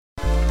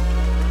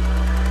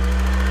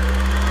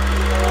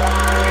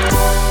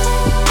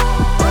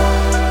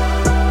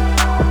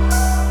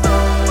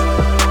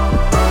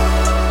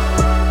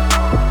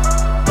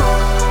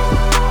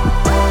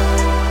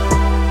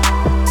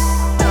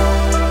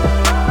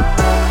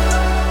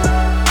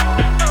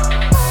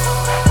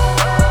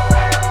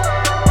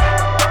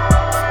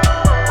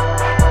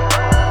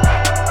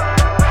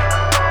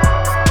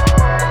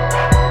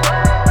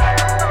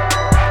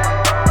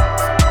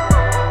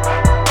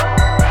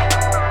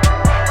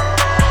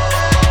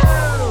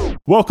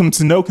Welcome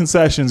to No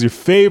Concessions, your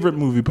favorite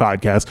movie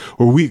podcast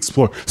where we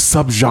explore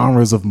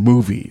subgenres of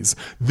movies.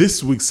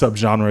 This week's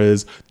subgenre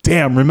is,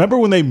 damn, remember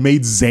when they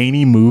made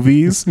zany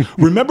movies?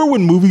 Remember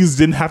when movies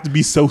didn't have to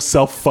be so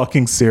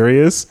self-fucking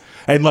serious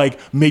and like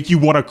make you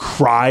want to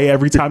cry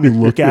every time you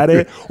look at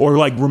it or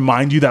like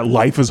remind you that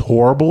life is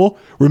horrible?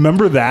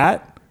 Remember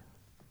that?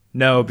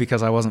 No,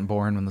 because I wasn't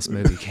born when this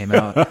movie came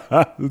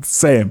out.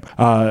 Same.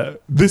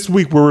 This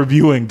week we're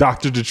reviewing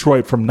Dr.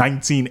 Detroit from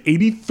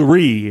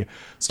 1983,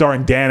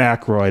 starring Dan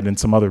Aykroyd and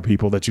some other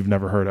people that you've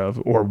never heard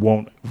of or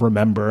won't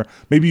remember.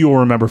 Maybe you'll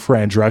remember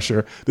Fran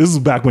Drescher. This is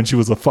back when she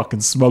was a fucking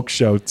smoke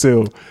show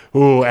too.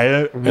 Ooh,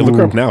 and look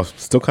her up now.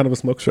 Still kind of a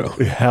smoke show.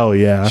 Hell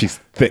yeah. She's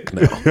thick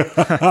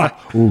now.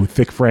 Ooh,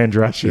 thick Fran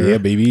Drescher. Yeah,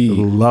 baby.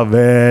 Love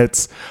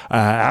it.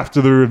 After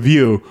the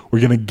review, we're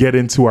going to get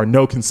into our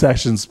No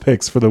Concessions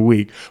picks for the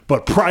week.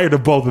 But prior to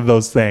both of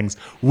those things,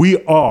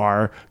 we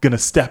are going to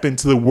step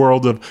into the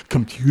world of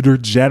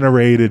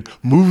computer-generated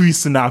movie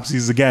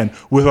synopses again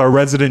with our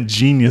resident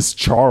genius,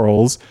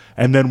 Charles.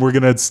 And then we're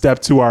going to step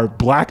to our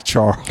Black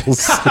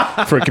Charles.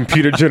 For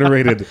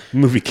computer-generated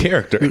movie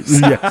characters.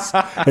 Yes,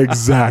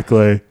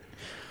 exactly.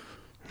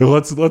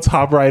 Let's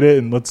hop right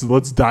in.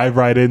 Let's dive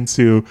right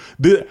into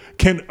the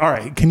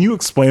can you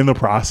explain the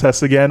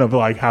process again of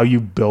like how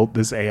you built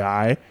this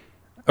AI?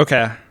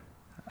 Okay.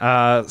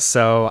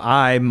 So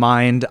I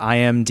mined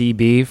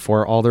IMDb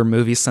for all their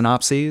movie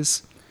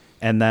synopses,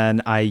 and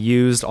then I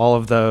used all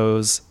of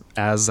those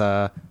as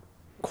a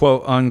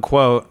quote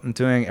unquote, I'm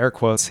doing air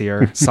quotes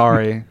here.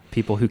 Sorry,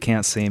 people who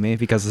can't see me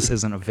because this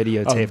isn't a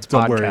videotaped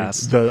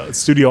podcast. Worry. The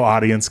studio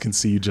audience can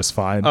see you just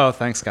fine. Oh,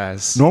 thanks,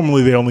 guys.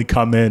 Normally they only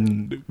come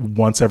in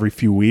once every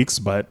few weeks,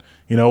 but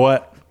you know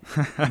what?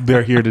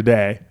 They're here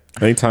today.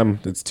 Anytime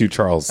it's two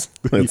Charles.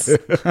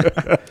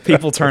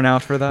 People turn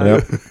out for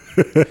that.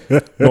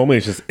 Yep. Normally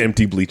it's just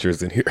empty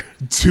bleachers in here.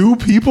 Two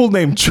people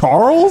named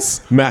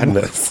Charles?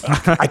 Madness.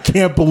 I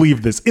can't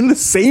believe this. In the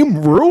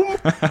same room?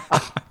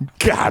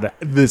 God,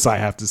 this I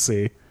have to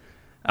see.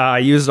 I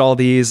used all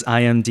these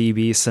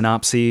IMDb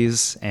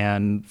synopses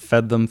and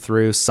fed them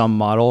through some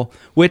model,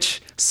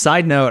 which,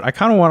 side note, I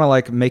kind of want to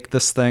like make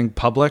this thing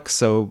public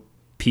so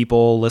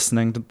people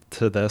listening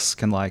to this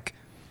can like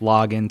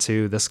log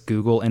into this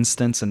Google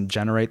instance and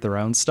generate their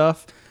own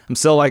stuff. I'm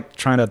still like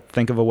trying to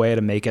think of a way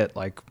to make it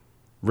like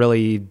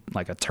really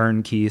like a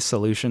turnkey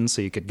solution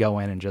so you could go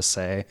in and just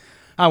say,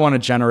 I want to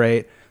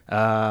generate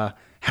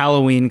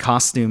Halloween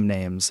costume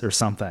names or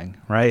something,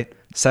 right?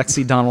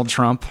 Sexy Donald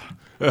Trump.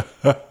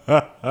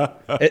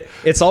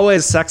 It's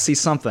always sexy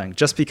something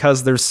just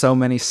because there's so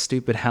many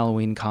stupid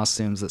Halloween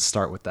costumes that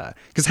start with that.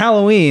 Because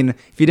Halloween,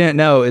 if you didn't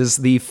know, is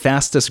the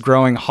fastest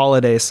growing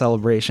holiday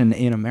celebration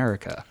in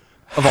America.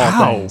 Of all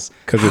things.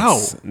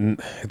 Because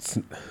it's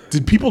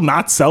did people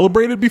not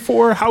celebrate it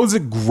before? How is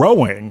it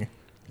growing?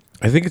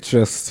 I think it's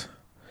just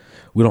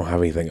we don't have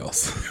anything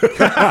else.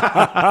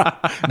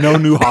 No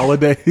new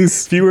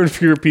holidays. Fewer and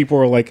fewer people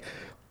are like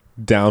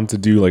down to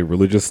do like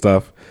religious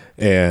stuff,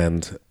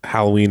 and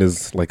Halloween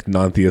is like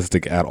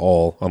non-theistic at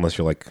all unless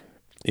you're like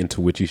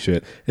into witchy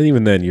shit. And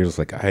even then you're just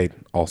like, I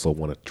also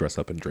want to dress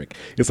up and drink.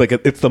 It's like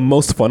it's the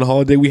most fun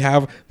holiday we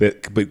have,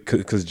 that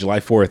because July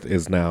 4th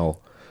is now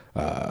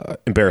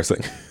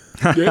embarrassing.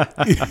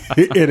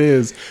 It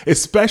is,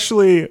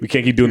 especially we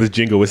can't keep doing this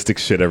jingoistic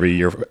shit every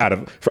year out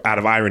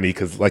of irony,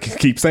 because like I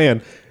keep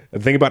saying, the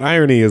thing about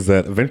irony is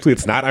that eventually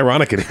it's not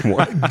ironic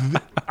anymore.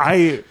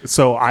 I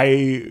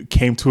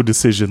came to a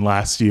decision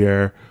last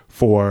year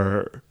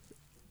for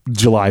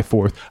July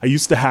 4th. I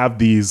used to have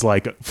these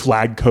like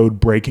flag code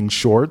breaking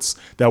shorts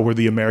that were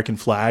the American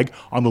flag.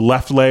 On the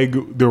left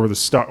leg there were the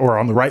star, or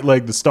on the right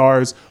leg the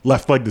stars,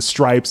 left leg the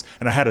stripes,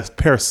 and I had a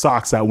pair of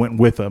socks that went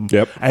with them.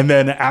 Yep. And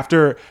then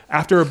after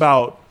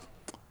about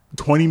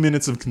 20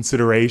 minutes of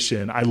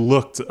consideration, I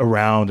looked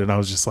around and I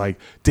was just like,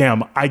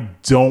 damn, I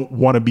don't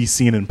want to be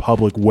seen in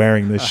public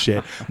wearing this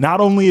shit.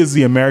 Not only is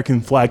the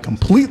American flag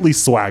completely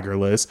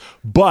swaggerless,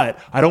 but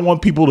I don't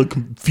want people to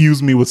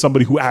confuse me with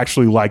somebody who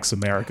actually likes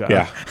America.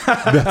 Yeah.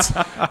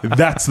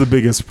 That's the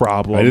biggest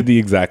problem. I did the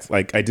exact,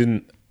 I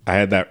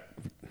had that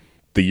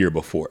the year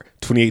before,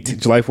 2018,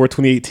 July 4th,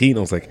 2018. I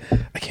was like,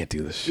 I can't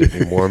do this shit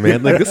anymore,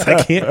 man. Like this,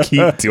 I can't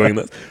keep doing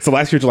this. So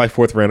last year, July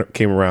 4th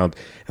came around,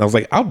 and I was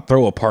like, I'll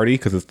throw a party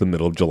because it's the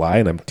middle of July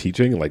and I'm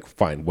teaching. And like,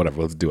 fine,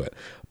 whatever, let's do it.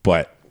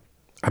 But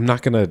I'm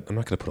not gonna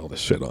put all this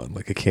shit on.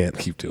 Like, I can't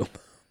keep doing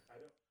that.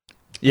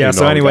 Yeah,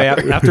 so anyway,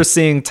 after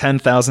seeing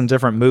 10,000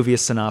 different movie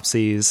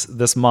synopses,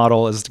 this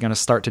model is going to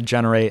start to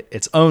generate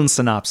its own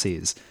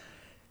synopses.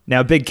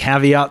 Now, big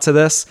caveat to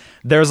this,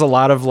 there's a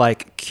lot of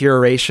like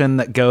curation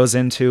that goes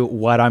into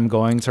what I'm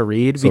going to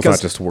read. So because,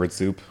 it's not just word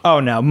soup? Oh,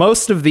 no.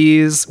 Most of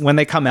these, when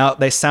they come out,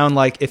 they sound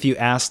like if you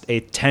asked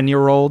a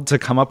 10-year-old to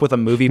come up with a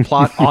movie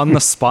plot on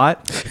the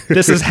spot.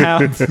 This is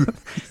how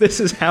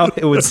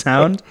it would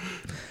sound.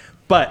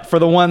 But for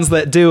the ones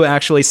that do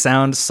actually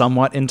sound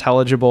somewhat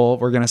intelligible,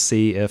 we're going to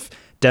see if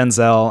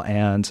Denzel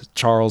and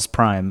Charles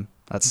Prime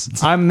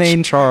I'm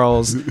main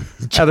Charles.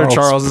 Other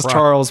Charles is Prime.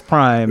 Charles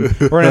Prime.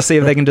 We're gonna see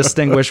if they can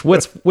distinguish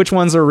which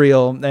ones are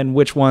real and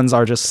which ones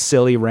are just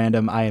silly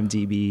random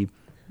IMDb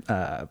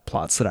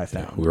plots that I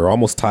found. We were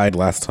almost tied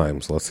last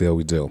time, so let's see how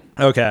we do.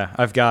 Okay,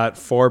 I've got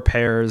 4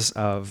 pairs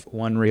of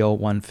one real,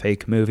 one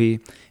fake movie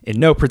in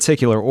no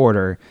particular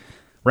order.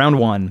 Round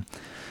 1.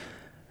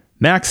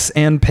 Max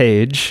and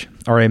Paige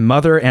are a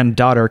mother and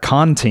daughter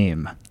con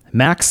team.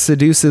 Max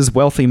seduces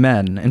wealthy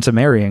men into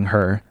marrying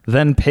her.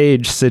 Then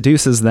Paige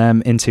seduces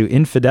them into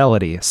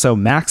infidelity, so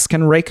Max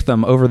can rake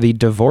them over the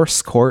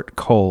divorce court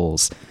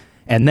coals.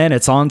 And then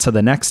it's on to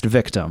the next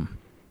victim.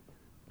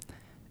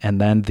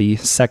 And then the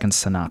second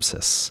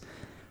synopsis.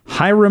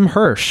 Hiram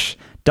Hirsch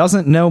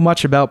doesn't know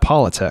much about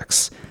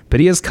politics,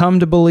 but he has come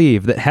to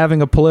believe that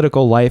having a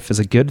political life is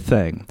a good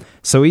thing.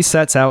 So he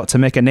sets out to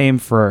make a name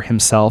for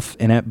himself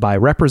in it by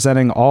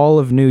representing all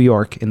of New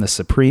York in the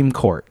Supreme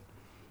Court.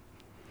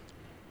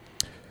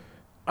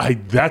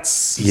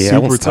 That's That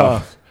super one's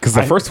tough. Because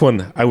the first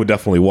one I would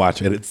definitely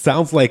watch, and it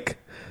sounds like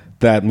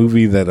that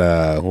movie that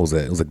what was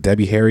it? It was like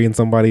Debbie Harry and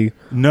somebody.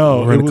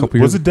 No, ran it a couple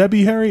was years- it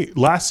Debbie Harry?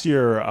 Last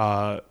year,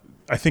 I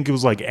think it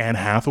was like Anne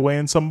Hathaway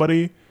and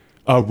somebody.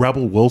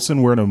 Rebel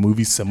Wilson were in a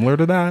movie similar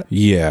to that.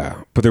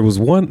 Yeah, but there was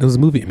one. It was a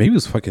movie. Maybe it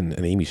was fucking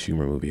an Amy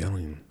Schumer movie. I don't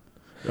even.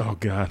 Oh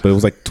God. But it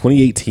was like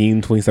 2018,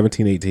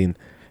 2017, 18.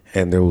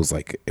 And there was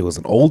like, it was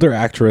an older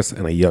actress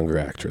and a younger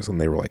actress.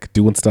 And they were like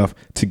doing stuff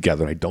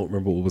together. I don't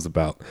remember what it was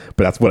about.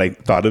 But that's what I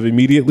thought of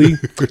immediately.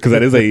 Because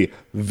that is a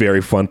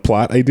very fun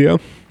plot idea.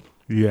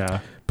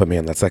 Yeah. But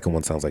man, that second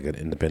one sounds like an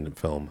independent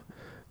film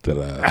that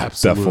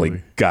Absolutely.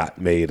 definitely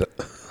got made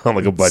on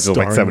like a budget of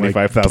like Starring,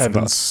 $75,000.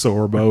 Kevin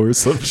Sorbo or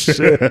some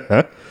shit.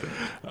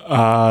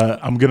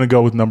 I'm gonna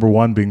go with number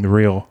 1 being the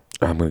real.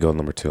 I'm going to go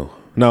number 2.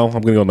 No, I'm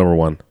going to go number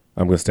 1.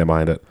 I'm going to stand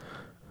behind it.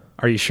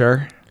 Are you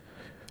sure?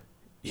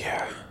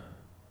 Yeah.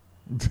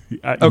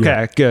 Okay,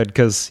 Yeah. good,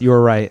 because you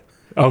were right.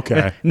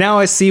 Okay. Now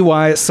I see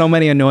why so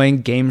many annoying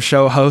game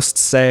show hosts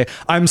say,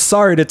 I'm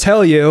sorry to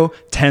tell you,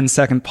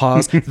 10-second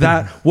pause,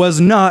 that was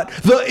not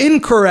the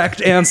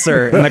incorrect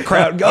answer. And the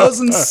crowd goes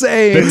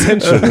insane.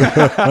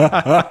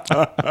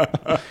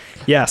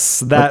 Yes,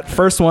 that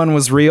first one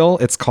was real.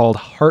 It's called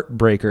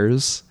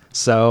Heartbreakers.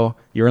 So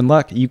you're in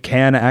luck. You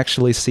can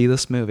actually see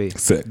this movie.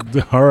 Sick.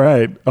 All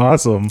right.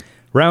 Awesome.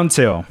 Round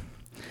 2.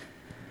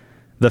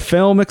 The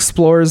film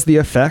explores the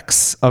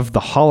effects of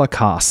the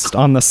Holocaust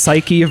on the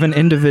psyche of an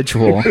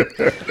individual.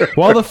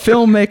 While the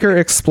filmmaker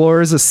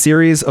explores a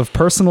series of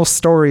personal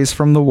stories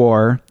from the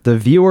war, the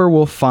viewer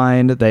will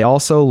find they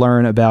also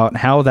learn about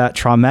how that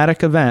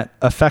traumatic event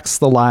affects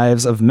the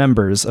lives of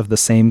members of the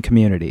same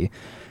community.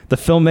 The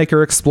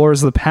filmmaker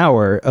explores the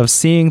power of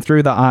seeing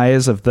through the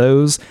eyes of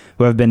those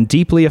who have been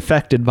deeply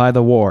affected by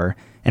the war,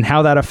 and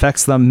how that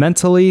affects them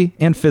mentally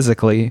and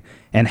physically,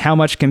 and how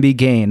much can be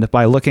gained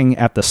by looking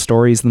at the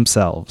stories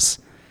themselves.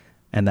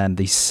 And then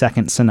the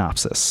second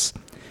synopsis.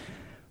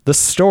 The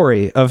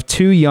story of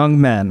 2 young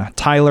men,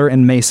 Tyler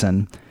and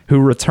Mason, who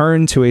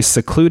return to a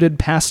secluded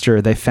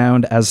pasture they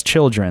found as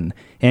children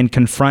and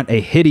confront a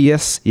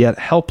hideous yet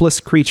helpless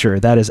creature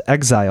that is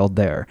exiled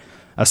there.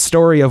 A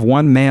story of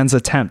one man's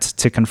attempt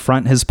to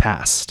confront his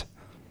past.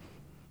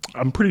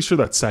 I'm pretty sure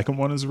that second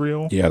one is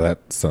real. Yeah,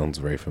 that sounds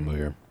very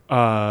familiar.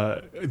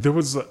 There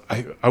was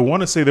I want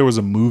to say there was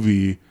a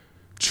movie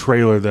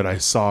trailer that I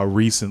saw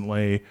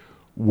recently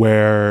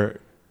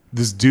where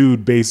this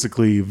dude,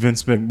 basically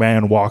Vince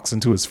McMahon, walks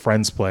into his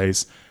friend's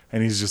place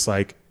and he's just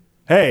like,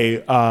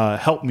 hey,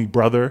 help me,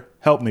 brother,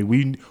 help me,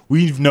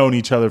 we've known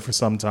each other for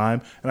some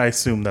time. And I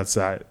assume that's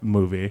that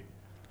movie,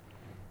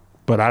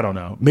 but I don't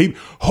know.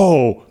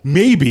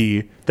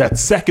 Maybe that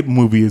second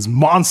movie is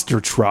Monster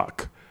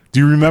Truck. Do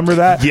you remember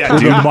that? Yeah, Where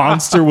dude. the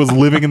monster was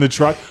living in the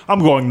truck. I'm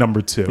going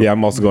number 2. Yeah,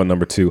 I'm also going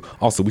number 2.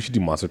 Also, we should do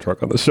Monster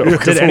Truck on the show.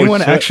 Did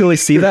anyone actually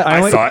see that?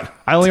 I saw it.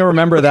 I only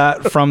remember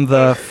that from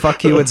the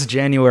Fuck You, It's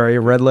January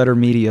Red Letter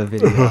Media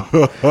video.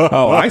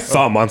 Oh, I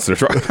saw Monster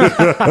Truck.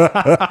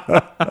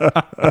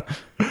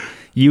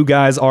 You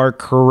guys are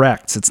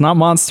correct. It's not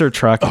Monster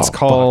Truck. It's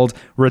called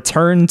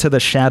Return to the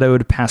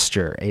Shadowed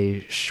Pasture, a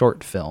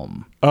short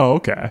film. Oh,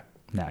 okay.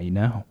 Now you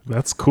know.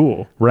 That's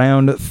cool.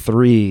 Round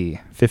 3,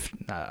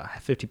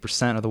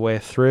 50% of the way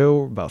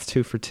through. We're about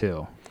 2 for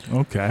 2.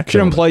 Okay.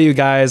 Should employ you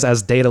guys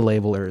as data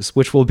labelers,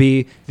 which will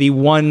be the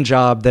one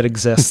job that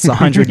exists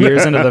 100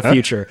 years into the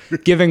future,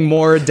 giving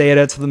more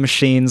data to the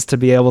machines to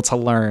be able to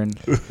learn.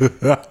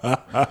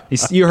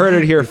 You heard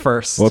it here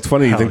first. Well, it's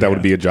funny you Hell think that yeah.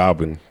 would be a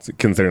job, and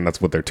considering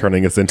that's what they're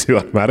turning us into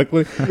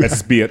automatically.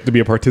 It's to be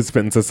a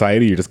participant in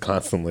society, you're just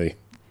constantly.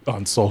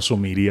 On social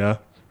media.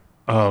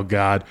 Oh,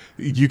 God.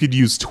 You could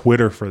use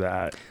Twitter for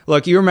that.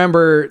 Look, you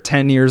remember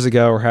 10 years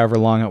ago or however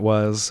long it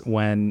was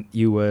when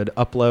you would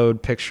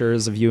upload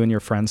pictures of you and your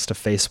friends to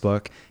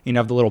Facebook. You'd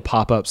have the little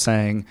pop-up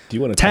saying, Do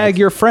you wanna tag tag-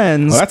 your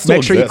friends. Oh, that still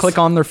Make sure you exists. click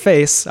on their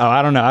face. Oh,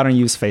 I don't know. I don't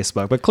use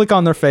Facebook. But click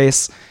on their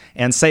face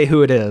and say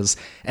who it is.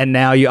 And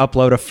now you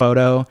upload a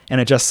photo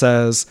and it just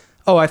says,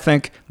 oh, I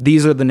think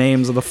these are the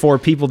names of the 4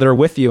 people that are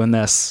with you in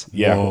this.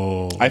 Yeah.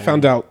 Whoa. I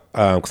found out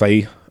because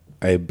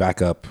I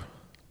back up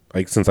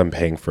like since I'm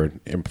paying for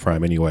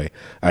Prime anyway,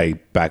 I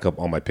back up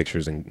all my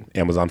pictures in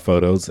Amazon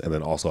Photos, and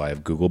then also I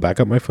have Google back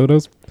up my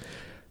photos.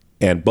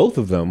 And both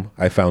of them,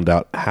 I found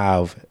out,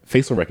 have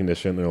facial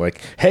recognition. They're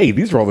like, "Hey,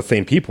 these are all the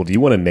same people. Do you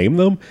want to name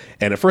them?"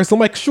 And at first, I'm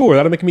like, "Sure,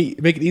 that'll make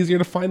it easier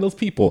to find those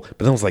people." But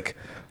then I was like,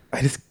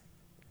 I just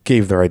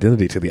gave their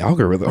identity to the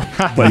algorithm.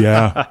 Like,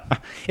 Yeah.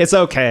 It's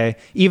okay.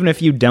 Even if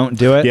you don't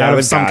do it Yeah, out of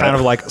they've some got kind it.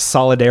 of like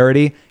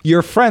solidarity,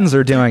 your friends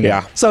are doing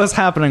Yeah. it. So it's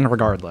happening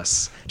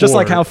regardless. Just Or-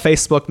 like how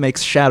Facebook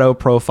makes shadow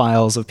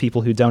profiles of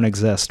people who don't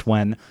exist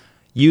when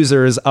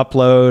users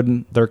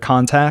upload their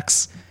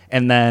contacts,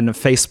 and then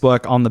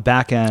Facebook on the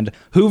back end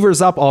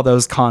hoovers up all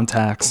those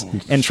contacts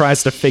and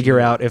tries to figure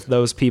out if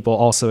those people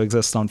also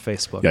exist on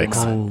Facebook.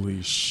 Yikes.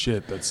 Holy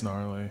shit, that's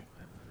gnarly.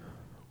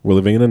 we're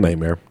living in a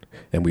nightmare,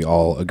 and we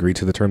all agree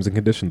to the terms and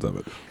conditions of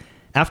it.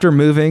 After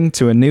moving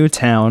to a new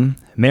town,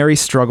 Mary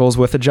struggles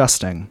with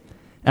adjusting.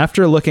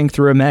 After looking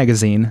through a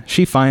magazine,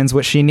 she finds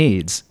what she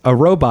needs, a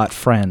robot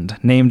friend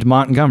named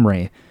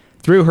Montgomery.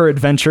 Through her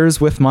adventures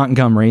with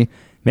Montgomery,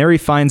 Mary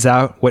finds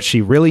out what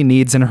she really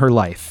needs in her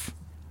life.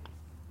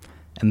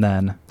 And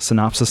then,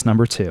 synopsis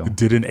number 2.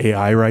 Did an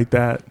AI write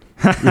that?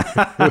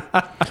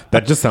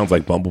 That just sounds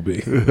like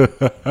Bumblebee.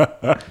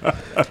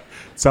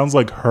 Sounds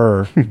like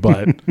her,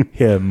 but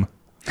him.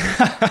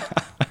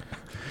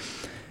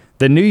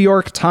 The New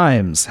York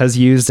Times has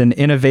used an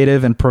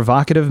innovative and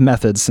provocative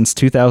method since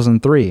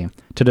 2003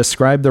 to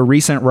describe the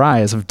recent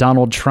rise of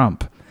Donald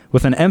Trump.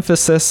 With an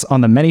emphasis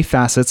on the many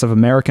facets of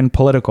American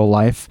political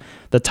life,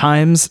 the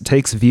Times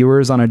takes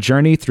viewers on a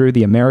journey through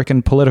the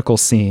American political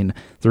scene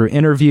through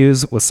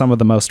interviews with some of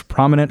the most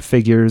prominent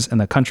figures in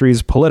the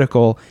country's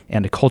political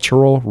and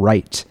cultural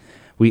right.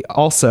 We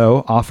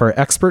also offer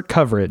expert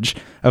coverage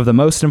of the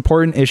most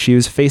important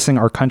issues facing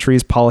our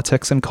country's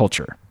politics and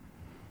culture.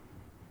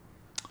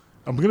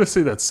 I'm going to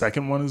say that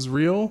second one is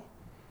real.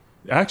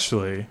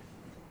 Actually,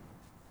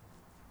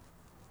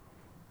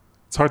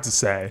 it's hard to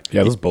say.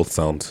 Yeah, those both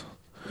sound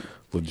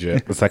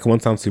legit. The second one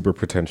sounds super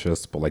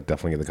pretentious, but like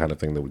definitely the kind of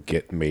thing that would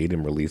get made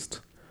and released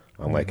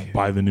on like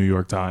By the New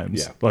York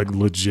Times. Yeah. Like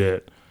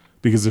legit.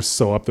 Because they're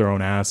so up their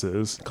own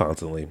asses.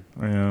 constantly.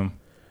 Yeah.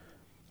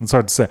 It's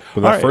hard to say.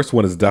 But All that right. first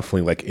one is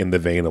definitely like in the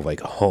vein of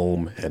like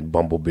Home and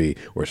Bumblebee,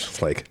 where it's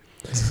just like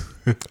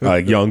a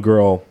young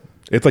girl.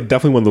 It's like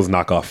definitely one of those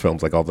knockoff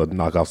films, like all the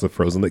knockoffs of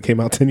Frozen that came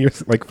out 5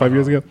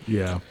 years ago.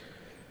 Yeah.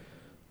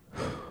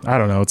 I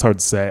don't know. It's hard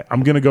to say.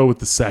 I'm going to go with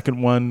the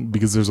second one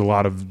because there's a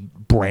lot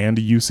of brand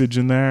usage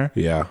in there.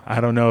 Yeah.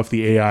 I don't know if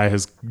the AI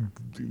has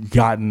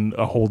gotten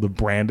a hold of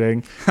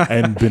branding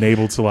and been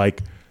able to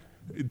like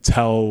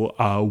tell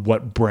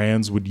what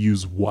brands would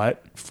use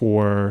what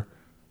for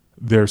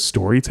their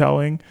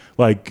storytelling.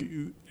 Like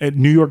at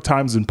New York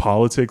Times in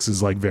politics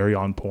is like very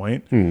on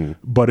point.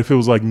 But if it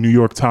was like New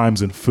York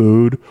Times in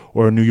food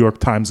or New York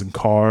Times in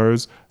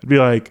cars, I'd be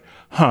like,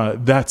 huh,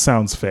 that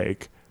sounds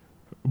fake.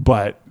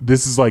 But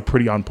this is like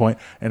pretty on point,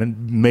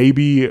 and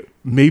maybe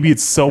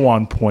it's so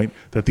on point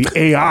that the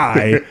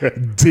AI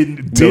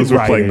did Knows we're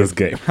write playing it. this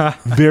game.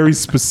 Very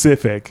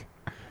specific.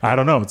 I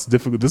don't know. It's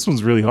difficult. This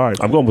one's really hard.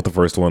 I'm going with the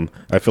first one.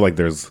 I feel like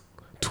there's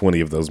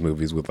 20 of those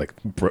movies with like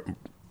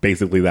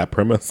basically that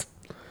premise.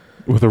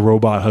 With a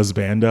robot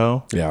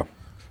husbando. Yeah.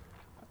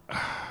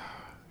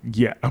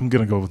 Yeah, I'm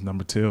gonna go with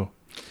number 2.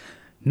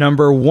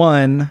 Number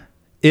 1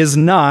 is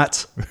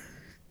not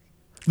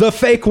the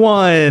fake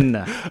one.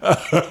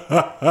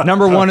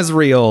 Number 1 is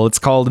real. It's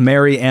called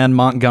Mary Ann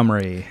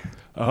Montgomery.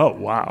 Oh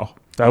wow,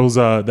 that was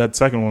that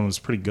second one was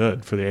pretty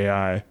good for the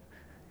AI.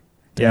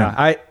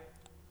 Yeah,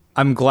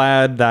 I'm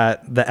glad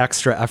that the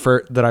extra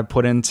effort that I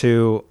put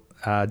into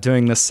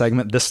doing this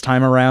segment this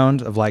time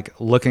around of like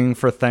looking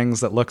for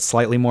things that look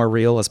slightly more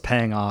real is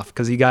paying off,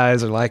 because you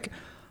guys are like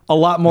a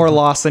lot more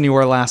lost than you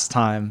were last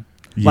time.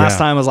 Last Yeah.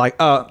 time was like,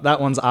 oh, that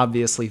one's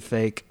obviously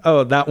fake.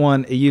 Oh, that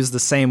one, it used the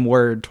same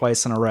word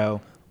twice in a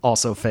row.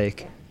 Also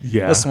fake.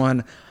 Yeah. This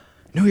one,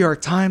 New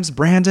York Times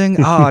branding.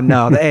 Oh,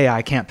 no, the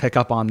AI can't pick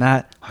up on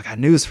that. I got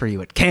news for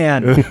you. It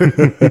can.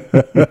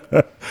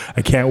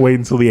 I can't wait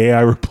until the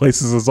AI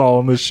replaces us all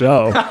on the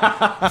show.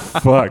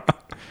 Fuck.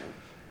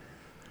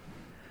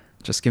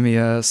 Just give me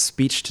a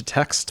speech to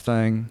text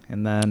thing,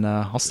 and then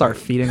I'll start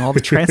feeding all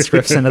the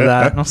transcripts into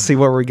that, and I'll see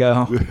where we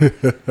go.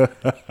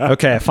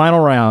 Okay, final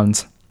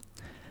round.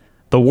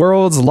 The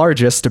World's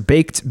Largest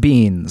Baked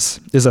Beans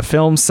is a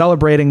film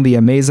celebrating the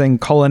amazing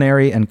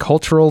culinary and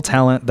cultural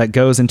talent that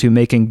goes into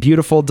making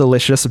beautiful,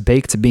 delicious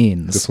baked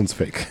beans. This one's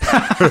fake.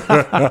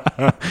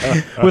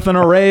 With an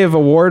array of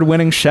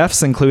award-winning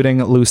chefs,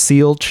 including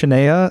Lucille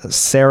Chinea,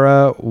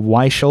 Sarah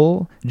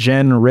Weichel,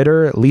 Jen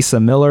Ritter, Lisa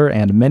Miller,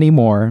 and many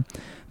more,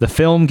 the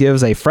film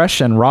gives a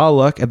fresh and raw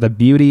look at the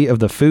beauty of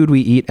the food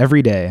we eat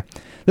every day.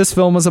 This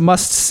film is a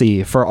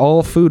must-see for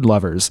all food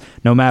lovers.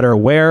 No matter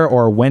where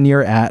or when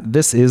you're at,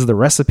 this is the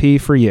recipe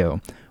for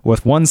you.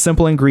 With one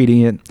simple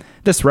ingredient,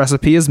 this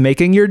recipe is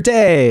making your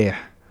day.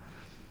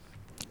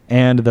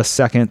 And the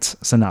second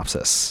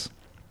synopsis.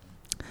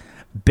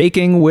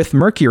 Baking with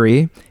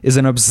Mercury is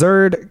an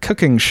absurd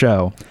cooking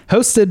show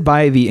hosted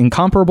by the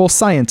incomparable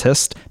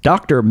scientist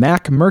Dr.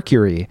 Mac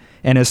Mercury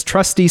and his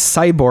trusty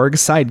cyborg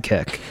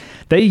sidekick.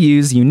 They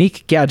use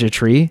unique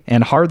gadgetry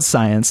and hard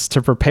science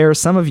to prepare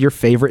some of your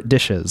favorite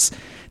dishes.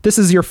 This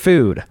is your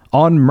food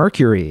on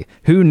Mercury.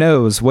 Who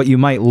knows what you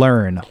might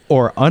learn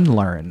or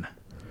unlearn?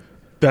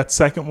 That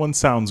second one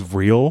sounds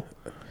real.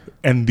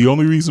 And the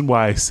only reason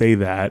why I say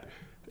that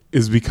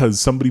is because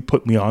somebody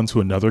put me onto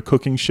another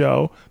cooking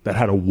show that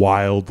had a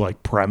wild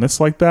like premise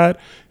like that.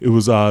 It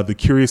was The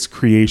Curious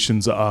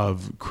Creations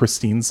of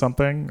Christine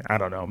something. I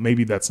don't know.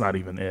 Maybe that's not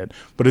even it.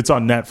 But it's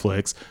on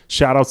Netflix.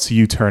 Shout outs to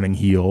you, Turning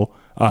Heel.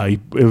 It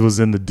was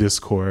in the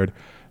Discord.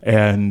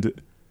 And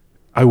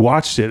I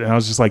watched it and I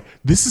was just like,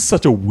 this is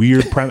such a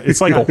weird premise. It's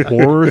like a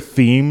horror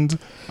themed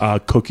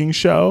cooking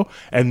show.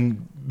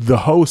 And the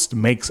host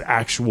makes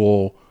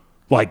actual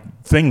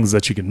like things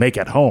that you can make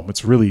at home.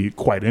 It's really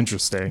quite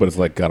interesting. But it's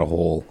like got a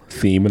whole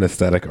theme and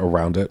aesthetic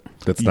around it.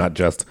 That's not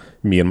just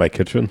me in my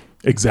kitchen.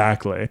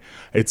 Exactly.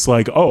 It's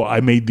like, oh,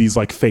 I made these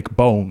like fake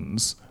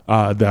bones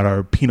that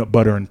are peanut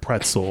butter and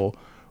pretzel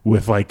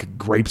with like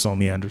grapes on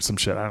the end or some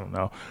shit. I don't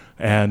know.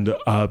 And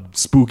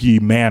spooky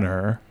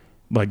manor,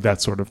 like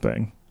that sort of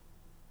thing.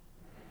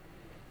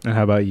 And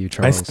how about you,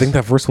 Charles? I think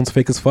that first one's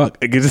fake as fuck.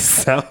 Like, it just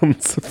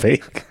sounds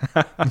fake.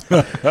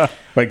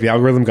 Like the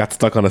algorithm got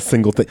stuck on a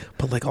single thing.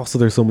 But like also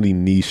there's so many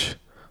niche,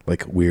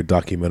 like weird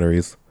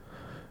documentaries.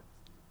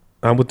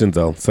 I'm with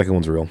Denzel. Second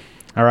one's real.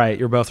 All right,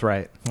 you're both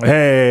right.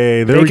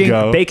 Hey, there we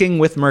go. Baking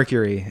with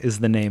Mercury is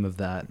the name of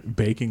that.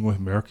 Baking with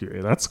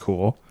Mercury. That's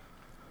cool.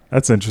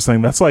 That's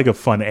interesting. That's like a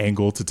fun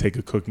angle to take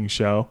a cooking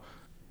show.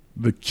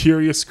 The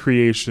Curious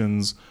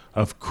Creations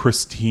of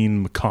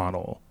Christine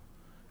McConnell.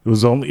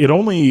 It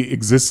only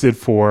existed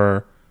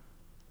for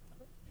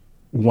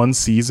one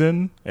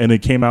season and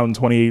it came out in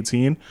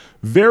 2018.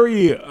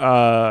 Very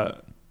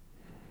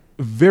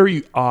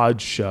odd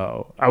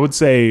show. I would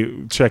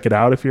say check it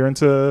out if you're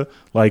into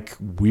like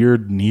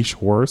weird niche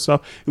horror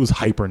stuff. It was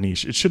hyper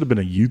niche. It should have been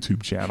a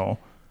YouTube channel.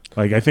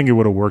 Like I think it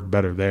would have worked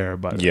better there,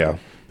 but yeah,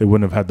 they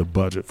wouldn't have had the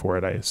budget for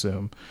it, I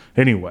assume.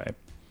 Anyway,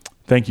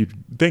 thank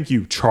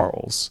you,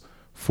 Charles,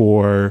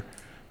 for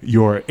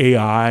your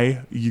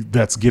AI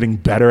that's getting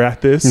better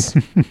at this.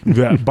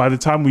 That by the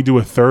time we do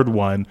a third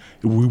one,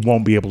 we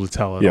won't be able to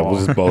tell it all. Yeah,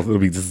 we'll just both. It'll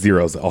be just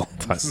zeros all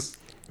the time.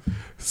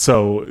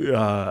 So,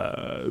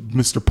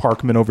 Mr.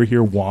 Parkman over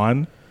here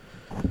won.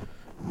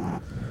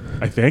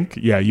 I think.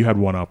 Yeah, you had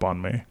one up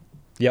on me.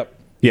 Yep.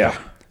 Yeah.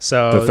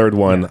 So the third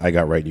one I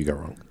got right, you got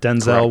wrong.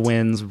 Denzel Correct.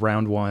 wins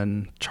round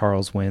 1.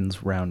 Charles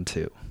wins round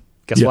 2.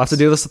 Guess Yes. we'll have to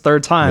do this a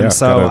third time. Yeah,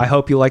 so gotta- I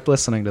hope you like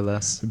listening to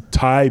this.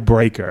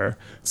 Tiebreaker.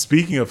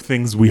 Speaking of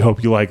things we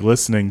hope you like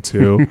listening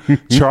to,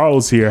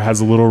 Charles here has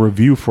a little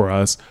review for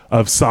us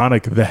of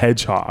Sonic the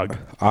Hedgehog.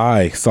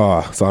 I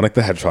saw Sonic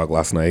the Hedgehog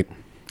last night.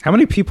 How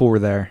many people were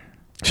there?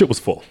 Shit was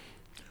full.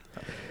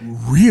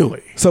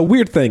 Really? So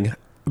weird thing.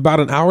 About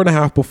an hour and a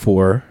half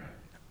before,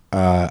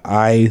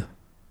 I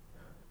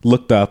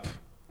looked up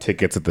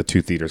tickets at the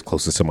 2 theaters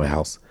closest to my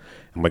house.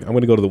 I'm like, I'm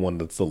going to go to the one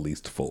that's the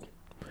least full.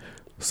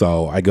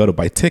 So I go to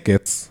buy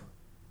tickets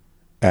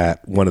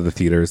at one of the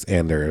theaters,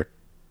 and there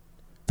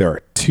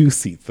are 2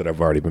 seats that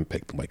have already been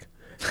picked. I'm like,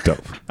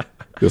 dope.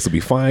 This will be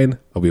fine.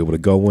 I'll be able to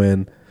go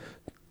in.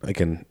 I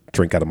can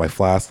drink out of my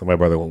flask. My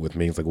brother went with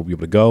me. He's like, we'll be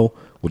able to go.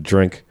 We'll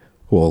drink.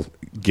 We'll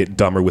get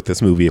dumber with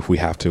this movie if we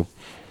have to.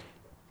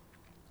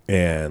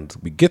 And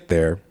we get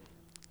there.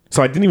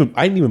 So I didn't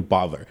even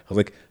bother. I was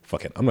like,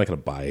 fuck it. I'm not going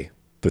to buy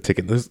the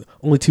ticket. There's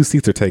only 2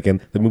 seats are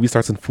taken. The movie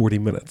starts in 40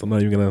 minutes. I'm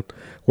not even going to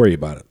worry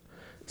about it.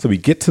 So we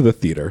get to the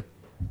theater.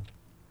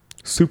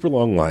 Super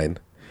long line.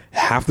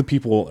 Half the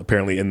people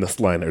apparently in this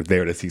line are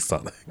there to see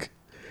Sonic.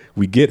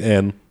 We get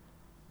in.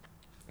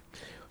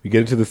 We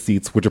get into the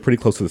seats, which are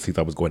pretty close to the seats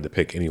I was going to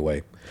pick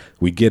anyway.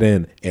 We get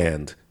in,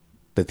 and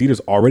the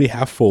theater's already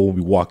half full when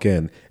we walk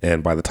in,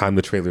 and by the time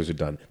the trailers are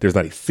done, there's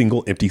not a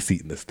single empty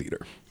seat in this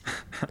theater.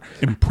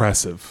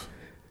 Impressive.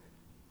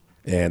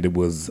 And it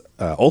was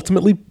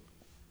ultimately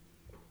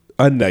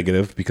a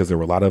negative because there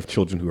were a lot of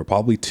children who were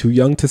probably too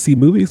young to see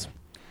movies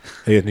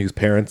and whose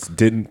parents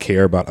didn't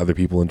care about other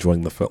people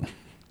enjoying the film.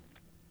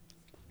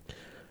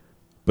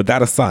 But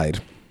that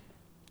aside,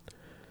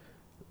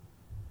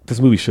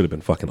 this movie should have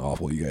been fucking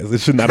awful, you guys.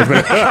 It should not have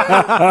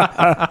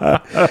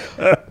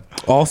been.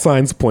 All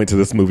signs point to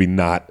this movie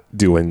not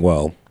doing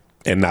well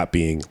and not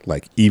being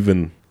like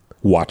even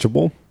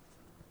watchable.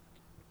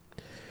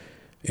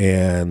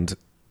 And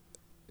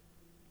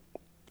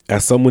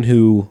as someone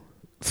who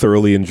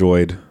thoroughly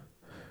enjoyed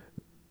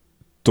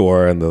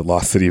Dora and the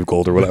Lost City of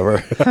Gold or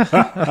whatever,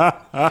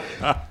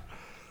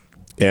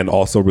 and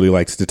also really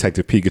likes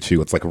Detective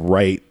Pikachu, it's like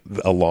right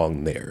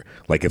along there.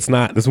 Like it's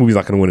not, this movie's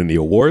not going to win any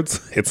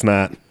awards. It's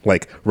not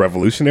like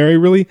revolutionary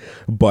really,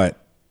 but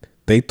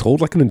they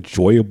told like an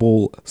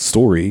enjoyable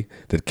story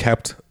that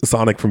kept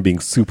Sonic from being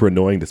super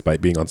annoying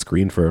despite being on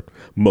screen for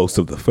most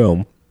of the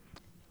film.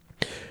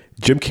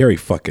 Jim Carrey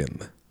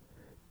fucking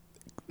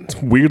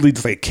weirdly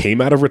just like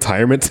came out of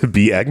retirement to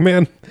be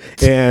Eggman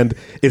and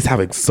is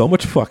having so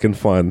much fucking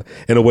fun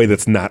in a way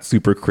that's not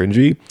super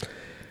cringy.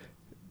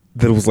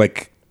 That it was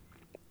like,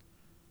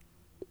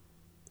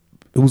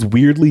 it was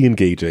weirdly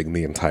engaging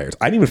the entire time.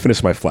 I didn't even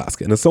finish my flask.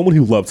 And as someone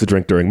who loves to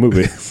drink during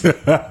movies,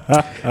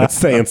 that's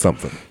saying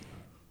something.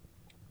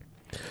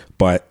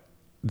 But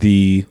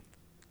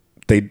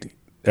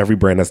every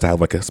brand has to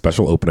have like a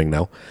special opening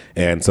now.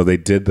 And so they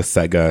did the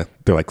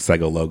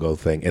Sega logo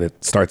thing. And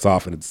it starts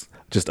off and it's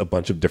just a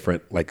bunch of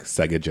different like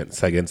Sega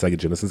and Sega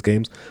Genesis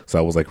games. So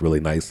that was like really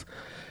nice.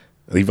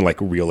 Even like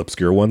real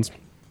obscure ones.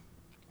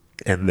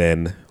 And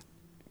then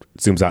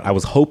zooms out. I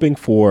was hoping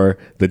for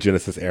the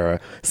Genesis era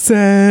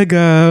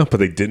Sega, but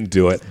they didn't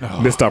do it.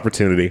 Missed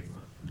opportunity.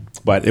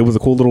 But it was a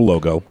cool little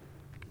logo.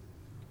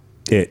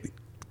 It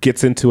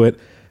gets into it,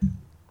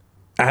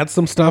 adds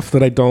some stuff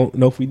that I don't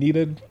know if we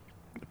needed,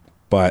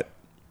 but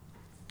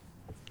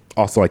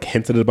also like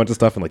hinted at a bunch of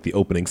stuff in like the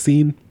opening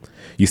scene.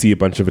 You see a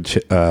bunch of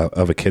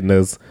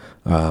echidnas.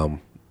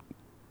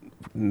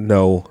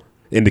 No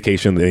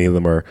indication that any of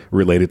them are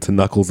related to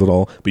Knuckles at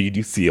all, but you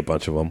do see a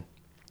bunch of them.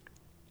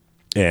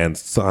 And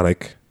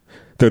Sonic,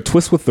 the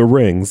twist with the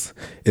rings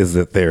is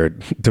that they're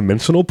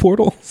dimensional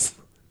portals.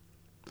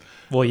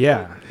 Well,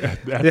 yeah.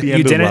 At the end You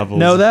of didn't levels,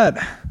 know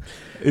that?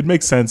 it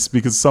makes sense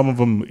because some of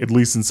them, at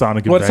least in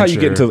Sonic Well, Adventure, that's how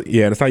you get into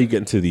that's how you get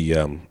into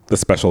the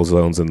special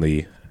zones in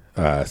the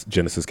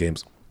Genesis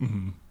games.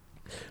 Mm-hmm.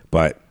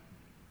 But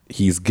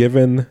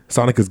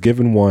Sonic is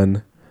given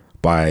one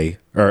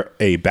or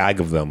a bag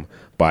of them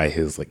by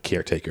his like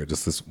caretaker.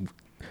 Just this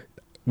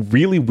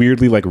really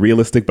weirdly like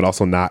realistic, but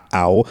also not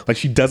owl. Like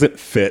she doesn't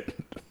fit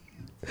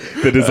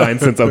the design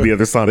sense of the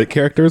other Sonic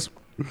characters,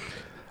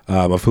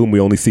 of whom we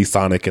only see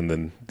Sonic and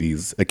then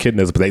these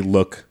echidnas, but they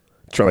look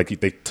like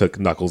they took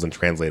Knuckles and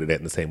translated it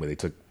in the same way they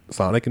took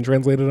Sonic and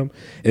translated him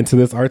into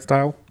this art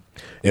style.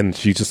 And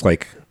she's just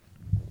like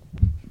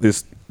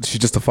this. She's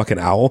just a fucking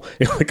owl.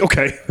 And you're like,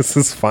 okay, this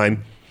is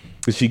fine.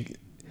 But she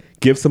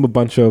gives him a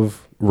bunch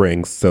of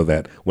rings so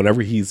that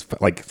whenever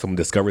someone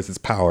discovers his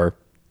power,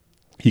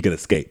 he can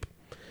escape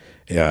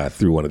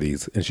through one of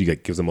these. And she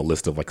gives him a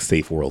list of like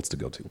safe worlds to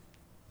go to.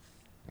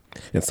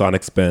 And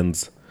Sonic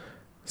spends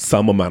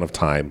some amount of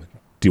time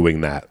doing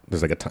that.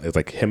 There's like it's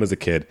like him as a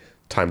kid,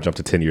 time jump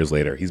to 10 years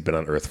later. He's been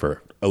on Earth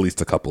for at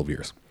least a couple of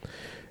years.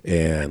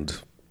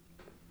 And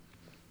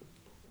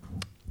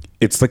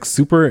it's like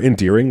super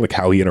endearing, like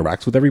how he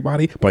interacts with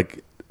everybody. But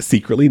like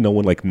secretly, no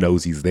one like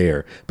knows he's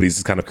there. But he's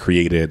just kind of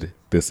created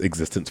this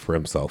existence for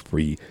himself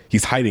where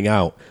he's hiding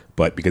out.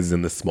 But because he's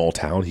in this small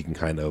town, he can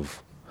kind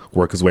of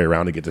work his way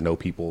around and get to know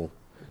people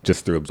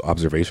just through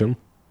observation.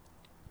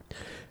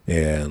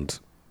 And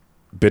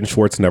Ben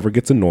Schwartz never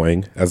gets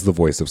annoying as the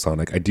voice of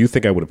Sonic. I do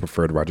think I would have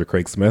preferred Roger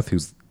Craig Smith,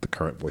 who's the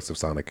current voice of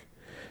Sonic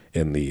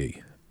in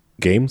the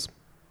games.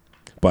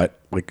 But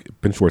like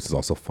Ben Schwartz is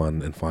also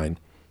fun and fine.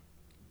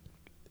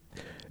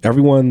 There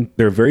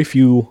are very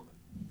few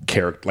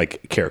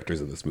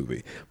characters in this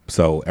movie,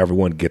 so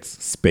everyone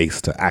gets space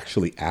to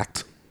actually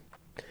act.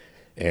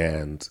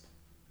 And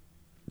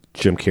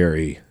Jim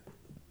Carrey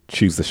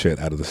chews the shit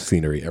out of the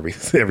scenery every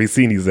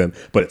scene he's in,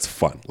 but it's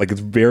fun. Like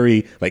it's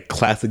very like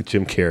classic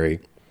Jim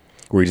Carrey,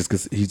 where he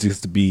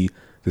just to be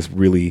this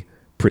really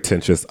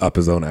pretentious, up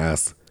his own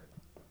ass,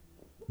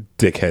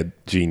 dickhead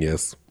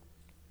genius.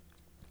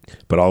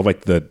 But all of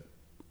like the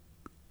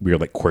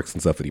weird like quirks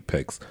and stuff that he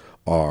picks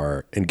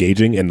are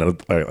engaging and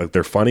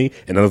they're funny,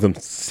 and none of them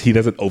he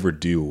doesn't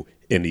overdo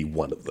any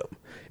one of them.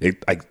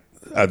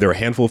 There are a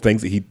handful of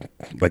things that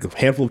a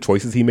handful of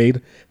choices he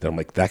made that I'm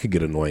like, that could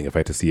get annoying if I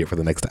had to see it for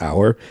the next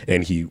hour.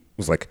 And he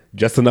was like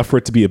just enough for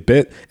it to be a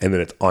bit, and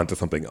then it's on to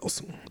something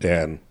else.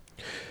 And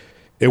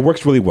it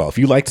works really well. If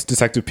you liked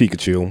Detective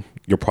Pikachu,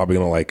 you're probably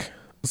gonna like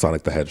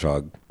Sonic the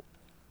Hedgehog.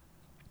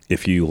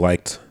 If you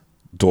liked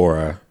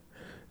Dora,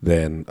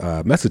 then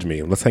message me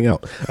and let's hang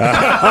out.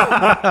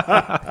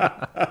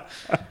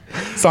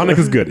 Sonic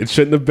is good. It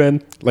shouldn't have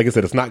been. Like I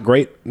said, it's not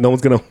great. No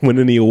one's going to win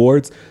any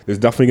awards. There's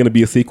definitely going to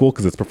be a sequel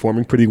because it's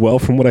performing pretty well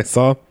from what I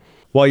saw.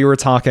 While you were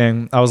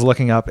talking, I was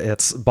looking up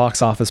its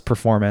box office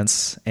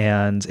performance,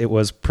 and it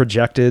was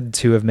projected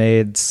to have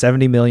made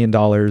 $70 million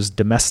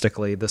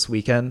domestically this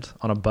weekend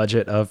on a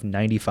budget of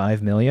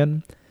 $95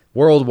 million.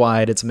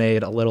 Worldwide, it's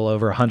made a little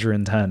over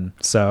 110.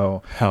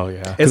 So hell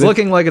yeah, it's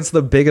looking like it's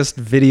the biggest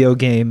video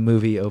game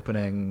movie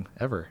opening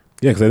ever.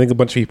 Yeah, because I think a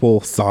bunch of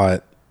people saw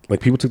it. Like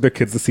people took their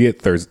kids to see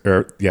it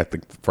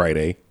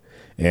Friday,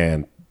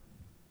 and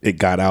it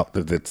got out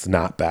that it's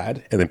not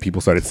bad, and then people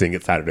started seeing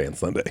it Saturday and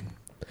Sunday.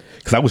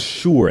 Because I was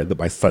sure that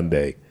by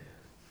Sunday,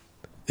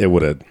 it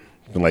would have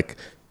been like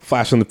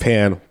flash in the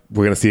pan.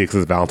 We're gonna see it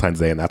because it's Valentine's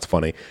Day, and that's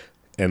funny,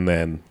 and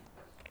then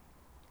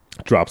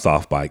drops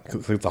off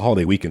cause it's a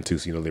holiday weekend too,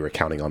 so they were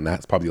counting on that.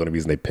 It's probably the only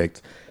reason they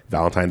picked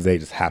Valentine's Day.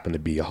 Just happened to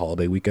be a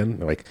holiday weekend.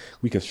 They're like,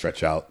 we can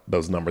stretch out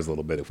those numbers a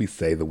little bit if we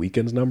say the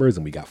weekend's numbers,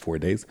 and we got 4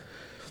 days.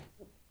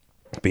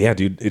 But yeah,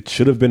 dude, it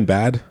should have been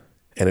bad,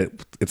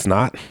 and it's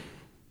not.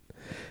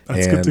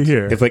 That's good to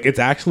hear. It's like it's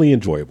actually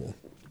enjoyable,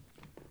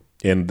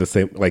 and the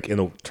same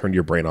it'll turn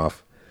your brain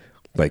off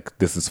like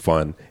this is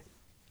fun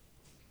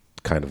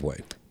kind of way.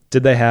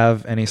 Did they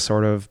have any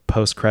sort of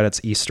post-credits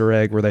Easter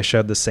egg where they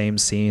showed the same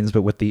scenes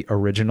but with the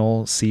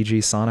original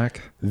CG Sonic?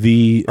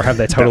 Or have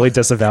they totally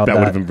disavowed that? That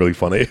would have been really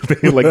funny if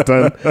they like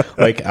done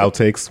like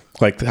outtakes,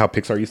 like how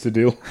Pixar used to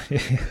do.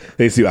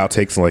 They used to do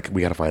outtakes and like,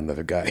 we got to find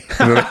another guy.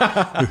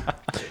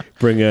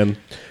 Bring in.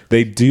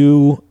 They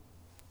do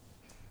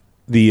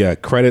the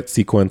credit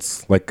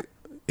sequence like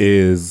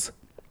is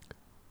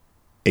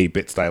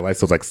 8-bit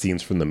stylized, so it's like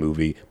scenes from the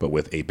movie, but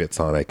with 8-bit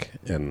Sonic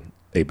and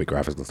 8-bit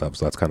graphics and stuff,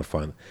 so that's kind of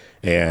fun.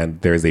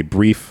 And there's a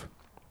brief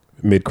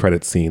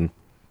mid-credit scene,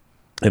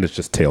 and it's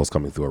just Tails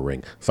coming through a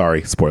ring.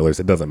 Sorry, spoilers,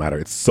 it doesn't matter.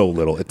 It's so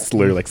little. It's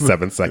literally like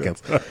 7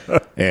 seconds.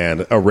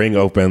 And a ring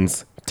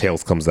opens,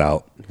 Tails comes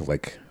out,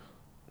 like,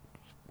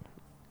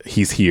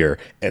 he's here,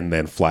 and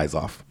then flies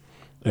off.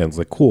 And it's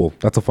like, cool,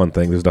 that's a fun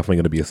thing. There's definitely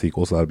going to be a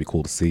sequel, so that'd be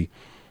cool to see.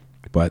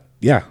 But,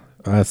 yeah,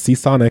 see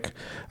Sonic.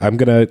 I'm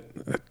going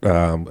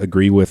to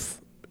agree with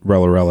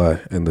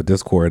Rella in the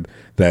Discord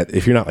that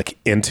if you're not like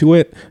into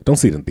it, don't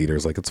see it in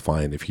theaters. Like, it's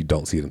fine if you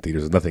don't see it in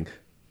theaters. There's nothing,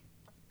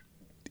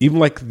 even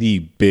like the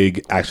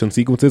big action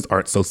sequences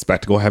aren't so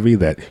spectacle heavy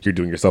that you're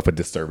doing yourself a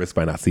disservice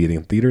by not seeing it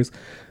in theaters.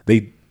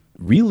 They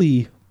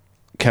really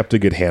kept a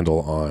good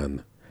handle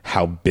on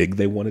how big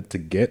they wanted to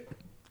get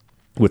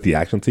with the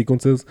action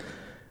sequences,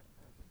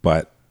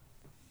 but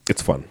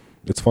it's fun.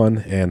 It's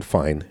fun and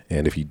fine.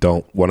 And if you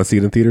don't want to see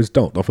it in theaters,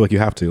 don't feel like you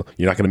have to.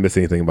 You're not going to miss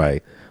anything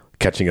by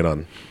catching it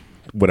on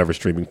whatever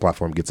streaming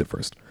platform gets it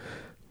first,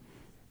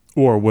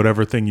 or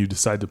whatever thing you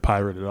decide to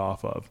pirate it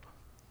off of.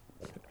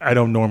 I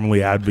don't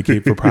normally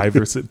advocate for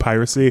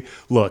piracy.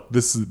 Look,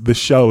 this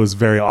show is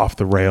very off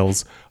the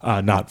rails,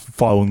 not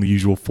following the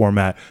usual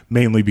format,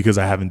 mainly because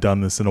I haven't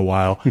done this in a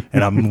while,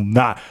 and I'm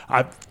bad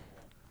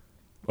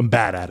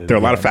at it. There are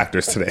a lot of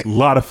factors today. A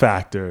lot of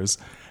factors,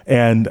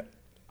 and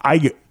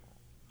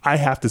I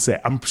have to say,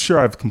 I'm sure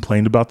I've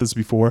complained about this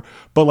before,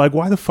 but like,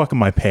 why the fuck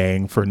am I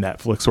paying for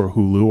Netflix or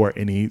Hulu or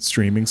any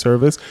streaming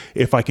service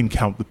if I can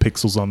count the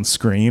pixels on the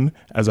screen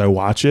as I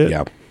watch it?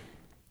 Yeah.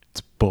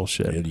 It's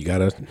bullshit. And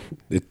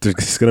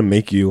it's going to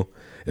make you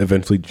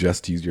eventually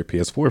just use your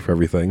PS4 for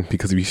everything,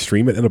 because if you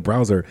stream it in a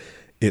browser,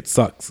 it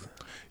sucks.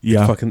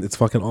 Yeah. It's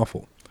fucking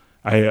awful.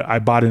 I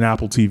bought an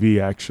Apple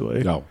TV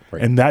actually. Oh,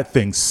 right. And that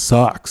thing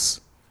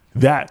sucks.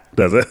 Does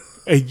it?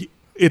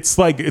 It's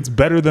like, it's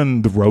better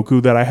than the Roku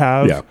that I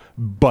have, yeah.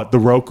 But the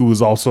Roku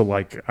is also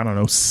like, I don't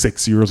know,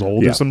 6 years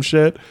old or some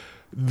shit.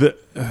 The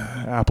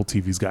Apple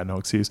TV's got no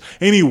excuse.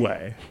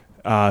 Anyway,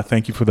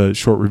 thank you for the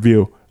short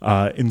review.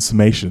 In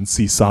summation,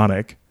 see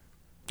Sonic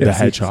the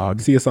Hedgehog.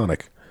 See a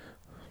Sonic.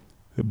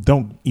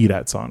 Don't eat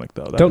at Sonic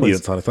though. Don't eat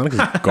at Sonic. Sonic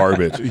is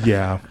garbage.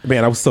 Yeah.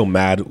 Man, I was so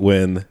mad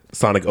when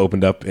Sonic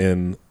opened up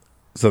in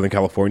Southern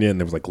California and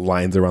there was like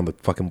lines around the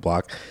fucking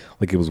block,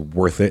 like it was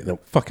worth it, and it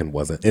fucking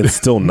wasn't. And it's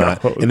still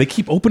not. No. And they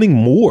keep opening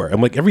more.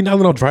 I'm like, every now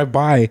and then I'll drive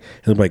by and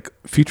I'm like,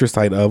 future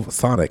site of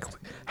Sonic.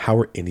 How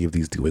are any of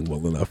these doing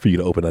well enough for you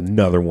to open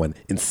another one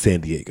in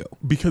San Diego?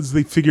 Because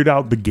they figured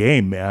out the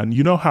game, man.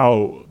 You know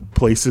how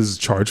places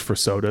charge for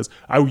sodas?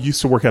 I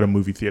used to work at a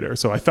movie theater,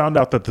 so I found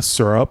out that the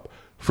syrup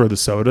for the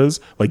sodas,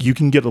 like you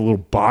can get a little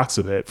box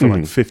of it for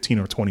like 15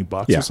 or 20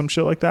 bucks or some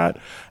shit like that.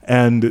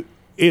 And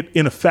it,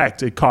 in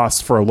effect, it costs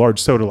for a large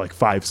soda like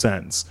 5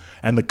 cents,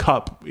 and the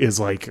cup is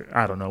like,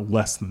 I don't know,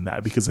 less than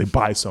that because they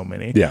buy so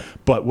many. Yeah.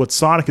 But what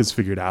Sonic has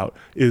figured out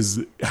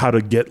is how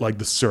to get like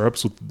the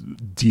syrups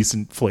with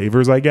decent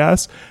flavors, I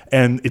guess.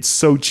 And it's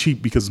so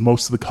cheap because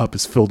most of the cup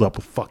is filled up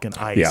with fucking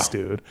ice,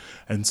 dude.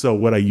 And so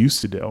what I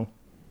used to do,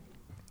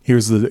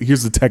 here's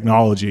the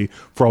technology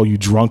for all you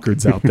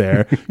drunkards out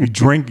there.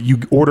 You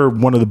order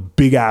one of the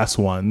big ass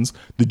ones,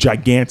 the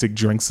gigantic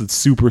drinks, the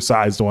super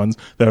sized ones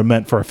that are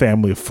meant for a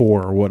family of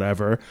 4 or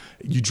whatever.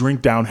 You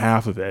drink down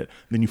half of it,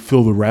 then you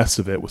fill the rest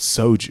of it with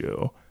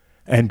soju.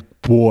 And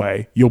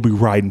boy, you'll be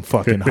riding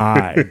fucking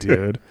high,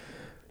 dude.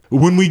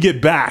 When we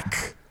get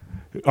back,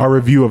 our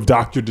review of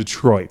Dr.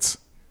 Detroit.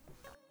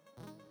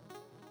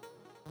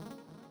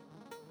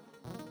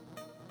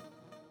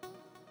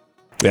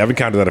 Yeah, I've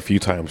encountered that a few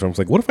times where I'm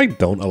like, what if I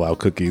don't allow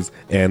cookies?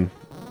 And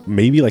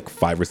maybe like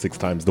 5 or 6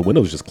 times the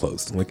window's just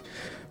closed. I'm like,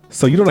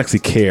 so you don't actually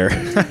care.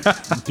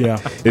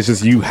 Yeah. It's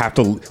just you have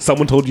to,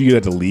 someone told you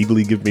had to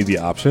legally give me the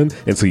option.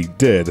 And so you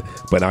did,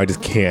 but now I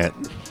just can't.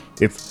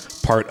 It's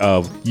part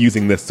of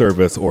using this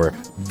service or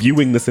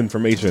viewing this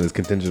information is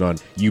contingent on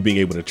you being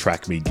able to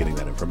track me getting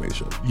that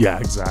information. Yeah,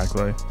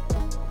 exactly.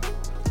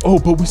 Oh,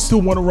 but we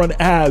still want to run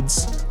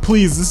ads.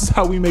 Please, this is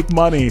how we make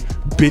money.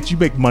 Bitch, you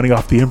make money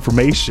off the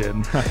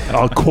information.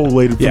 I'll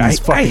collate it from these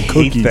fucking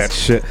cookies. I hate that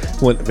shit.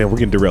 Man, we're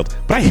getting derailed.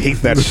 But I hate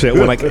that shit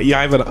when like, I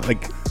have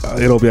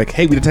it'll be like,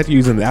 hey, we detect you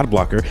using the ad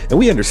blocker, and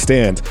we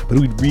understand, but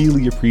we'd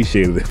really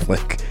appreciate it if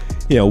like,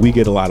 you know, we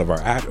get a lot of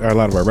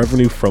our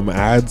revenue from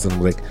ads, and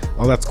we're like,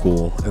 oh, that's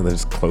cool, and then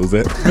just close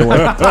it.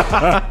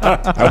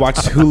 I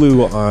watched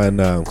Hulu on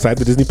because I have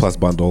the Disney Plus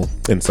bundle,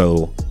 and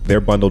so their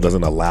bundle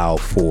doesn't allow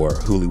for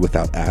Hulu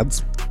without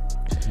ads.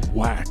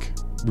 Whack.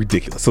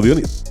 Ridiculous. So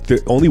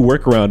the only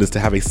workaround is to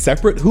have a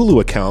separate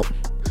Hulu account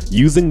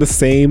using the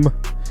same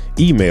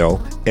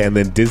email, and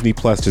then Disney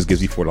Plus just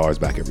gives you $4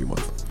 back every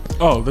month.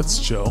 Oh, that's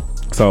chill.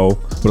 So,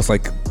 but it's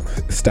like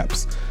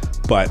steps.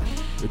 But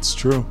It's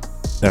true.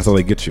 that's how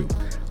they get you.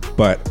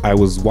 But I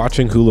was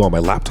watching Hulu on my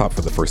laptop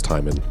for the first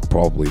time in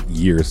probably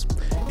years,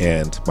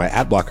 and my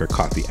ad blocker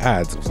caught the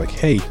ads. It was like,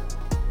 hey,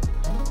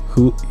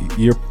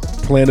 your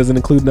plan doesn't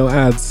include no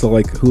ads, so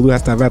like Hulu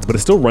has to have ads, but it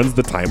still runs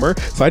the timer.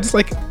 So I just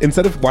like,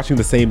 instead of watching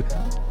the same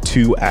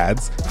 2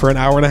 ads for an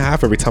hour and a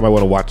half every time I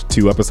want to watch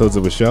 2 episodes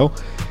of a show,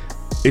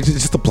 it's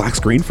just a black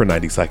screen for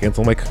 90 seconds.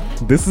 I'm like,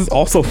 this is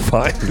also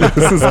fine.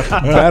 This is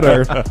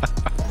better.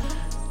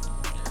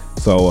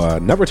 So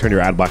never turn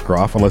your ad blocker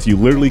off unless you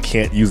literally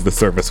can't use the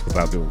service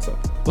without doing so.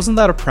 Wasn't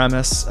that a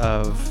premise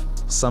of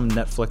some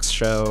Netflix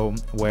show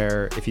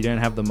where if you didn't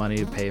have the money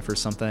to pay for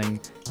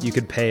something, you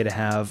could pay to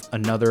have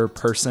another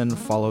person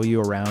follow you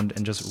around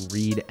and just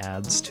read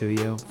ads to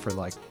you for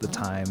like the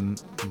time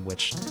in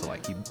which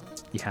like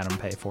you had them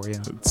pay for you?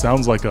 It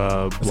sounds like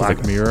a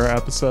Black Mirror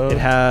episode. It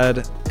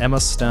had Emma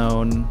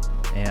Stone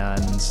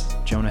and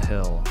Jonah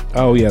Hill.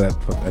 Oh yeah,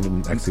 I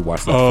didn't actually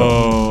watch that film.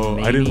 Oh,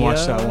 I didn't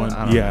watch Mania? that one.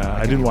 I don't know.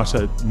 I didn't watch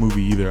that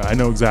movie either. I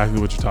know exactly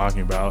what you're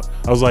talking about.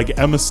 I was like,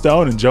 Emma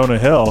Stone and Jonah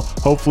Hill.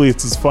 Hopefully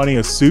it's as funny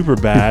as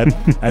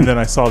Superbad. And then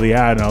I saw the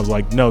ad and I was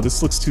like, no,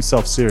 this looks too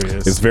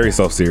self-serious. It's very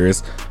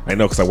self-serious. I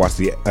know, because I watched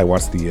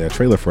the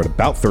trailer for it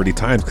about 30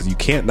 times, because you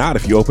can't not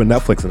if you open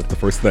Netflix and it's the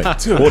first thing.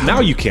 Well, now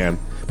you can,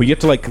 but you have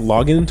to like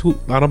log into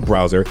on a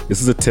browser.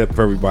 This is a tip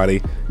for everybody.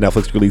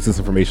 Netflix released this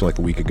information like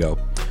a week ago.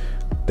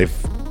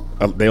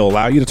 They'll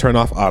allow you to turn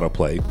off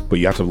autoplay, but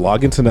you have to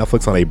log into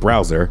Netflix on a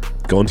browser,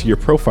 go into your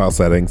profile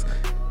settings,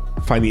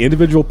 find the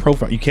individual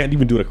profile. You can't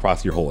even do it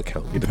across your whole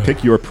account. You have to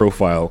pick your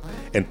profile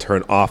and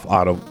turn off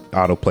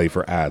autoplay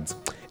for ads.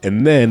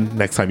 And then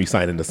next time you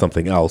sign into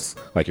something else,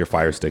 like your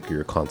Fire Stick or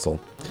your console,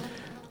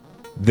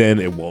 then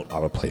it won't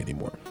autoplay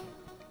anymore.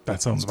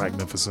 That sounds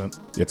magnificent.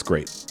 It's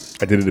great.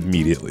 I did it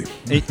immediately.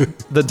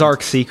 The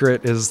dark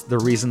secret is the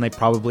reason they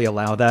probably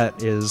allow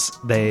that is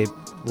they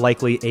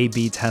likely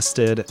A/B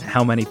tested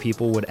how many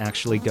people would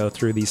actually go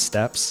through these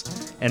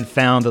steps and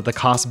found that the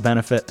cost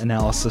benefit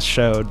analysis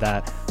showed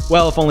that,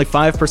 well, if only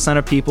 5%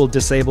 of people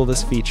disable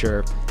this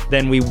feature,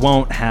 then we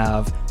won't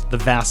have the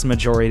vast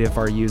majority of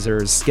our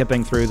users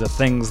skipping through the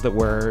things that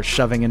we're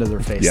shoving into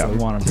their face that we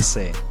want them to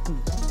see.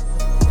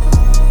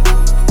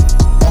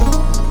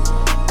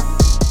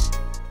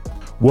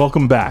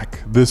 Welcome back.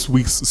 This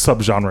week's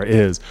subgenre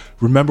is,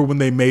 remember when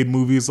they made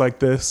movies like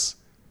this?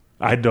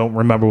 I don't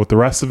remember what the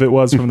rest of it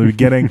was from the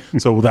beginning,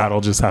 so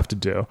that'll just have to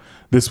do.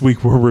 This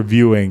week we're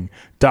reviewing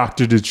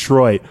Dr.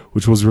 Detroit,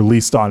 which was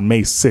released on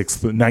May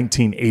 6th,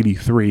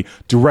 1983,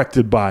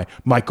 directed by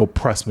Michael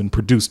Pressman,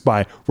 produced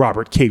by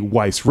Robert K.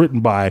 Weiss, written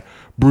by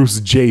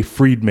Bruce J.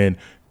 Friedman,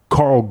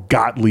 Carl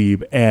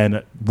Gottlieb,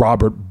 and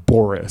Robert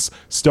Boris,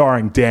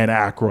 starring Dan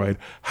Aykroyd,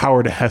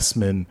 Howard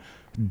Hessman,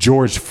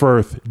 George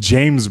Firth,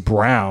 James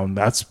Brown,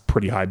 that's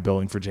pretty high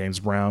billing for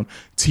James Brown,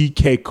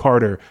 T.K.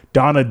 Carter,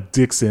 Donna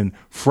Dixon,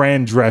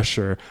 Fran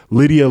Drescher,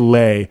 Lydia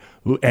Leigh,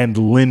 and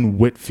Lynn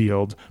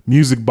Whitfield.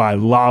 Music by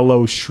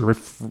Lalo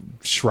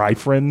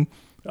Schifrin,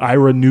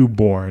 Ira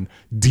Newborn,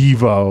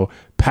 Devo,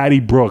 Patty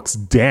Brooks,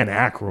 Dan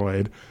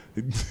Aykroyd,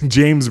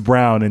 James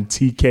Brown, and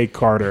T.K.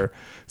 Carter.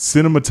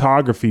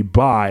 Cinematography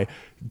by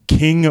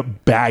King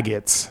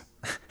Baggett.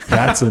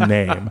 That's a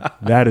name.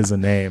 That is a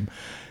name.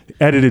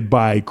 Edited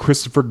by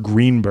Christopher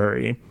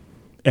Greenberry,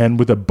 and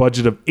with a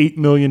budget of $8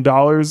 million,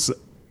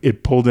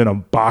 it pulled in a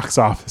box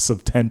office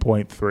of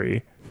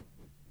 10.3.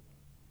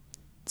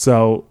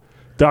 So,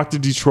 Dr.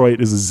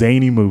 Detroit is a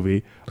zany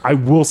movie. I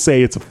will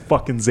say it's a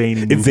fucking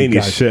zany movie. It's zany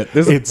as guys. shit.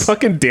 There's a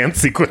fucking dance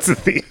sequence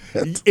at the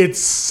end. It's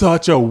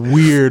such a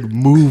weird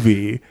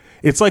movie.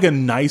 It's like a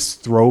nice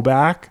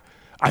throwback.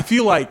 I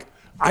feel like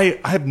I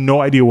have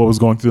no idea what was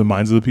going through the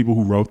minds of the people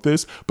who wrote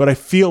this, but I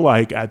feel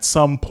like at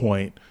some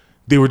point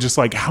they were just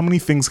like, how many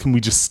things can we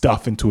just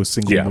stuff into a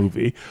single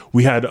movie?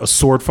 We had a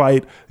sword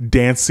fight,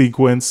 dance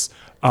sequence.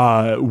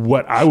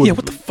 What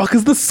the fuck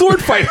is the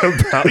sword fight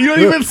about? You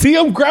don't even see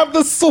him grab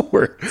the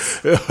sword.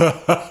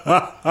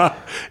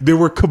 There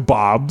were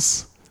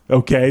kebabs.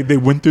 Okay, they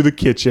went through the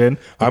kitchen.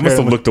 I must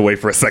have looked away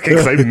for a second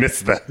because I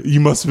missed that. You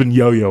must have been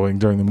yo-yoing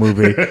during the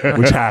movie,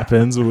 which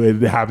happens.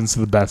 It happens to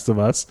the best of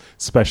us,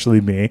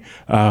 especially me.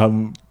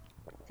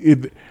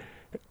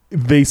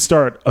 They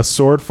start a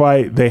sword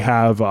fight. They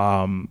have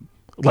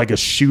like a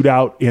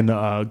shootout in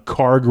a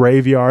car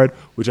graveyard,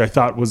 which I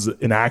thought was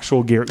an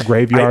actual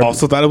graveyard. I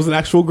also thought it was an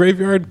actual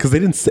graveyard because I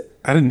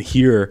didn't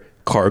hear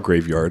car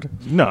graveyard.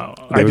 No,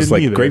 I was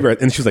like either.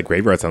 graveyard, and she was like,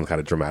 graveyard sounds kind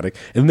of dramatic.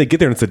 And then they get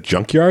there and it's a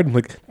junkyard. I'm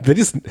like, did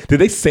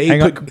they say?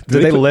 Hang on,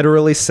 did they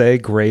literally say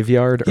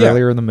graveyard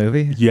earlier in the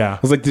movie? Yeah, I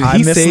was like, I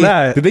missed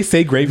that. Did they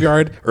say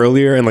graveyard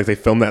earlier? And like they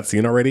filmed that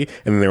scene already,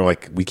 and then they were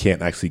like, we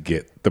can't actually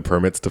get the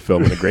permits to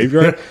film in a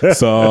graveyard,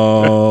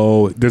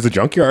 so there's a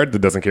junkyard that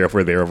doesn't care if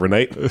we're there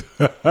overnight.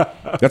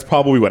 That's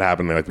probably what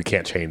happened. They're like, we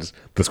can't change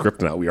the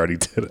script now. We already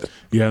did it.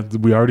 Yeah,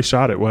 we already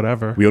shot it.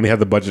 Whatever. We only have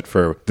the budget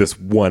for this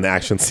one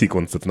action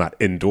sequence that's not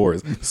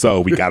indoors,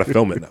 so we got to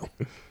film it now.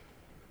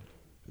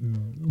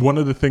 one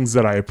of the things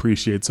that I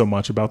appreciate so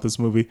much about this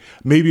movie,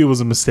 maybe it was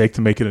a mistake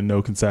to make it a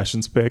no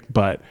concessions pick,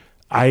 but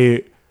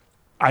I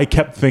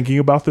kept thinking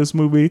about this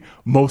movie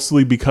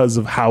mostly because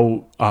of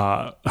how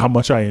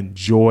much I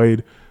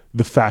enjoyed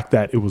the fact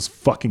that it was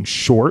fucking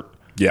short.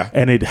 Yeah.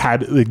 And it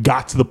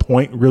got to the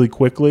point really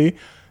quickly.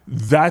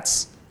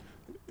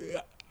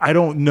 I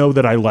don't know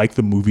that I like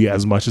the movie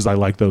as much as I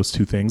like those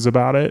two things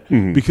about it.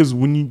 Because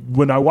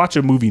when I watch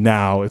a movie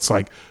now, it's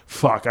like,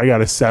 fuck, I got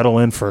to settle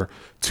in for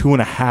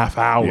 2.5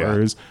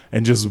 hours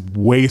and just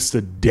waste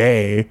a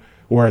day,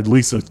 or at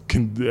least a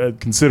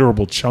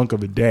considerable chunk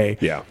of a day.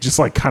 Yeah. Just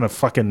like kind of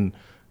fucking,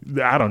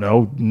 I don't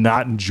know,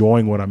 not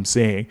enjoying what I'm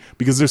seeing,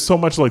 because there's so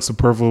much like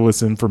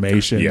superfluous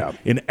information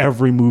in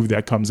every movie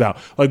that comes out.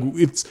 Like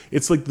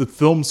it's like the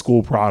film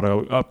school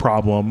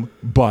problem,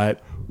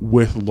 but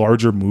with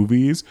larger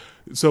movies.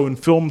 So in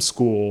film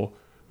school,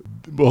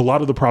 a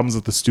lot of the problems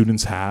that the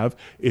students have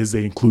is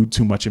they include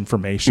too much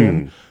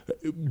information.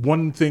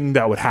 One thing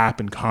that would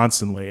happen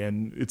constantly,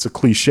 and it's a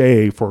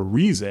cliche for a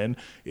reason,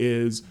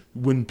 is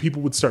when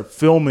people would start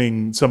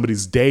filming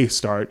somebody's day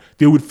start,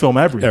 they would film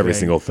everything. Every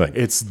single thing.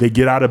 It's they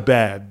get out of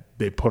bed,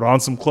 they put on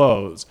some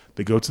clothes,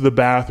 they go to the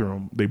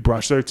bathroom, they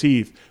brush their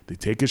teeth, they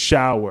take a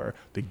shower,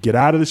 they get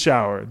out of the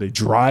shower, they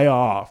dry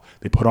off,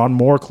 they put on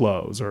more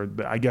clothes, or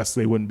I guess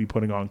they wouldn't be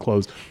putting on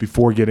clothes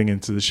before getting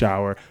into the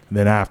shower and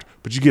then after.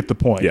 But you get the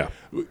point. Yeah.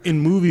 In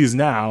movies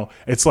now,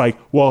 it's like,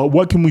 well,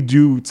 what can we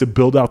do to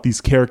build out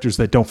these characters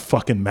that don't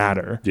fucking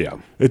matter? Yeah.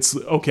 It's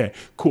okay,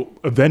 cool.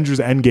 Avengers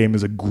Endgame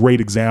is a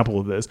great example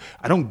of this.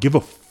 I don't give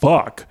a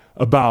fuck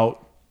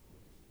about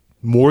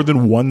more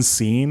than one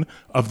scene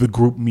of the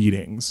group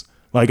meetings.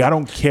 Like, I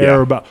don't care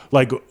about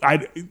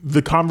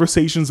the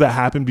conversations that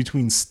happen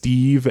between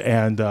Steve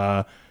and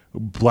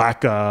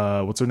Black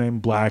what's her name?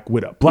 Black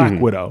Widow.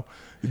 Widow.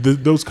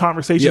 Those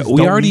conversations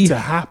don't need to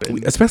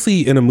happen.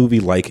 Especially in a movie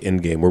like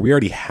Endgame, where we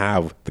already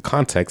have the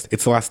context.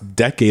 It's the last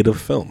decade of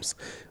films.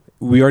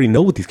 We already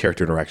know what these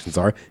character interactions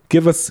are.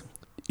 Give us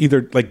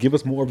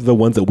more of the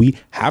ones that we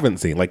haven't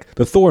seen. Like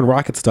the Thor and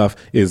Rocket stuff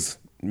is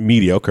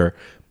mediocre,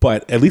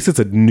 but at least it's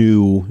a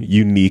new,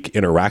 unique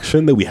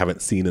interaction that we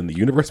haven't seen in the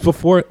universe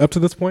before up to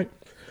this point.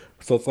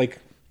 So it's like,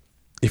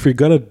 if you're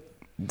going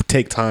to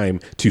take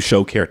time to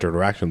show character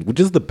interactions, which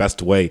is the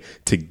best way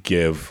to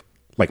give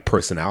like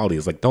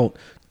personalities, like don't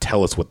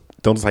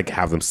just like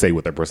have them say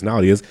what their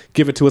personality is.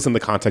 Give it to us in the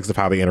context of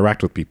how they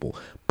interact with people.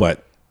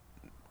 But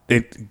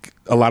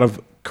a lot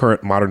of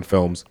current modern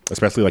films,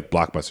 especially like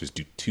blockbusters,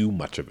 do too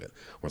much of it.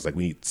 Where it's like,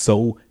 we need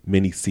so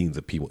many scenes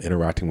of people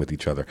interacting with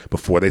each other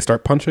before they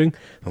start punching.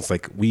 And it's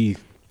like, we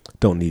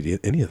don't need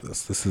any of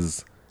this. This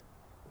is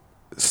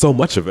so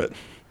much of it.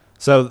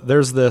 So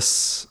there's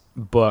this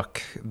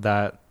book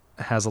that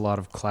has a lot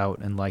of clout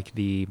in like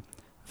the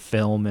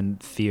film and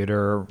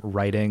theater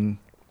writing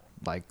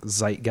like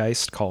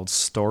zeitgeist, called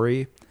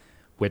Story,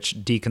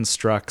 which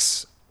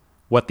deconstructs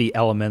what the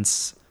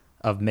elements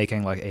of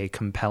making like a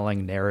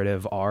compelling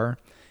narrative are.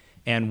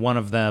 And one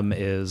of them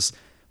is,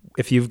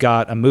 if you've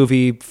got a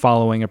movie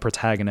following a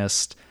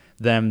protagonist,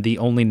 then the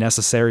only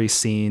necessary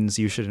scenes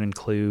you should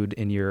include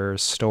in your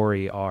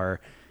story are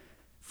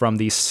from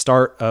the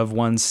start of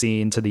one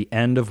scene to the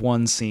end of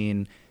one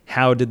scene.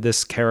 How did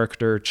this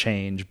character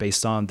change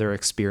based on their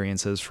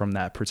experiences from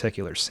that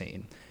particular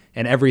scene?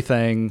 And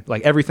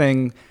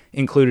everything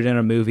included in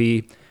a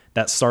movie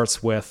that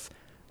starts with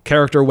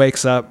character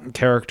wakes up,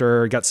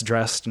 character gets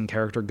dressed, and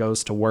character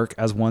goes to work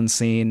as one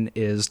scene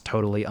is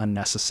totally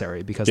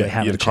unnecessary because they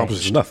haven't it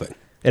accomplishes changed. nothing.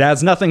 It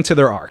adds nothing to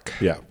their arc.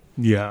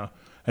 Yeah.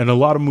 And a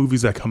lot of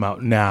movies that come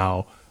out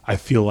now, I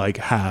feel like,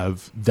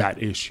 have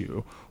that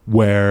issue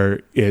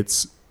where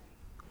it's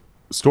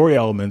story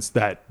elements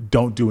that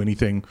don't do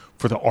anything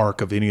for the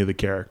arc of any of the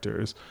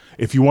characters.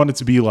 If you want it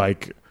to be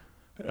like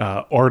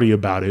arty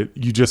about it,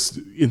 you just,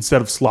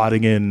 instead of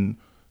slotting in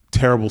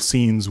terrible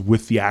scenes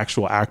with the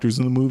actual actors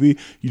in the movie,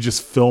 you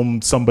just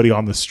film somebody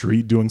on the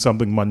street doing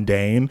something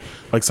mundane,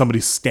 like somebody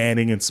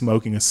standing and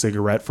smoking a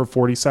cigarette for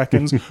 40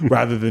 seconds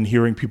rather than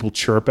hearing people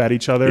chirp at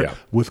each other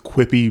with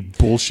quippy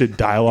bullshit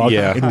dialogue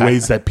in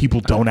ways that people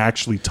don't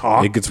actually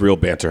talk. It gets real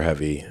banter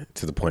heavy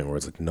to the point where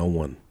it's like, no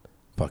one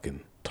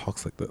fucking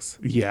talks like this.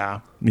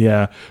 Yeah.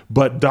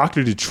 But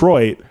Dr.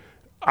 Detroit,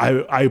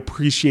 I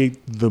appreciate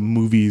the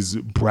movie's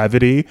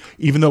brevity,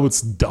 even though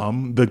it's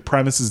dumb. The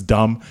premise is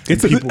dumb.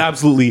 It's an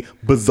absolutely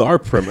bizarre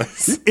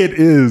premise. It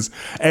is.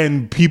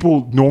 And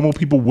normal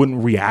people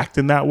wouldn't react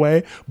in that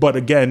way. But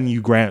again,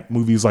 you grant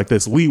movies like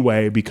this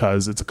leeway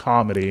because it's a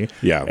comedy.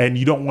 Yeah. And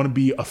you don't want to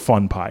be a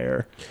fun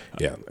pyre.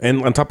 Yeah.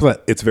 And on top of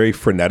that, it's very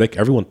frenetic.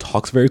 Everyone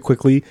talks very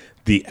quickly.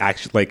 The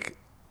action, like,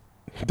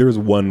 there's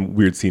one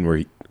weird scene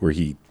where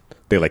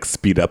they like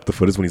speed up the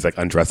footage when he's like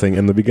undressing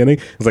in the beginning.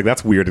 It's like,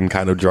 that's weird and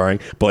kind of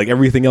jarring. But like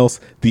everything else,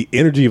 the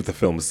energy of the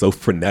film is so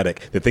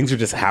frenetic that things are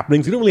just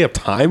happening. So you don't really have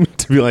time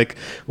to be like,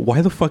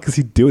 why the fuck is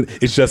he doing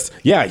it? It's just,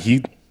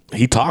 he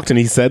talked and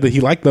he said that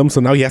he liked them,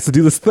 so now he has to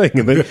do this thing.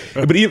 And then,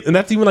 and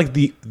that's even like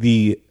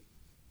the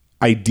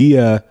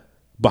idea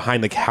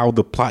behind like how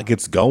the plot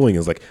gets going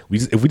is like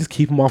if we just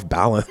keep him off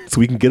balance,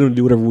 we can get him to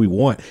do whatever we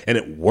want, and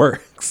it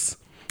works.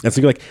 And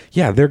so you're like,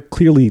 yeah, they're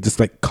clearly just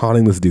like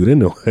conning this dude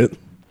into it,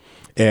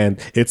 and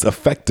it's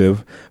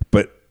effective.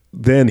 But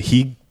then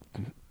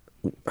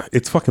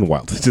it's fucking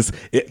wild. It's just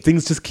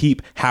things just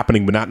keep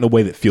happening, but not in a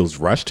way that feels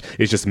rushed.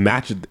 It's just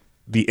matched.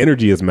 The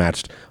energy is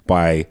matched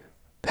by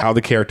how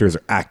the characters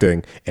are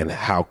acting and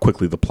how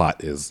quickly the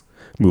plot is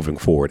moving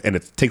forward. And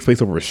it takes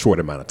place over a short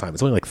amount of time.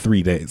 It's only like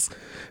 3 days.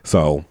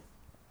 So,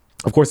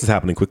 of course, it's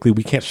happening quickly.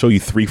 We can't show you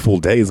 3 full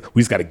days.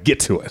 We just got to get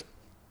to it.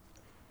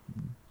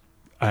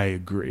 I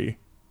agree.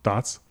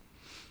 Thoughts?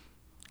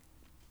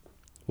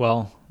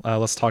 Well,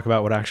 let's talk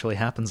about what actually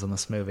happens in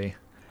this movie.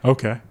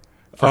 Okay.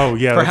 For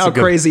how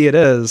crazy it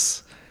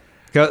is.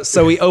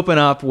 So we open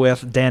up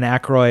with Dan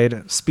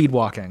Aykroyd speed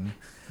walking,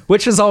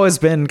 which has always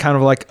been kind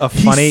of like a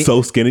funny. He's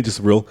so skinny, just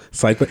real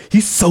side.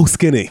 He's so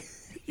skinny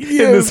in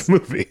this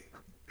movie.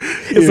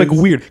 It's like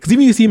weird because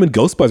even you see him in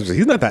Ghostbusters,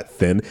 he's not that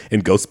thin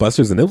in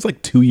Ghostbusters, and it was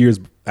like 2 years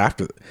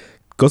after.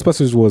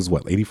 Ghostbusters was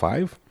what,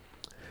 85?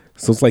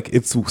 So it's like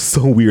it's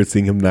so weird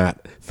seeing him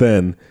that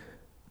thin.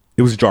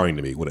 It was jarring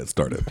to me when it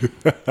started.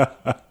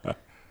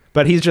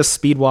 But he's just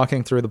speed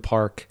walking through the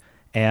park,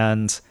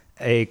 and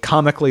a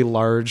comically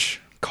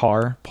large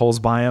car pulls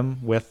by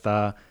him with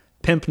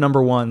pimp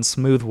number 1,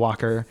 Smooth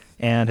Walker,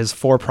 and his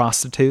 4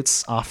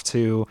 prostitutes off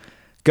to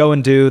go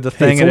and do the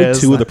thing. It's only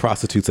 2 of the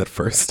prostitutes at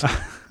first.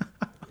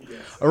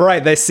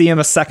 Right, they see him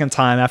a second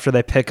time after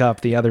they pick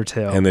up the other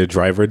 2. And their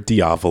driver,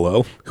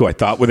 Diavolo, who I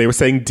thought when they were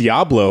saying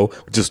Diablo,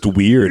 just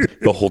weird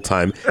the whole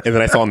time. And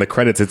then I saw in the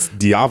credits, it's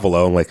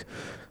Diavolo. I'm like,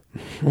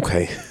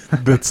 okay.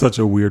 That's such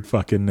a weird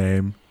fucking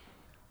name.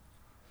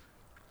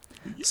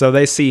 So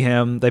they see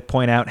him, they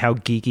point out how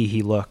geeky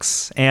he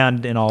looks.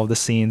 And in all of the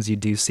scenes you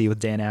do see with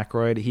Dan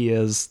Aykroyd, he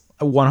is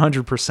a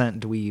 100%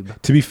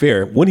 dweeb. To be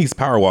fair, when he's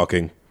power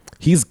walking,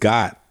 he's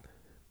got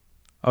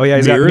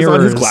he's got mirrors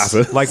on his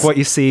glasses, like what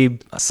you see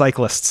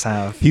cyclists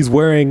have. He's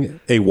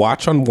wearing a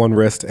watch on one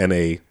wrist and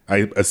I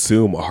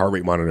assume, a heart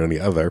rate monitor on the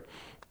other.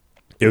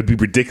 It would be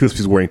ridiculous if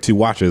he's wearing 2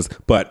 watches,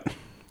 but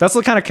that's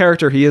the kind of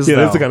character he is. Yeah,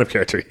 that's the kind of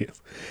character he is.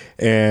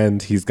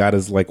 And he's got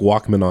his like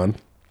Walkman on,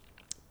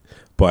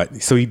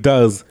 but so he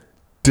does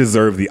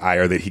deserve the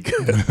ire that he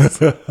gets.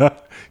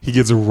 He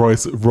gets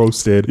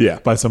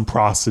roasted by some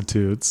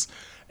prostitutes,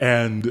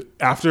 and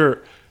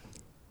after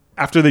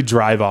they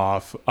drive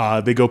off,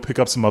 they go pick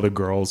up some other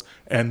girls,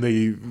 and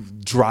they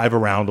drive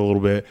around a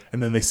little bit,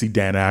 and then they see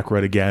Dan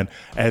Aykroyd again,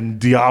 and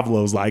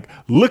Diablo's like,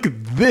 look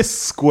at this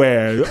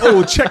square.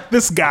 Oh, check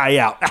this guy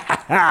out.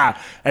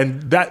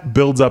 And that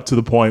builds up to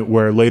the point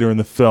where later in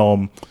the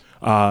film,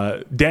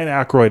 Dan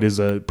Aykroyd is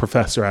a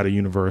professor at a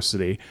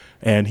university,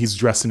 and he's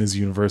dressed in his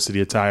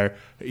university attire.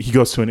 He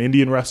goes to an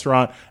Indian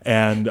restaurant,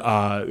 and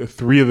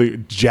 3 of the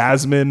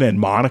Jasmine and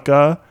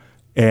Monica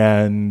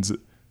and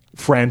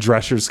Fran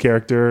Drescher's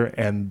character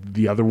and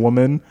the other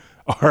woman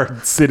are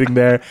sitting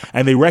there,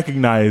 and they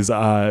recognize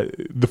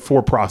the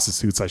 4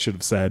 prostitutes, I should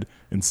have said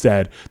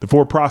instead. The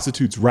 4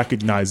 prostitutes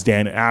recognize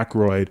Dan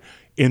Aykroyd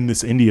in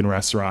this Indian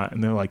restaurant,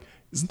 and they're like,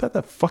 isn't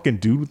that fucking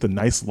dude with the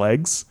nice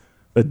legs?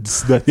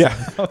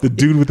 The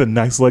dude with the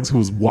nice legs who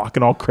was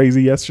walking all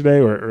crazy yesterday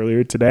or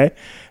earlier today.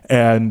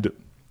 And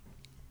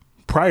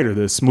prior to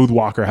this, Smooth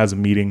Walker has a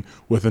meeting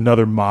with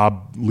another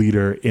mob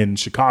leader in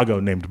Chicago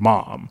named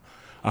Mom.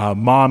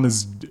 Mom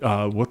is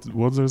what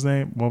was her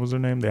name? What was her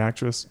name? The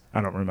actress?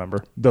 I don't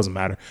remember. Doesn't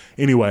matter.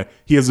 Anyway,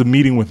 he has a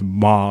meeting with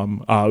Mom,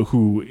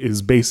 who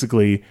is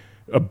basically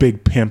a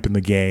big pimp in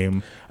the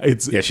game.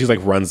 She's like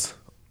runs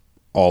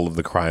all of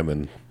the crime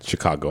in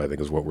Chicago, I think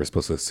is what we're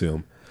supposed to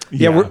assume.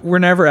 Yeah, we're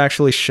never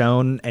actually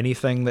shown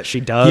anything that she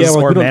does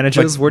or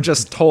manages. We're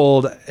just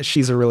told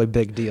she's a really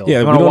big deal. Yeah,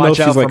 we don't watch know if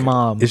out she's for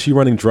Mom. Is she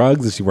running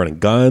drugs? Is she running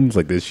guns?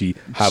 Like, does she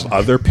have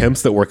other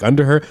pimps that work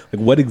under her?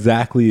 Like, what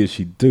exactly is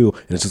she do?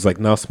 And it's just like,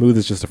 no, Smooth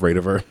is just afraid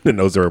of her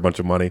and owes her a bunch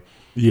of money.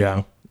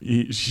 Yeah,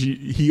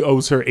 he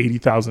owes her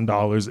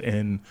 $80,000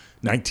 in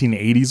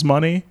 1980s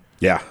money.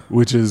 Yeah,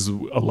 which is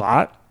a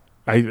lot,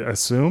 I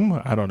assume.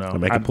 I don't know.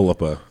 I can pull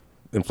up a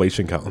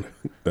inflation count.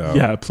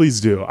 Yeah,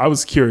 please do. I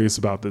was curious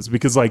about this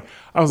because I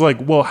was like,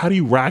 well, how do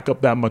you rack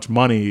up that much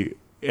money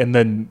and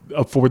then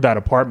afford that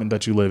apartment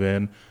that you live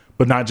in,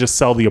 but not just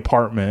sell the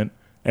apartment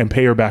and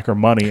pay her back her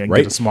money and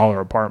get a smaller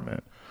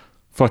apartment?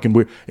 Fucking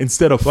weird.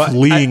 Instead of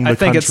fleeing the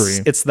country.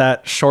 It's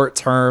that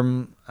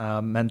short-term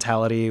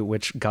mentality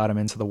which got him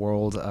into the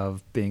world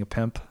of being a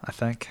pimp, I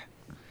think.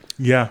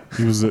 Yeah,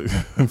 he was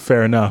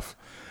fair enough.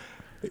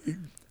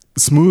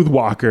 Smooth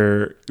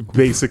Walker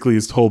basically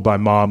is told by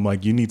Mom,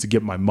 like, you need to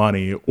get my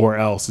money or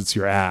else it's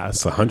your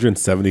ass. It's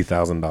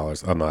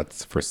 $170,000. Oh, no,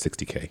 it's for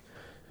 $60K,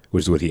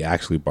 which is what he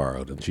actually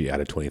borrowed, and she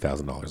added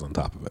 $20,000 on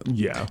top of it.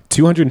 Yeah.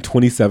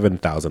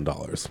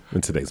 $227,000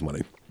 in today's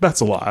money.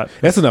 That's a lot.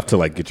 That's enough to,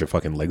 like, get your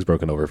fucking legs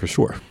broken over for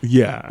sure.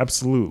 Yeah,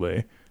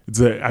 absolutely.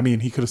 I mean,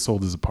 he could have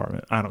sold his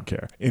apartment. I don't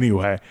care.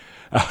 Anyway,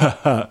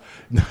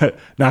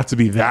 not to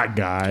be that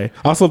guy.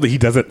 Also, that he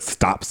doesn't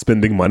stop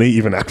spending money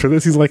even after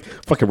this. He's like,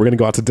 fuck it, we're going to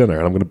go out to dinner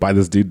and I'm going to buy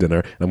this dude dinner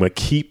and I'm going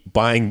to keep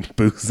buying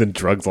booze and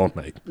drugs all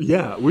night.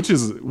 Yeah,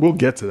 we'll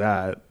get to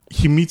that.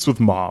 He meets with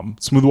mom.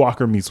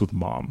 Smoothwalker meets with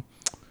mom.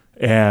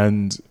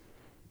 And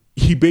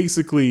he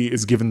basically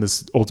is given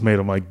this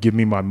ultimatum, like, give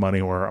me my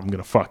money or I'm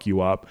going to fuck you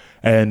up.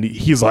 And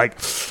he's like,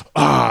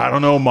 I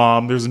don't know,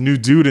 mom. There's a new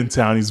dude in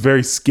town. He's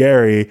very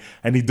scary.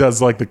 And he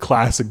does like the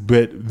classic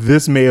bit.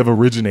 This may have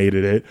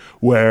originated it,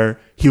 where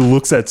he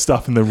looks at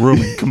stuff in the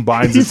room and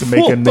combines it to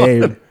make a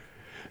name.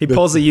 He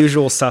pulls the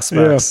Usual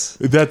Suspects.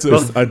 Yeah, that's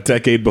a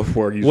decade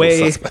before Usual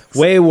Suspects.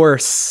 Way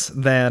worse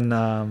than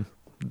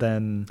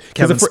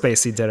Kevin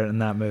Spacey did it in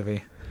that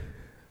movie.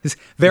 He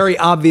very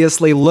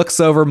obviously looks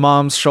over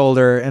mom's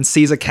shoulder and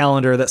sees a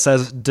calendar that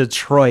says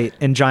Detroit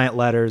in giant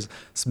letters.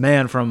 This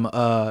man from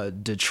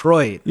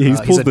Detroit.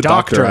 He's pulled the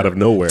doctor out of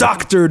nowhere.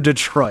 Dr.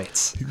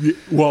 Detroit.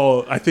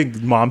 Well, I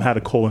think mom had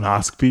a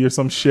colonoscopy or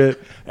some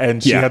shit,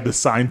 and she had the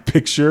signed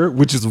picture,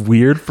 which is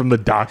weird, from the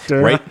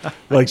doctor. Right?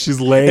 Like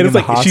she's laying in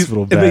the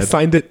hospital bed. And they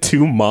signed it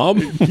to mom?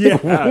 Yeah.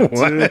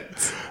 What?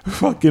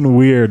 Fucking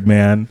weird,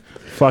 man.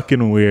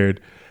 Fucking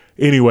weird.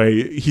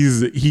 Anyway,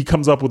 he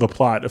comes up with a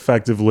plot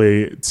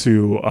effectively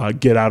to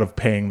get out of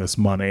paying this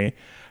money.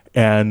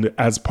 And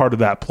as part of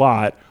that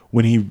plot,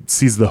 when he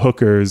sees the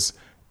hookers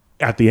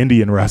at the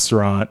Indian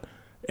restaurant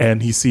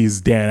and he sees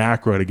Dan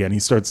Aykroyd again,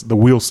 the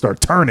wheels start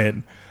turning.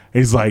 And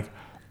he's like,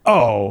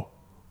 oh,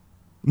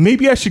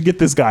 maybe I should get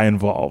this guy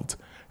involved.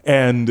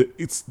 And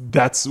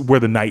that's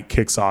where the night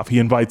kicks off. He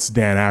invites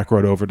Dan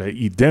Aykroyd over to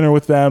eat dinner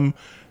with them.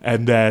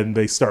 And then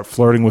they start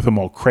flirting with him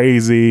all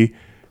crazy.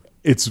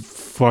 It's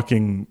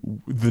fucking,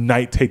 the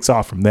night takes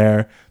off from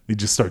there. They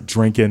just start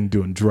drinking,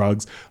 doing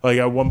drugs. Like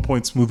at one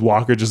point,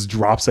 Smoothwalker just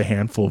drops a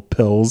handful of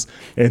pills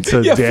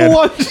into Dan. Full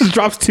on just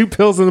drops 2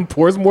 pills and then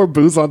pours more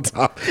booze on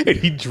top, and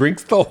he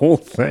drinks the whole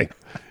thing.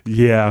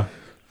 Yeah,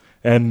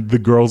 and the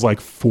girls like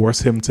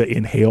force him to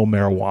inhale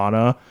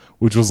marijuana,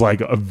 which was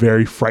like a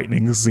very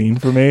frightening scene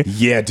for me.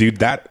 Yeah, dude,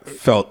 that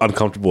felt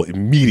uncomfortable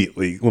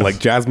immediately when like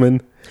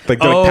Jasmine. Like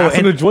they're like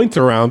passing a joint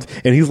around,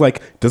 and he's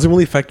like, doesn't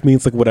really affect me.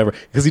 It's like whatever,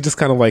 because he just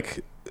kind of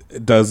like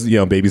does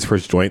baby's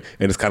first joint,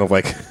 and it's kind of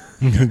like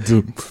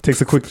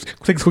takes a quick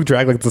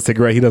drag like it's a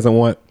cigarette he doesn't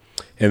want,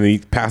 and then he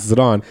passes it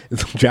on. And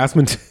so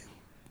Jasmine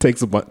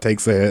takes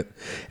a hit,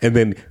 and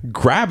then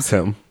grabs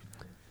him,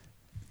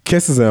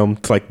 kisses him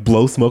to like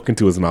blow smoke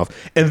into his mouth,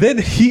 and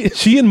then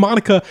she and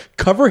Monica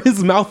cover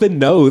his mouth and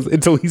nose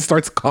until he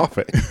starts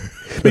coughing.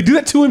 They do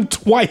that to him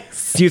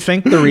twice. Do you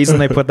think the reason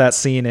they put that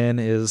scene in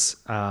is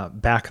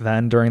back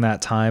then, during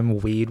that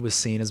time, weed was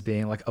seen as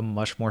being like a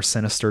much more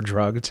sinister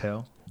drug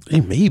too?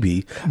 Hey,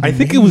 maybe. I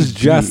think it was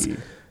just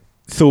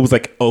so it was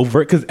like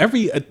overt, because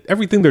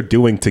everything they're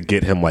doing to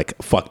get him like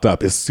fucked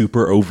up is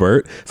super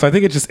overt. So I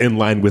think it's just in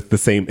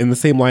the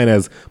same line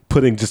as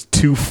putting just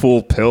 2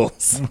 full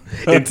pills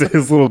into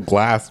his little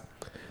glass.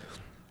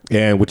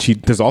 And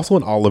there's also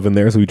an olive in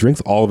there, so he drinks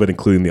all of it,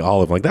 including the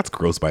olive. Like, that's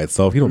gross by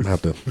itself. You don't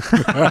have to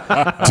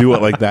do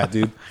it like that,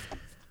 dude.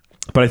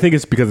 But I think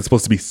it's because it's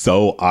supposed to be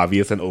so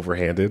obvious and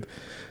overhanded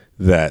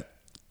that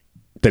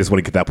they just want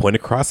to get that point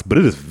across. But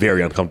it is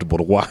very uncomfortable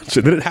to watch.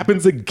 And then it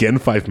happens again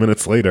 5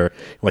 minutes later.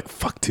 You're like,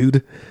 fuck,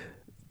 dude.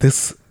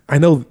 I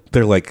know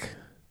they're like,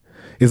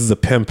 this is a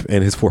pimp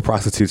and his 4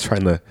 prostitutes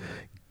trying to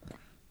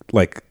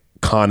like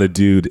con a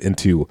dude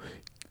into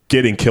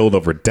getting killed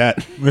over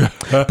debt,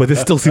 but this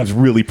still seems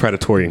really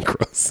predatory and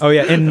gross. Oh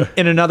yeah, in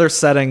another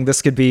setting,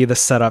 this could be the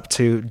setup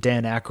to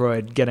Dan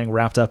Aykroyd getting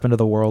wrapped up into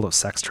the world of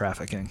sex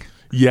trafficking.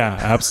 Yeah,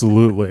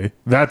 absolutely.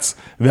 That's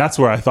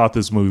where I thought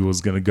this movie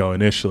was going to go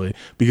initially,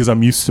 because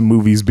I'm used to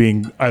movies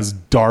being as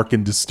dark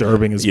and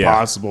disturbing as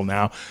possible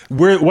now.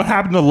 What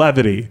happened to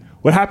levity?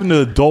 What happened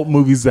to adult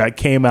movies that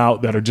came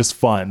out that are just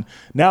fun?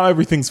 Now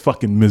everything's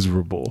fucking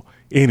miserable.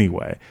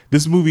 Anyway,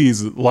 this movie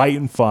is light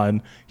and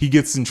fun. He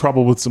gets in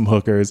trouble with some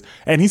hookers,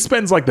 and he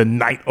spends like the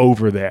night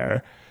over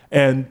there.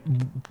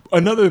 And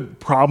another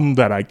problem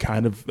that I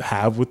kind of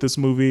have with this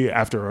movie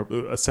after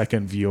a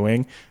second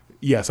viewing,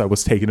 yes, I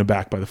was taken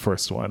aback by the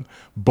first one,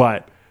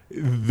 but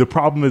the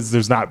problem is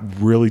there's not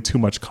really too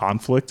much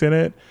conflict in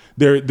it.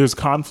 There's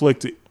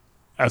conflict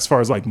as far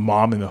as like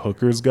mom and the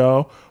hookers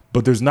go,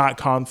 but there's not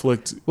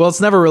conflict. Well,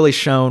 it's never really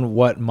shown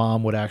what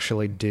mom would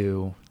actually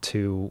do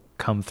to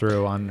come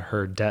through on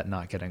her debt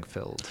not getting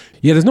filled.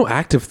 Yeah, there's no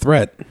active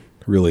threat,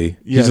 really.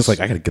 He's just like,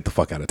 I got to get the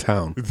fuck out of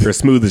town. Whereas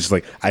Smooth is just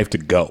like, I have to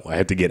go. I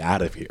have to get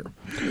out of here.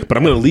 But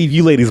I'm going to leave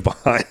you ladies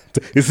behind.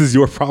 This is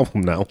your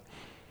problem now.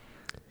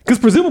 Because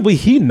presumably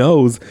he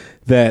knows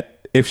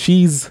that if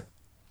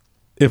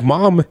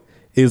mom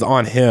is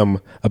on him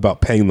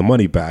about paying the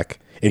money back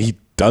and he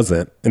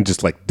doesn't and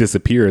just like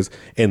disappears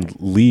and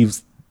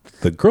leaves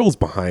the girls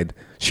behind,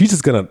 she's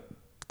just gonna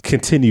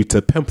continue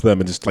to pimp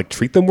them and just like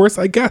treat them worse,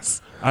 I guess.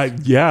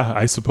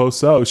 I suppose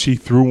so. She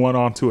threw one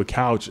onto a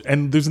couch,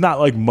 and there's not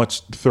like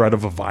much threat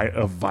of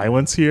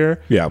violence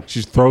here. Yeah,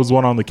 she throws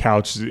one on the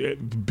couch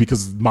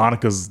because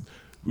Monica's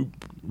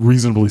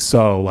reasonably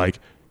so, like,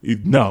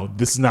 no,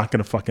 this is not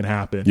going to fucking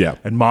happen. Yeah.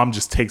 And mom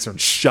just takes her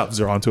and shoves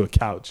her onto a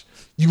couch.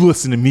 You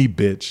listen to me,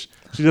 bitch.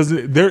 She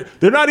doesn't. They're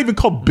not even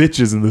called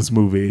bitches in this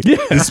movie,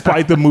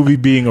 despite the movie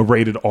being a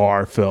rated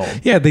R film.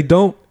 Yeah, they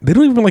don't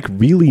even like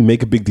really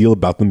make a big deal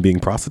about them being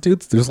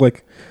prostitutes. They're just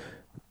like,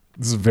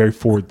 This is a very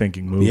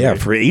forward-thinking movie. yeah,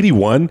 for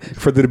 81,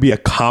 for there to be a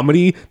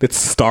comedy that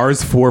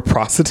stars 4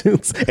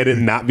 prostitutes and it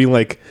not be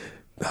like,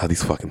 oh,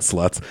 these fucking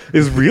sluts,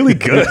 is really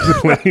good.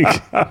 Like,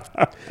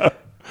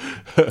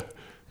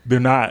 They're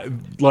not,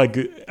 like,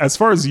 as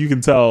far as you can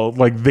tell,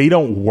 like, they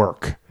don't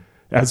work.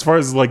 As far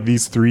as like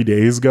these 3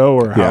 days go,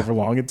 or however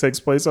long it takes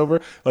place over,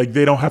 like,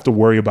 they don't have to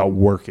worry about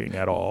working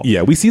at all.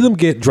 yeah, we see them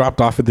get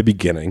dropped off at the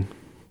beginning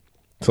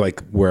to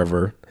like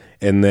wherever,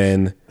 and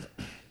then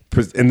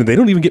they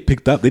don't even get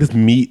picked up. They just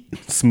meet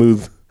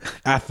Smooth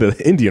at the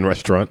Indian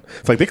restaurant.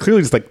 It's like they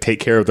clearly just like take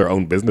care of their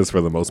own business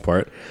for the most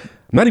part.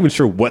 I'm not even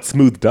sure what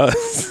Smooth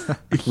does,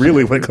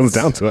 really, when it comes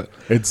down to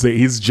it.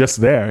 He's just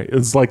there.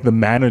 It's like the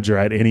manager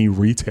at any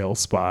retail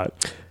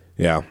spot.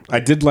 Yeah, I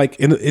did like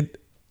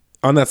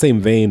on that same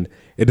vein.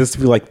 It does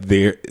feel like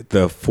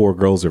the 4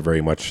 girls are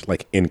very much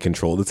like in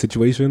control of the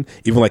situation.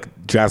 Even like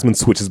Jasmine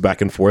switches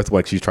back and forth,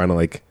 like she's trying to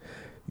like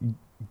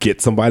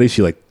get somebody.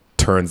 She like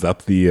turns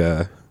up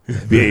the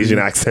Asian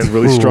accent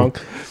really strong.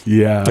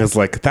 Yeah, it's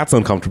like that's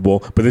uncomfortable.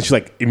 But then she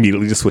like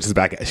immediately just switches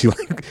back. She's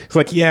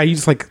like, yeah, you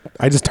just like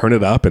I just turn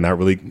it up, and not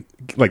really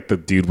like the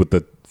dude with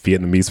the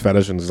Vietnamese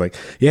fetish, and is like,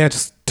 yeah,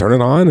 just turn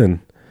it on and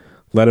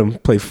let him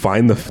play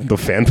Find the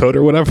fan vote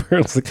or whatever.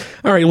 It's like,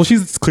 all right, well,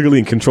 she's clearly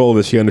in control of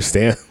this. She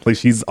understands. Like,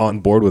 she's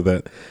on board with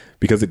it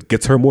because it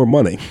gets her more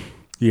money.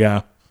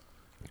 yeah.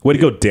 Way to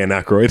go, Dan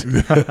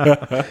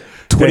Aykroyd.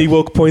 20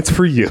 woke points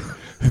for you.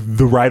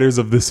 The writers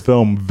of this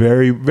film,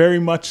 very, very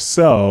much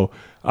so,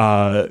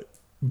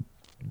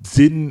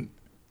 didn't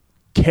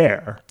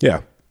care.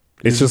 Yeah.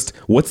 It's just,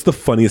 what's the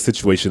funniest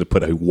situation to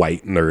put a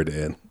white nerd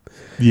in?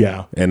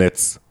 Yeah. And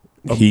it's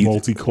A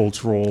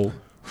multicultural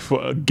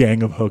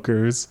gang of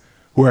hookers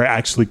who are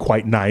actually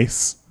quite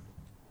nice.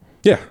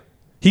 Yeah.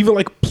 He even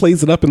like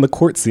plays it up in the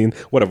court scene.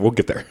 Whatever, we'll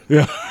get there.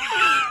 Yeah.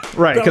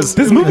 Right, because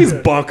This movie's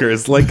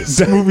bonkers. Like,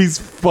 This movie's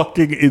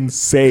fucking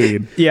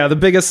insane. yeah, the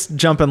biggest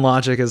jump in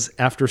logic is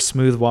after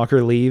Smooth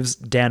Walker leaves,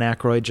 Dan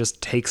Aykroyd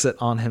just takes it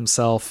on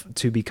himself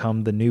to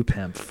become the new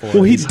pimp for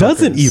well, he these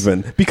doesn't hookers.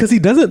 even, because he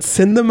doesn't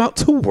send them out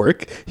to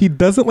work. He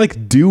doesn't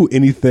like do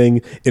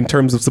anything in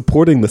terms of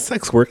supporting the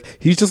sex work.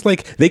 He's just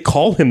like, they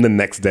call him the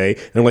next day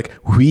and like,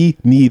 we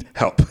need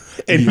help.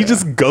 And he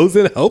just goes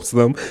and helps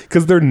them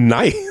because they're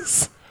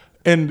nice.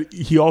 And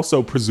he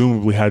also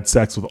presumably had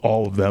sex with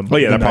all of them. Oh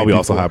yeah, the that night probably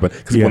also before. happened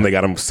because Yeah. when they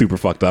got him super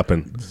fucked up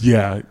and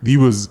Yeah, he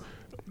was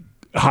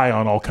high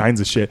on all kinds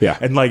of shit. Yeah.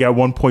 And like at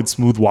one point,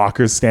 Smooth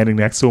Walker's standing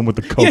next to him with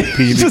the coke he's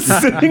penis.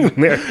 just sitting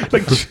there,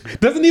 like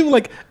doesn't even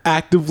like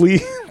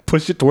actively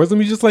push it towards him.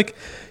 He's just like,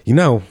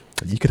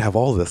 you could have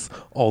all this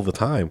all the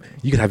time.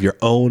 You could have your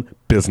own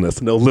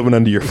business, no living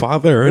under your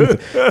father or anything.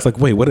 It's like,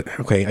 wait, what?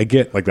 Okay, I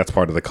get like that's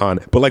part of the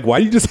con, but like, why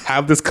do you just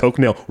have this coke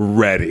now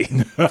ready?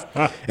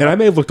 And I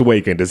may have looked away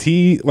again. Does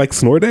he like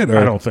snort it? Or?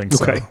 I don't think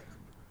so. Okay,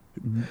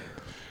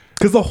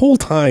 because the whole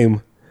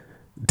time,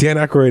 Dan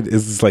Aykroyd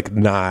is like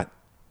not.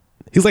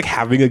 He's like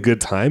having a good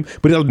time,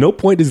 but at no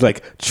point does he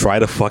like try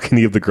to fuck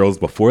any of the girls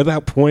before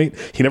that point.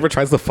 He never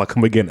tries to fuck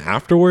them again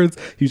afterwards.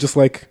 He's just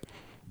like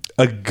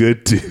a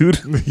good dude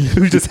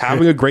who's just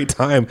having a great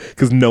time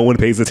because no one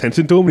pays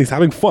attention to him and he's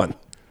having fun.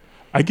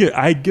 I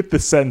get the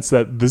sense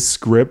that this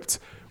script,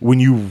 when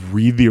you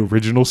read the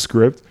original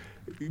script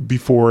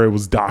before it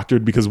was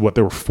doctored, because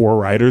there were 4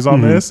 writers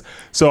on this,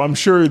 so I'm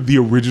sure the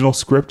original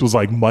script was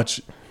like much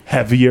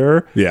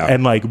heavier,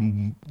 and like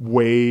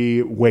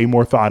way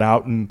more thought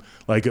out in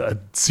like a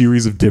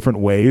series of different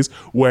ways,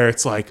 where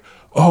it's like,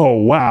 oh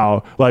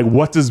wow, like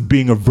what does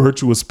being a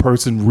virtuous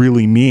person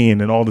really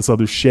mean, and all this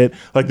other shit,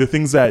 like the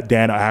things that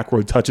Dan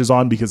Aykroyd touches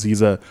on because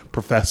he's a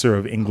professor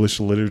of English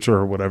literature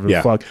or whatever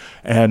the fuck.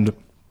 And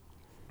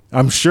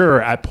I'm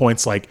sure at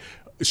points like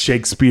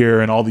Shakespeare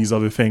and all these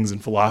other things in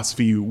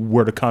philosophy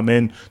were to come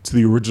in to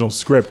the original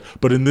script,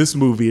 but in this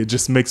movie it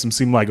just makes him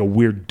seem like a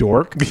weird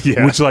dork,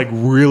 which like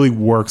really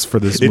works for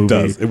this movie. It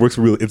does. It works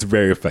really. It's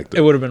very effective.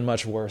 It would have been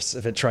much worse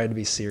if it tried to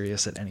be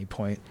serious at any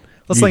point.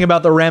 Let's think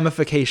about the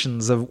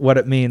ramifications of what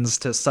it means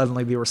to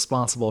suddenly be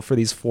responsible for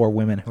these 4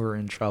 women who are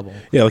in trouble.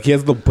 Yeah, like he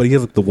has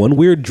like the one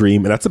weird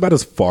dream, and that's about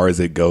as far as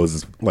it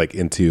goes. Like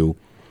into,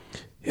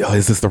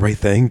 is this the right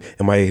thing?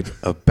 Am I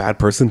a bad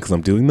person because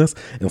I'm doing this?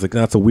 And it's like,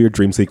 that's a weird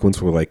dream sequence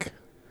where like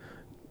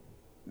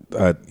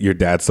your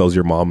dad sells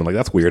your mom, and like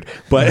that's weird.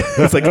 But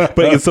it's like,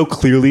 but it's so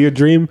clearly a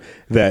dream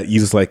that you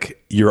just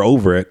like you're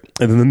over it.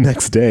 And then the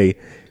next day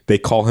they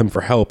call him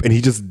for help, and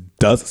he just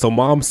does. So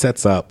mom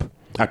sets up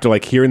after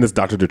like hearing this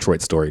Dr.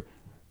 Detroit story.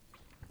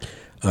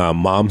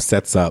 Mom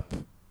sets up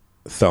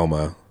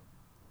Thelma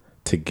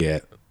to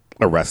get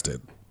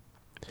arrested,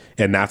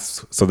 and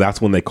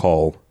that's when they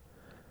call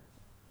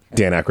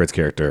Dan Aykroyd's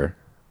character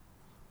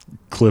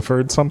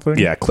Clifford something.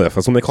 Yeah, Cliff.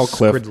 That's when they call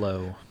Cliff.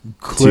 Gridlow.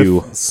 Cliff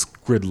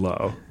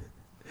Skridlow.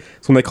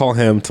 That's when they call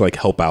him to like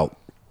help out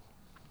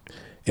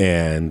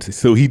And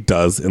so he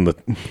does in the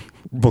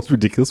most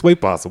ridiculous way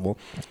possible.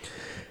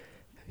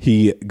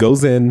 He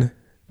goes in,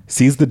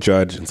 sees the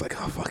judge, and is like,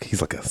 oh, fuck,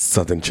 he's like a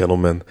Southern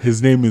gentleman.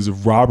 His name is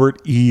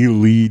Robert E.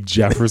 Lee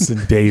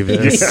Jefferson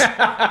Davis.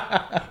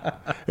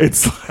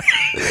 It's like,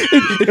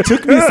 it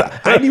took me, I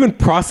didn't even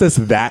process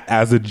that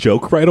as a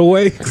joke right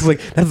away. Because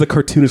like, that's a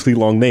cartoonishly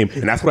long name.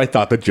 And that's what I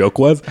thought the joke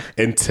was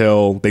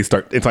until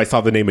I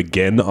saw the name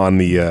again on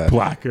the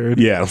placard.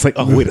 Yeah, I was like,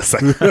 oh, wait a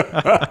second.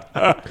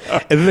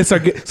 And then they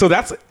start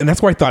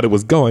that's where I thought it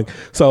was going.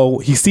 So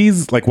he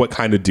sees like what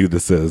kind of dude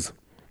this is.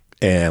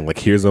 And like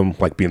hears him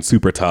like being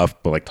super tough,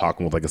 but like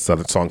talking with like a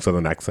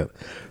Southern accent.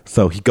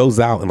 So he goes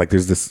out and like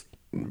there's this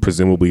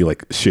presumably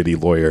like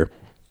shitty lawyer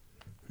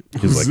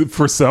who's like,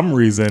 for some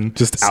reason,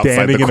 just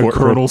standing in a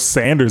Colonel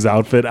Sanders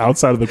outfit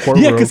outside of the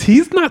courtroom. Yeah, because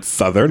he's not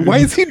Southern. Why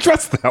is he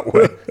dressed that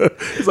way?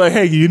 He's like,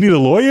 hey, you need a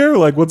lawyer?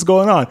 Like, what's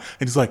going on?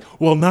 And he's like,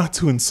 well, not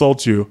to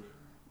insult you,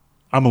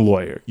 I'm a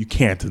lawyer. You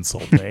can't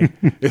insult me.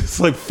 It's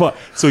like, fuck.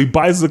 So he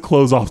buys the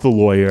clothes off the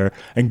lawyer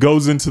and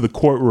goes into the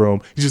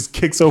courtroom. He just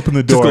kicks open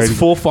the door. Just goes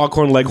full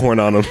Foghorn Leghorn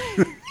on him.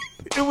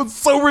 It was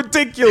so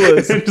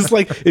ridiculous.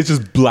 It's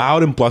just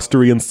loud and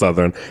blustery and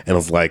Southern. And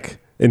it's like,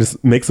 it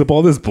just makes up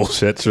all this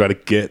bullshit to try to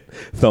get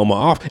Thelma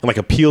off and like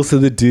appeals to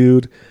the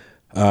dude,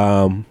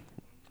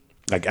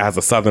 like as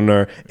a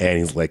Southerner. And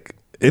he's like,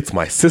 it's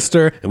my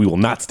sister and we will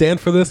not stand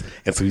for this.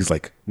 And so he's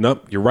like,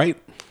 nope, you're right.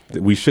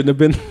 We shouldn't have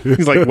been.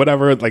 He's like,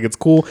 whatever, like it's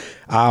cool.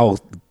 I'll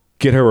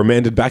get her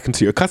remanded back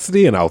into your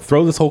custody and I'll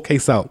throw this whole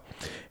case out.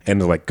 And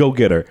they're like, go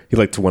get her. He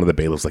like to one of the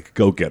bailiffs, like,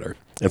 go get her.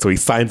 And so he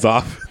signs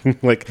off,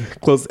 like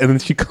close, and then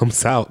she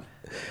comes out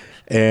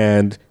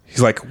and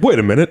he's like, wait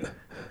a minute.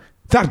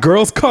 That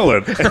girl's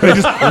colored. And they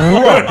just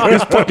run.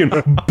 Just fucking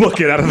book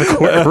it out of the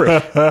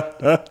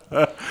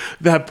courtroom.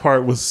 That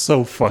part was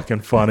so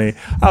fucking funny.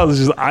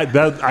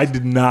 I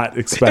did not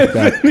expect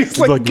that. He's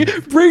like,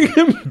 bring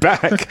him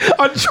back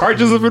on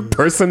charges of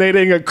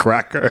impersonating a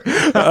cracker.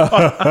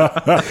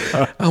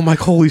 I'm like,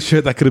 holy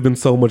shit, that could have been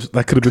so much.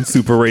 That could have been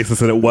super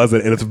racist, and it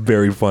wasn't. And it's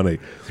very funny.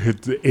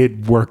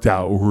 It worked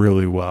out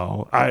really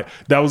well.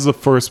 That was the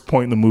first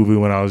point in the movie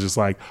when I was just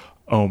like,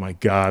 oh my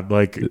God,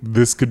 like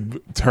this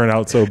could turn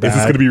out so bad. Is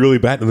this going to be really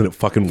bad? And then it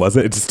fucking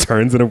wasn't. It just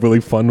turns in a really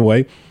fun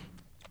way.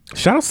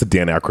 Shout outs to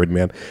Dan Aykroyd,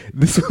 man.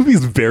 This movie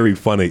is very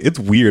funny. It's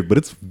weird, but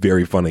it's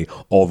very funny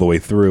all the way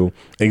through.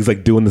 And he's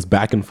like doing this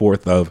back and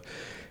forth of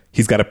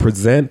he's got to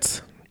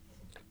present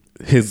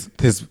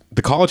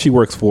the college he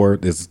works for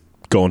is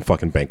going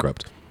fucking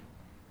bankrupt.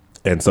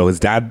 And so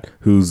his dad,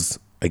 who's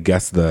I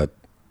guess the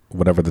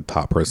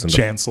top person,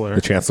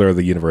 the chancellor of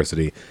the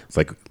university, it's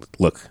like,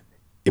 look,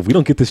 if we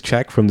don't get this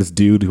check from this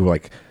dude who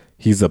like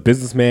he's a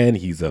businessman,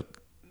 he's a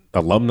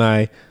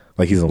alumni,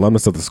 like he's an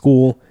alumnus of the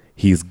school,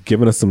 he's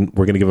given us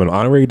we're gonna give him an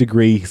honorary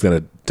degree, he's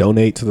gonna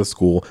donate to the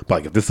school, but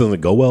like if this doesn't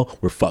go well,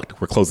 we're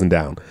fucked, we're closing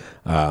down.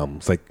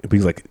 It's like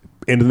he's like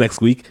end of the next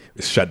week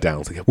it's shut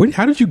down. It's like,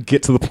 how did you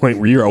get to the point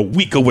where you're a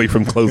week away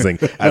from closing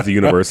as a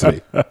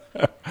university?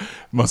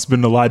 Must have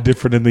been a lot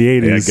different in the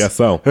 80s. Yeah, I guess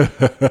so.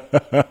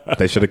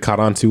 They should have caught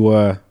on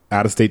to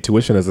out-of-state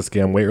tuition as a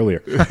scam way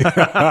earlier.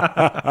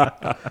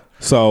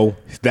 So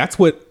that's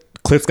what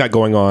Cliff's got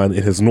going on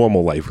in his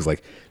normal life. He's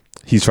like,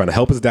 he's trying to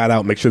help his dad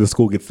out, make sure the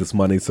school gets this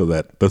money so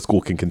that the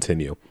school can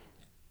continue.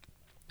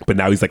 But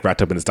now he's like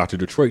wrapped up in his Dr.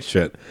 Detroit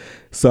shit.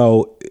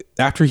 So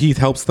after he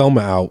helps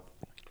Thelma out,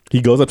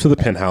 he goes up to the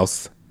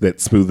penthouse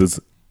that Smooth has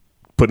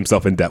put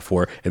himself in debt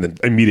for and then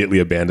immediately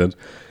abandoned.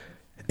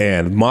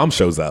 And Mom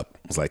shows up.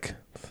 I was like,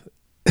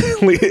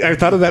 I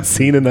thought of that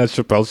scene in that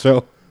Chappelle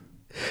show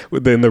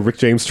within the Rick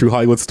James True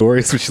Hollywood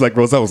Stories. So she like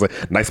rolls out, I was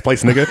like, nice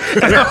place, nigga.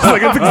 And I was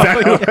like, that's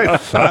exactly what I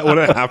thought would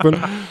have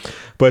happened.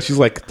 But she's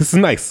like, this is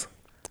nice.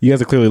 You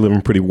guys are clearly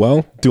living pretty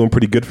well, doing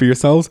pretty good for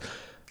yourselves.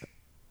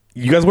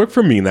 You guys work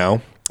for me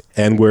now,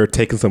 and we're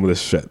taking some of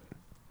this shit.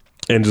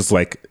 And just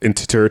like,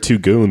 into her two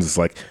goons, it's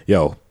like,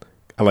 yo,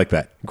 I like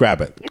that.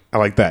 Grab it. I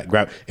like that.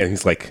 Grab. And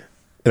he's like,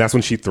 and that's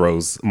when she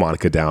throws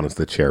Monica down into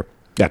the chair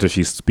after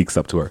she speaks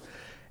up to her.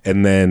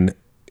 And then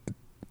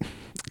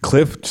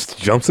Cliff just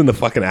jumps into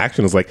fucking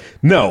action. Is like,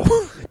 no,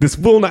 this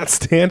will not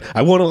stand.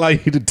 I won't allow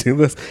you to do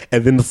this.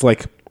 And then it's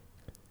like,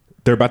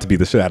 they're about to beat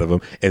the shit out of him.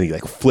 And he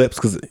like flips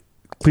because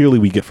clearly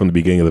we get from the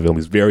beginning of the film,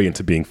 he's very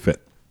into being fit.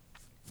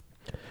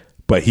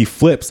 But he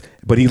flips,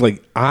 but he's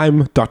like,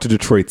 I'm Dr.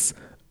 Detroit's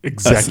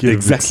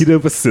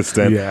executive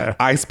assistant. Yeah.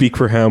 I speak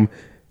for him.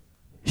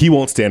 He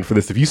won't stand for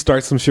this. If you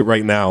start some shit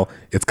right now,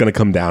 it's going to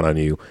come down on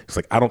you. It's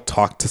like, I don't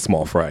talk to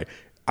Small Fry.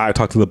 I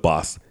talk to the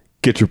boss.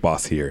 Get your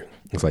boss here.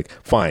 It's like,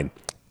 fine.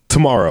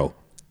 Tomorrow,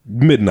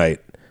 midnight,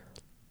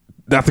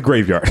 at the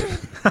graveyard.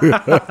 And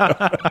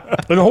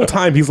the whole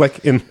time he's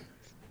like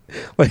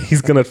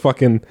he's gonna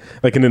fucking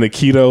like in an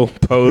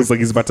Aikido pose, like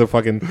he's about to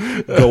fucking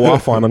go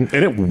off on him,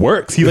 and it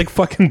works. He like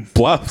fucking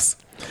bluffs.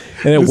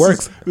 And it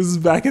works. This is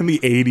back in the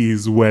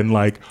 80s when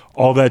like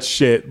all that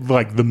shit,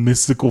 like the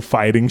mystical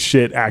fighting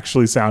shit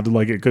actually sounded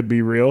like it could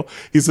be real.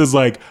 He says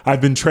like,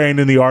 I've been trained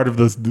in the art of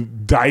the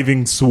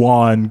diving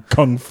swan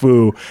kung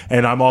fu,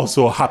 and I'm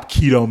also a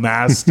Hapkido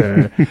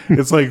master.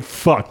 It's like,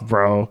 fuck,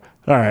 bro.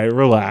 All right,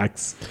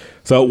 relax.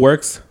 So it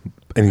works.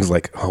 And he's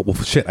like, oh, well,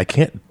 shit, I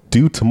can't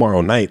do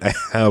tomorrow night. I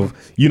have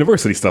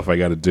university stuff I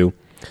got to do.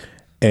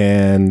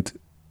 And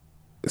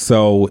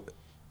so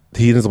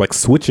he ends up like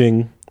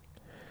switching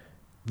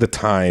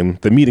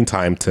the meeting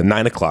time to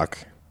 9 o'clock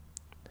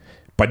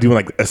by doing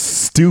like a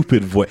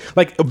stupid voice,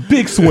 like a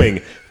big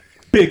swing.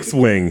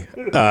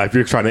 If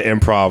you're trying to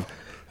improv,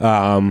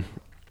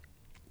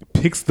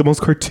 picks the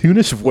most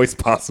cartoonish voice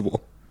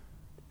possible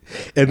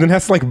and then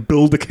has to like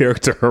build a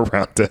character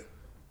around it.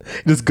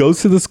 Just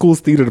goes to the school's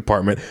theater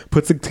department,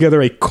 puts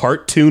together a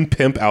cartoon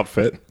pimp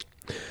outfit,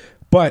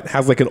 but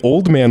has like an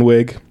old man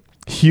wig,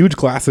 huge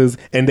glasses,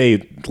 and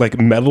a like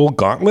metal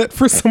gauntlet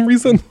for some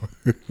reason.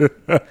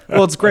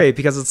 Well, it's great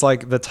because it's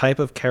like the type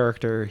of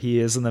character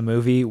he is in the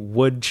movie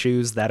would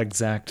choose that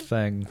exact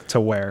thing to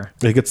wear.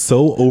 It gets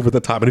so over the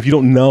top. And if you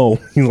don't know,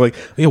 he's like,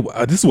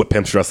 this is what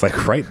pimps dress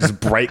like, right?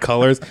 Just bright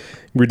colors,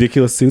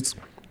 ridiculous suits.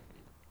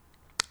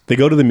 They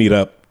go to the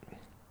meetup.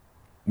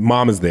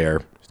 Mom is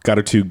there. Got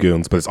her 2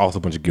 goons, but there's also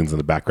a bunch of goons in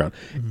the background.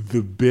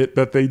 The bit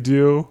that they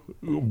do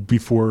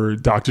before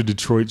Dr.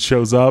 Detroit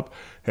shows up,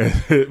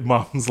 and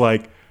Mom's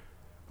like,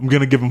 I'm going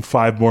to give him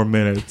 5 more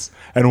minutes.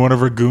 And one of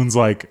her goons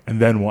like, and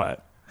then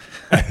what?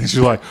 And she's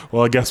like,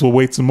 well, I guess we'll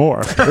wait some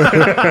more.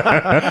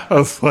 I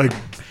was like,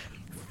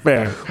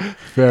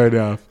 fair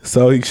enough.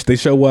 So they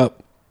show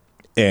up,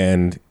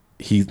 and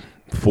he's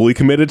fully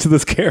committed to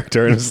this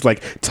character, and it's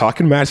like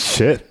talking mad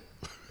shit.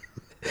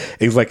 And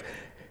he's like,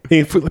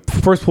 he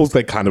first pulls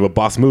like kind of a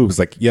boss move. He's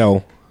like,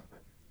 yo,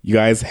 you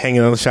guys hanging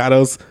out in the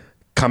shadows,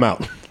 come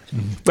out.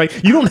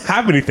 Like, you don't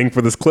have anything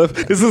for this, Cliff.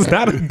 This is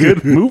not a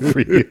good move for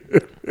you.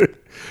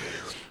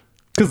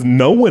 Because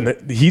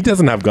he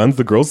doesn't have guns.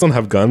 The girls don't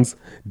have guns.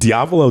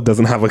 Diavolo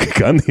doesn't have like a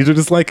gun. He's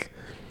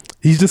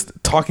just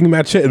talking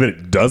mad shit, and then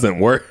it doesn't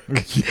work.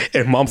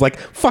 And Mom's like,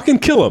 fucking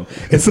kill him.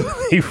 And so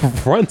he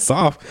runs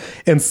off,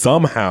 and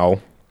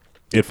somehow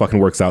it fucking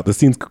works out. This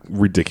scene's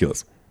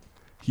ridiculous.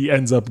 He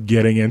ends up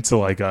getting into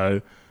like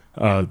a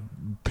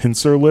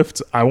pincer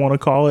lift, I want to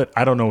call it.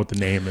 I don't know what the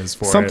name is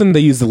for something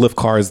they use to lift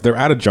cars. They're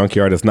at a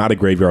junkyard. It's not a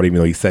graveyard, even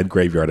though he said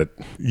graveyard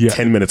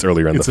 10 minutes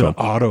earlier in the film. It's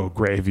an auto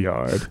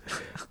graveyard.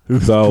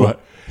 So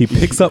he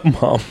picks up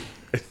Mom.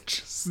 It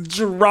just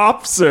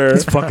drops her.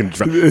 It's fucking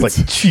like,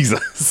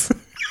 Jesus. It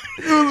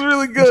was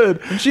really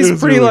good. And she's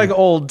pretty really, like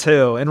old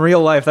too. In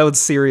real life, that would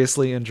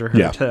seriously injure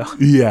her too.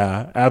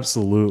 Yeah,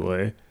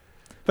 absolutely.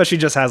 But she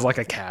just has like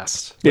a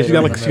cast. Yeah, she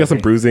got some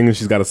bruising and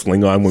she's got a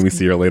sling on when we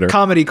see her later.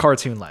 Comedy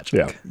cartoon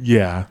legend.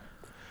 Yeah.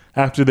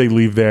 After they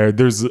leave there,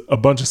 there's a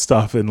bunch of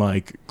stuff in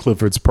like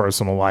Clifford's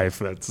personal life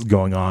that's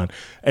going on.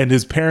 And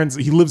his parents,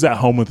 he lives at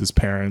home with his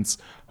parents,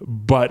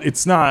 but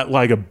it's not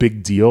like a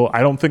big deal.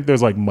 I don't think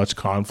there's like much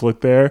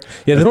conflict there.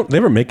 Yeah, they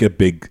never make a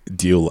big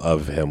deal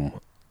of him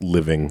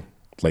living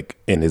like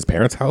in his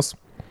parents' house.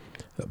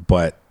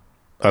 But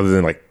other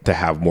than like to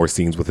have more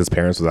scenes with his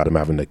parents without him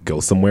having to go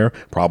somewhere,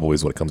 probably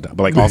is what it comes down.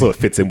 But like also it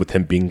fits in with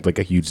him being like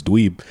a huge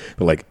dweeb.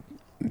 But like,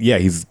 yeah,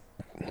 he's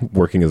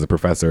working as a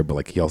professor, but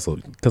like he also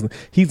doesn't,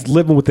 he's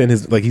living within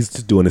his, like he's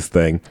just doing his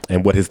thing.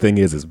 And what his thing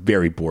is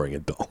very boring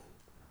and dull.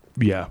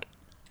 Yeah.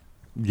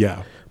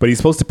 Yeah. But he's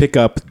supposed to pick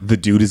up, the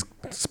dude is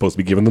supposed to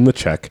be giving them the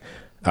check.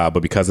 But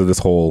because of this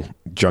whole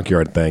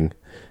junkyard thing,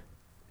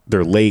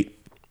 they're late.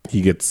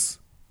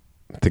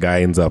 The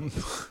guy ends up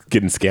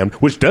getting scammed,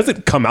 which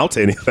doesn't come out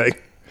to anything.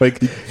 Like,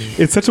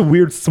 it's such a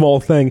weird small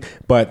thing,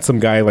 but some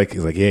guy like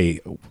is like, "Hey,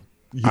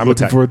 I'm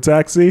looking for a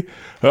taxi.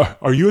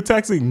 Are you a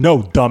taxi?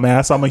 No,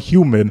 dumbass. I'm a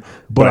human,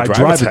 but I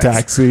drive a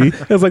taxi."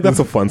 I was like, "That's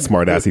a fun,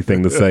 smart-assy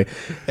thing to say."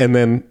 And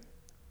then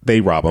they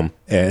rob him,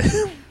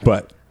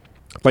 but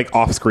like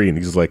off screen,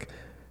 he just like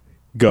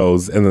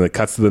goes, and then it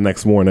cuts to the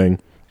next morning,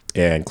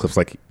 and Cliff's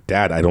like,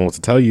 "Dad, I don't know what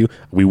to tell you.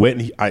 We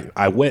went. And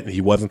I went, and he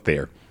wasn't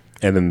there."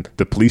 And then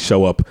the police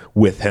show up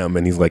with him,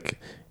 and he's like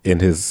in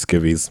his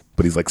skivvies,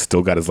 but he's like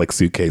still got his like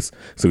suitcase,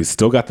 so he's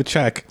still got the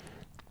check.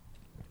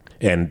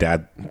 And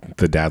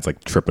the dad's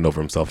like tripping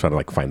over himself trying to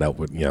like find out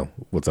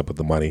what's up with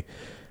the money.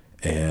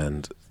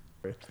 And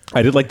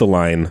I did like the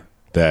line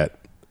that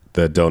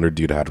the donor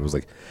dude had, was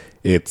like,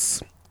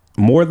 "It's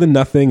more than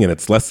nothing, and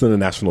it's less than a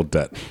national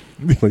debt."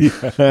 Like,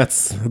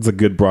 that's a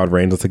good broad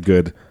range. That's a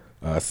good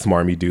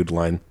smarmy dude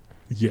line.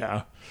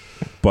 Yeah,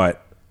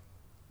 but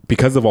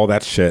because of all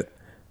that shit.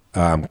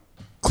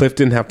 Cliff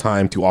didn't have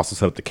time to also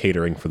set up the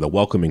catering for the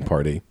welcoming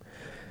party,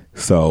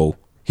 so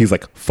he's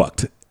like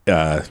fucked.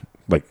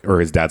 Or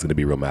his dad's gonna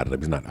be real mad at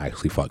him. He's not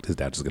actually fucked. His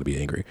dad's just gonna be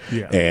angry.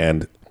 Yeah.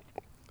 And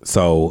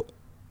so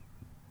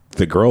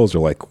the girls are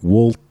like,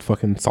 "We'll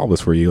fucking solve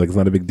this for you. Like, it's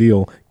not a big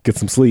deal. Get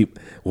some sleep.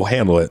 We'll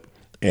handle it."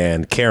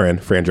 And Karen,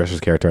 Fran Drescher's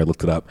character, I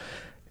looked it up.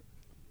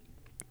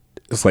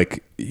 It's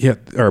like,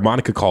 or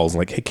Monica calls and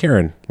like, "Hey,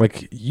 Karen,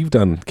 like you've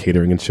done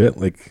catering and shit.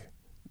 Like,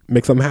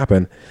 make something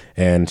happen.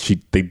 And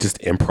they just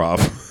improv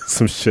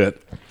some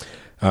shit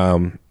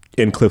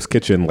in Cliff's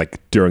kitchen, like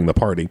during the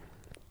party.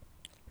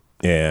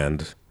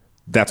 And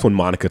that's when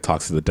Monica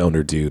talks to the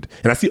donor dude.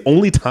 And that's the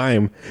only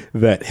time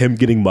that him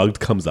getting mugged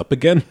comes up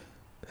again.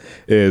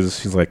 Is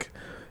she's like,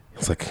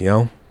 it's like, you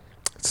know,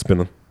 it's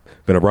been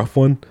a rough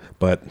one,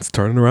 but it's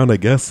turning around, I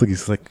guess. Like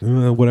he's like,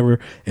 whatever.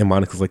 And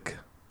Monica's like,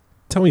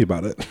 tell me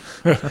about it.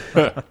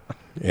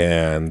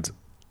 And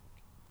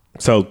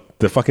so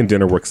the fucking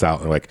dinner works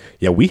out. And like,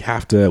 yeah, we've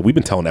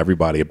been telling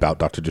everybody about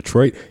Dr.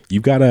 Detroit. You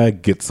gotta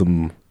get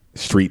some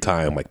street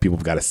time. Like people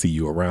have got to see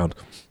you around.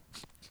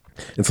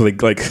 And so they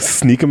like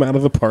sneak him out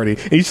of the party.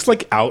 And he's just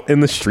like out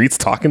in the streets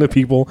talking to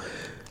people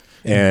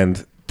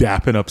and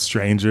dapping up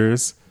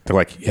strangers. They're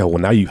like, yeah, well,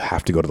 now you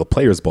have to go to the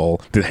Players Ball.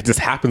 That just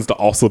happens to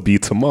also be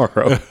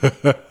tomorrow.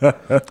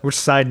 Which,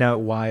 side note,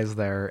 why is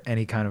there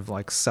any kind of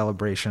like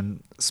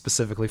celebration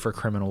specifically for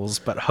criminals,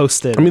 but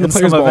hosted? I mean, the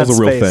Players Ball is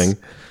a real thing.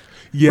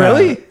 Yeah,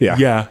 really?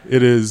 Yeah,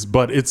 it is.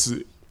 But it's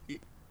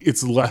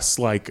less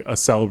like a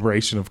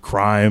celebration of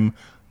crime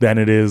than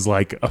it is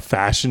like a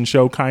fashion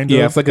show kind of.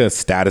 Yeah, it's like a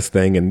status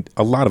thing, and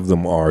a lot of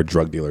them are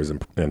drug dealers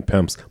and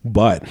pimps,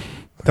 but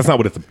that's not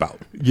what it's about.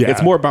 Yeah.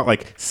 It's more about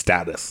like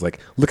status. Like,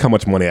 look how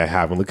much money I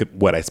have and look at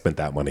what I spent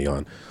that money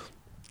on.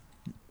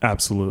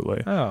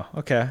 Absolutely. Oh,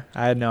 okay.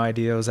 I had no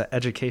idea it was an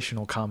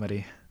educational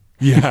comedy.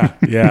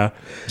 Yeah.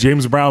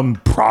 James Brown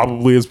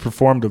probably has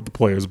performed at the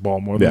Players Ball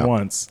more than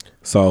once.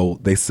 So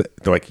they're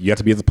like, you have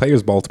to be at the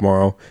Players Ball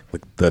tomorrow.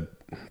 Like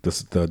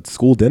the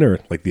school dinner,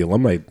 like the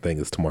alumni thing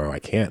is tomorrow. I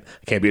can't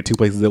be at two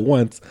places at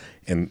once.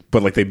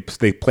 But like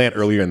they plant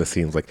earlier in the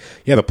scenes, like,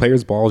 yeah, the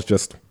Players Ball is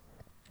just,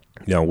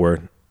 you know, we're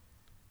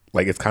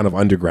like, it's kind of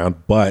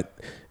underground, but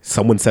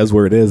someone says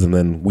where it is and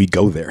then we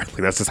go there. Like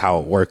that's just how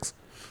it works.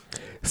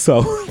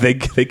 So they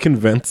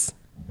convince,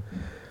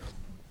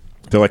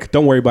 they're like,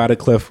 don't worry about it,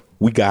 Cliff.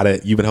 We got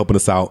it. You've been helping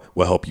us out.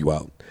 We'll help you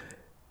out.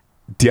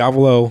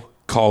 Diavolo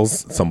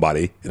calls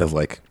somebody and is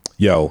like,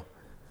 yo,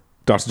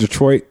 Dr.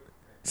 Detroit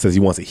says he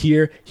wants it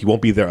here. He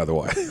won't be there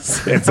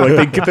otherwise. And so like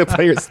they get the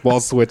Players Ball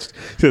switched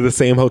to the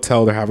same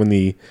hotel they're having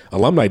the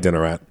alumni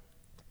dinner at,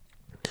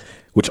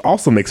 which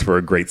also makes for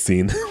a great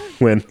scene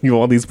when you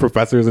have all these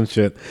professors and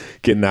shit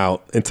getting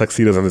out in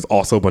tuxedos, and there's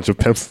also a bunch of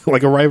pimps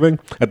like arriving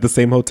at the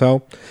same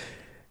hotel.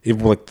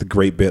 Even like the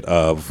great bit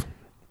of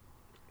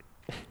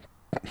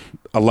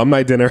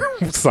alumni dinner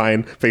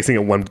sign facing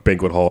at one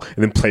banquet hall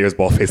and then Players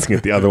Ball facing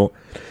at the other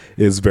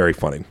is very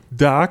funny.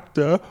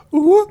 Dr.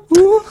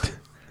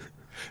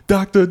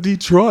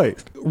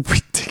 Detroit.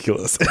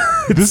 Ridiculous.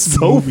 This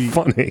so movie,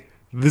 funny.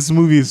 This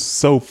movie is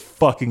so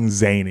fucking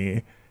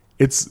zany.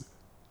 It's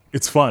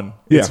fun.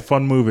 Yeah. It's a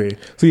fun movie.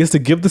 So he has to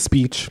give the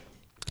speech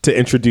to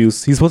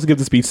introduce, he's supposed to give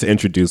the speech to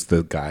introduce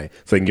the guy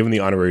so they can give him the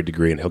honorary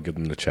degree and he'll give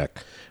them the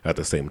check at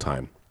the same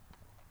time.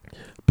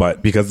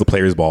 But because the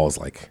Players Ball is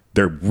like,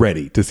 they're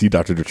ready to see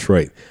Dr.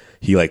 Detroit,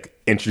 he like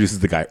introduces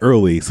the guy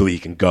early so that he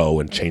can go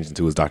and change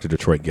into his Dr.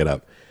 Detroit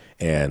getup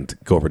and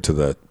go over to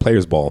the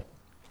Players Ball.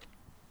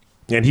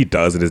 And he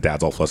does, and his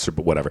dad's all flustered,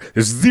 but whatever.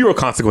 There's zero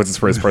consequences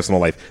for his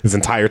personal life this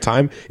entire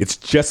time. It's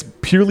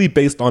just purely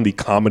based on the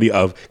comedy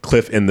of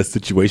Cliff in this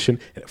situation,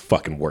 and it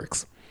fucking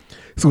works.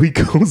 So he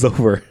goes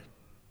over,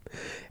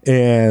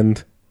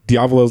 and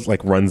Diavolo's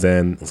like runs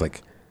in. It's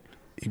like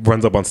he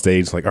runs up on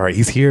stage, like, all right,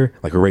 he's here,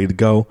 like we're ready to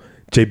go.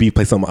 JB,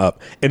 play something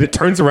up, and it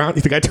turns around.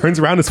 The guy turns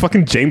around, it's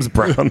fucking James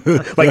Brown,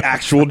 like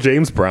actual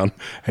James Brown,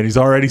 and he's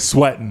already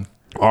sweating.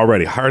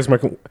 Already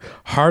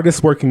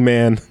hardest working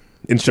man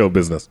in show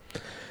business.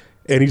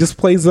 And he just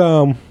plays,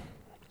 what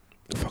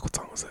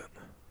song was it?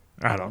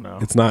 I don't know.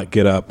 It's not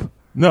Get Up.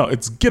 No,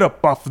 it's Get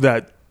Up off of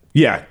that.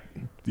 Yeah.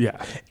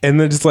 Yeah. And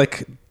then just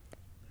like,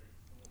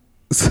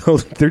 so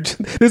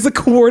there's a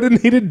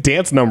coordinated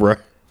dance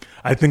number.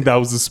 I think that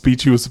was the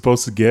speech he was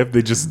supposed to give.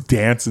 They just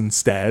dance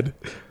instead.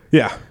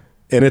 Yeah.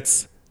 And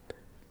it's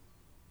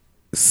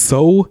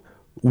so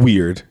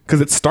weird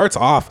because it starts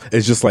off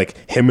as just like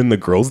him and the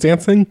girls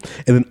dancing,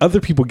 and then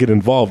other people get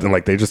involved and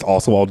like they're just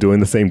also all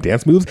doing the same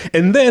dance moves,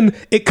 and then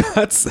it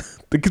keeps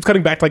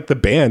cutting back to like the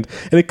band,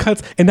 and it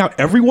cuts, and now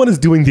everyone is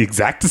doing the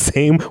exact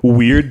same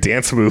weird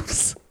dance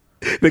moves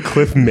that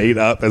Cliff made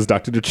up as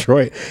Dr.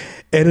 Detroit,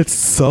 and it's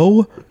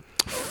so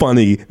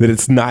funny that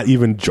it's not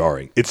even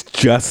jarring. It's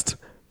just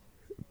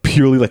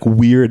purely like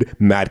weird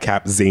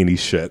madcap zany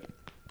shit.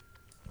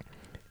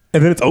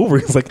 And then it's over.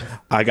 He's like,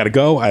 I gotta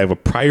go. I have a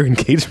prior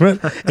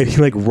engagement. And he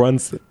like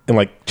runs and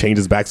like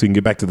changes back so he can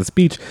get back to the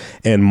speech.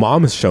 And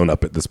Mom has shown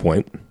up at this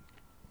point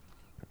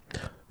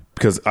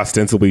because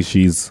ostensibly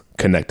she's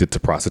connected to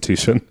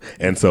prostitution.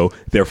 And so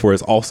therefore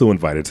is also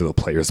invited to the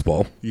Players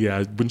Ball.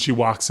 Yeah. When she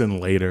walks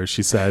in later,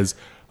 she says,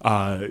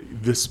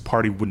 this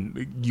party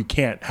you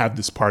can't have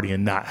this party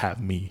and not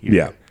have me here.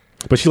 Yeah.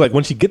 But she like,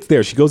 when she gets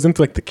there, she goes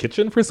into like the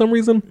kitchen for some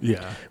reason.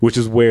 Yeah. Which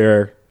is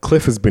where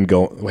Cliff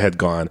had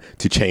gone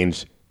to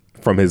change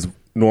from his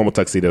normal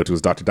tuxedo to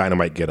his Dr.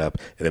 Dynamite getup,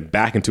 and then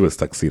back into his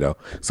tuxedo.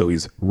 So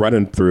he's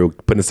running through,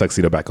 putting his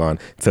tuxedo back on.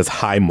 It says,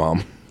 "Hi,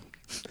 Mom,"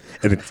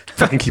 and it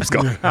fucking keeps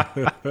going.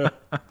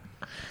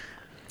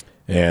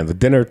 and the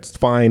dinner's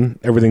fine,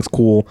 everything's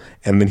cool,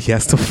 and then he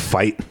has to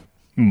fight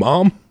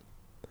Mom.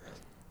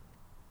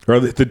 Or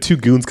the two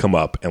goons come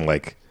up and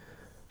like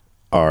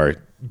are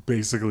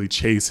basically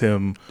chase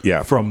him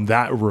Yeah. from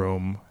that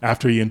room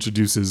after he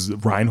introduces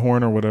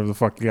Reinhorn or whatever the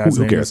fuck the guy's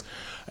Who name cares? is.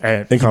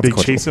 And they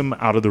chase him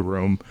out of the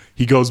room.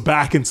 He goes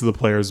back into the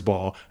player's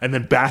ball and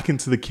then back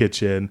into the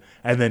kitchen,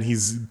 and then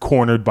he's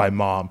cornered by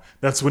Mom.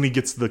 That's when he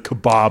gets the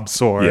kebab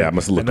sword. Yeah, I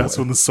must have and looked that's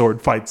away. when the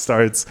sword fight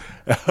starts.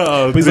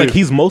 But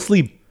he's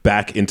mostly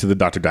back into the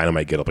Dr.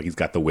 Dynamite get up. Like he's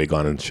got the wig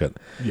on and shit.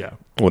 Yeah.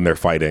 When they're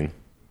fighting.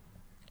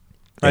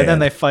 Right, then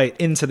And- they fight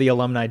into the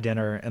alumni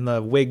dinner, and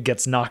the wig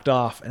gets knocked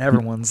off, and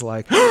everyone's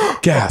like,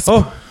 gasp.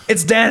 "Oh,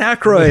 it's Dan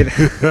Aykroyd!"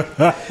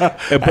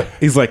 But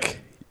he's like,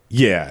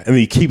 yeah. And then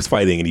he keeps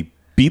fighting and he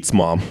beats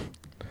Mom.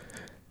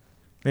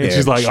 And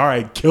she's like, all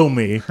right, kill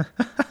me.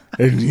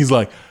 And he's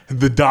like,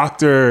 the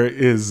doctor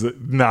is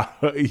not,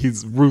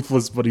 he's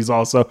ruthless, but he's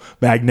also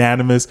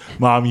magnanimous.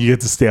 Mom, you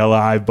get to stay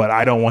alive, but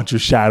I don't want your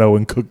shadow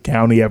in Cook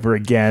County ever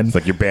again. It's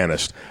like, you're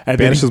banished. And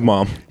then Banishes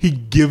Mom. He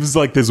gives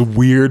like this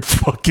weird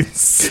fucking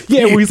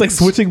Yeah, where he's like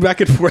speech. switching back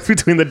and forth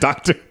between the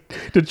Dr.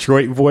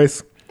 Detroit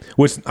voice,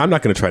 which I'm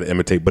not going to try to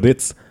imitate, but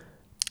it's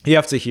You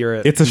have to hear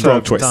it. It's a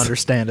strong to choice. to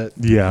understand it.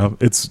 Yeah,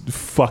 it's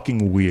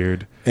fucking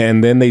weird.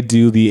 And then they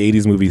do the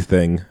 80s movie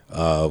thing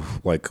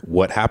of like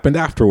what happened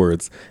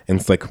afterwards. And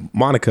it's like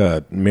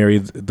Monica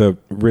married the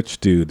rich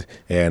dude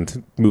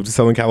and moved to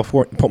Southern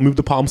California, moved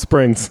to Palm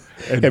Springs,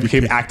 and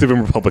became active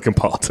in Republican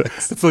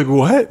politics. It's like,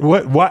 what?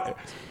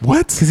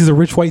 Because he's a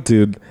rich white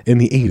dude in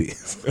the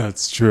 80s.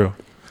 That's true.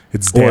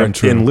 It's Or damn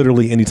true. in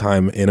literally any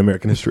time in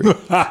American history.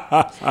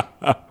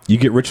 You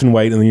get rich and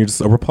white and then you're just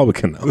a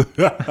Republican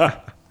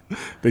now.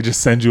 They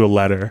just send you a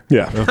letter.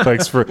 Yeah.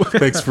 Thanks for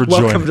Welcome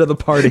joining. to the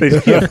party.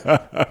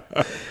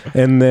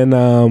 And then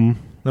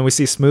Then we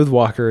see Smooth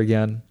Walker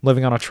again,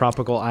 living on a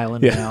tropical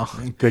island Yeah. now.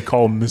 They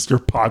call him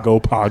Mr. Pago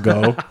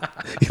Pago.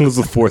 he lives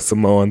with 4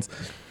 Samoans.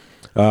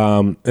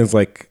 It's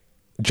like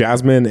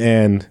Jasmine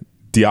and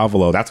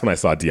Diavolo. That's when I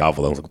saw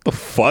Diavolo. I was like, what the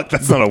fuck?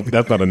 That's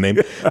not a name.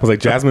 I was like,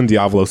 Jasmine and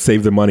Diavolo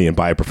save their money and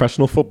buy a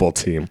professional football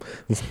team.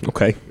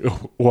 Okay.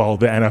 Well,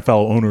 the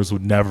NFL owners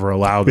would never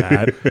allow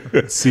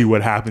that. See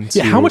what happens.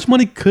 Yeah, how much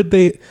money could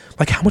they,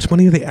 like, how much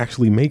money are they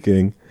actually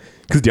making?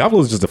 Because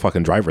Diavolo is just a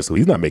fucking driver, so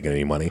he's not making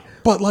any money.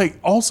 But like,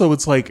 also,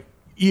 it's like,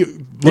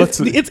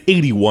 It's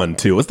 81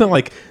 too. It's not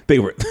like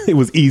it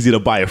was easy to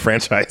buy a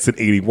franchise in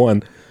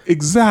 81.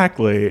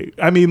 Exactly.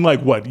 I mean,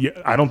 like, what?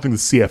 I don't think the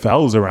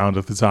CFL was around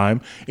at the time.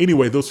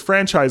 Anyway, those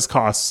franchise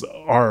costs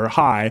are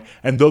high,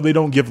 and though they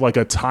don't give like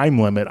a time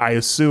limit, I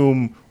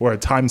assume, or a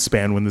time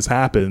span when this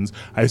happens,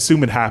 I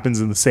assume it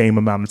happens in the same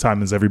amount of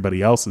time as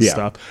everybody else's Yeah.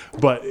 stuff.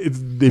 But it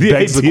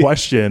begs the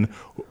question: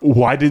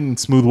 why didn't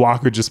Smooth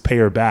Walker just pay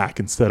her back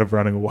instead of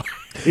running away?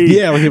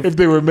 Yeah, like if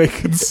they were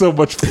making so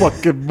much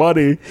fucking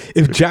money.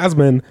 If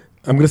Jasmine,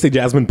 I'm going to say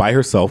Jasmine by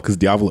herself, because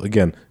Diavolo,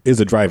 again, is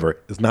a driver,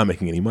 is not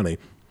making any money.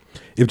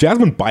 If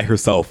Jasmine by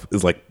herself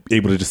is like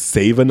able to just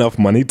save enough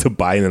money to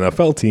buy an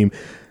NFL team,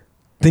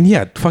 then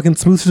yeah, fucking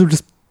Smooth should have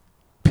just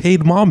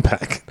paid Mom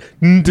back.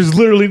 There's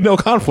literally no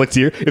conflict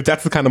here if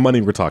that's the kind of money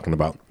we're talking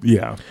about.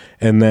 Yeah.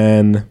 And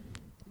then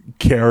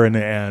Karen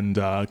and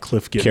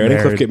Cliff get Karen married.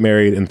 and Cliff get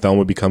married, and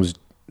Thelma becomes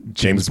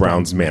James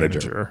Brown's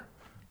manager.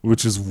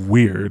 Which is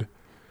weird,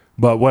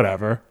 but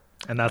whatever.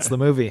 And that's the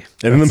movie.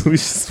 And then the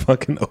movie's just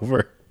fucking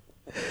over.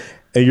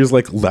 And you're just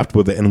like left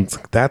with it. And it's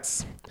like,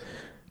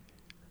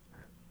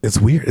 it's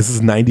weird. This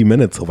is 90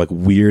 minutes of like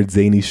weird,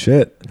 zany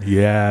shit.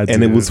 Yeah,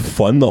 And it dude. was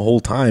fun the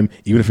whole time,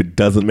 even if it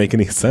doesn't make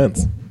any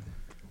sense.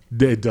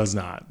 It does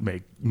not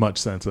make much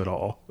sense at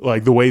all.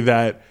 Like the way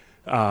that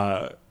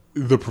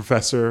the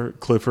Professor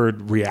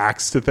Clifford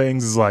reacts to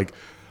things is like,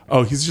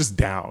 oh, he's just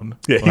down.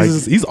 Yeah, Like,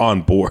 he's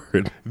on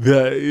board.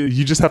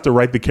 you just have to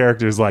write the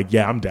characters like,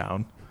 yeah, I'm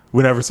down.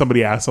 Whenever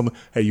somebody asks something,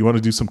 hey, you want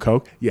to do some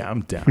coke? Yeah,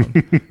 I'm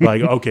down.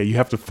 Like, okay, you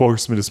have to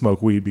force me to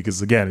smoke weed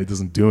because again, it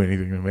doesn't do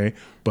anything to me.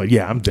 But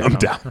yeah, I'm down. I'm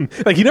down.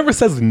 Like he never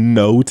says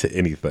no to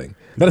anything.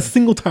 Not a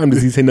single time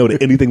does he say no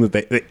to anything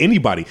that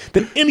anybody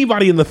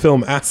in the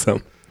film asks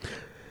him.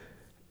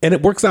 And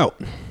it works out.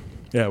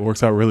 Yeah, it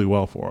works out really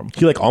well for him.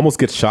 He like almost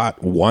gets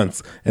shot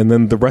once, and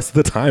then the rest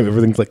of the time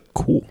everything's like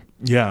cool.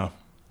 Yeah.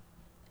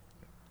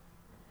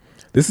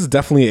 This is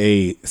definitely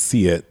a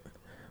see it,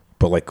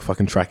 but like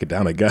fucking track it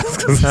down, I guess,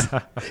 because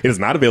it is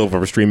not available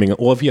for streaming.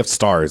 Well, if you have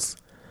Stars,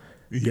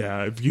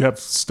 Yeah, if you have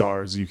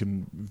Stars, you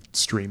can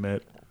stream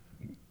it.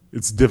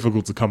 It's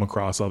difficult to come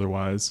across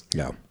otherwise.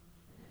 yeah.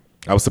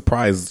 I was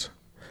surprised,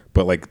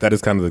 but like that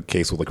is kind of the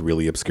case with like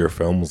really obscure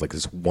films. Like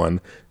this one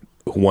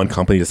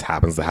company just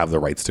happens to have the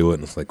rights to it,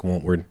 and it's like,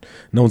 well,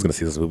 no one's gonna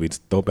see this movie.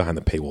 Just throw it behind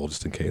the paywall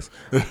just in case.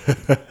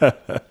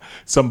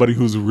 Somebody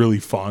who's really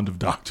fond of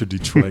Dr.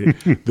 Detroit,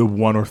 the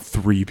 1 or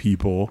 3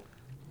 people.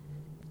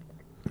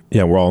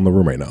 Yeah, we're all in the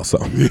room right now, so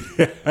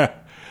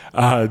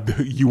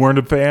You weren't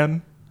a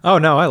fan? Oh,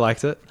 no, I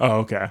liked it. Oh,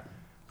 okay.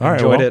 All right.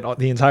 Enjoyed well, it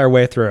the entire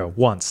way through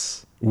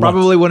once.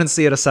 Probably wouldn't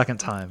see it a second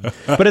time.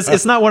 But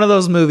it's not one of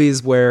those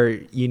movies where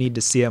you need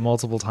to see it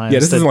multiple times yeah,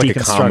 this to isn't like a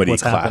deconstruct comedy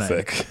what's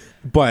happening. classic.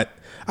 But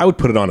I would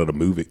put it on at a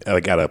movie,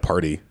 like at a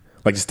party,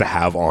 like just to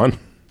have on.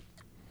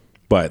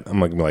 But I'm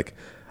not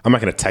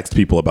gonna text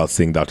people about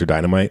seeing Dr.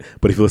 Dynamite.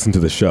 But if you listen to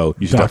the show,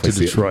 you should Dr.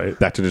 definitely Detroit. see it.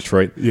 Dr.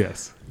 Detroit.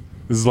 Yes.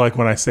 This is like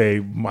when I say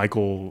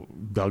Michael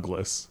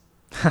Douglas.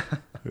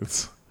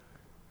 It's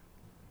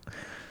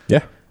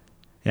Yeah.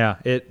 Yeah,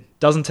 it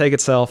doesn't take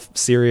itself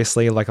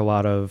seriously like a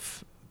lot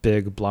of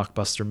big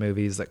blockbuster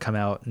movies that come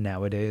out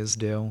nowadays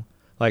do.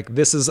 Like,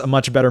 this is a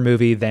much better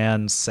movie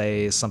than,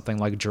 say, something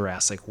like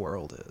Jurassic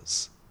World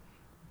is.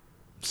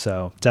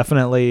 So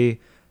definitely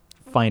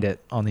find it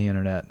on the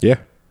internet. Yeah.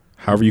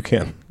 However you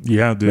can.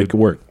 yeah, dude. Make it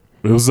work.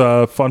 It was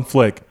a fun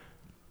flick.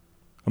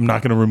 I'm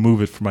not going to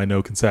remove it from my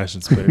no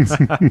concessions picks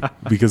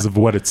because of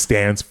what it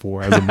stands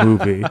for as a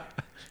movie.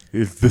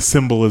 The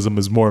symbolism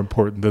is more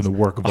important than the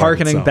work of art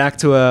Harkening itself. back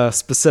to a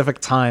specific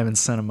time in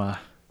cinema.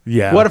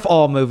 Yeah. What if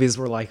all movies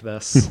were like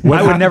this? What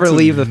I would happened never to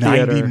leave the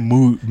 90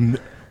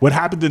 theater. What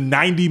happened to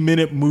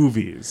 90-minute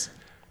movies?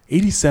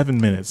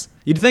 87 minutes.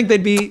 You'd think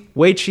they'd be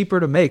way cheaper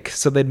to make,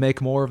 so they'd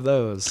make more of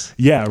those.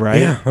 Yeah, right?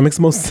 Yeah, that makes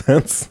the most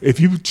sense. If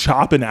you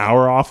chop an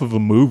hour off of a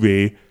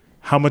movie,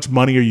 how much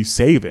money are you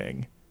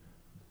saving?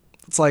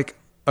 It's like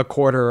a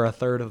quarter or a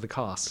third of the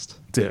cost.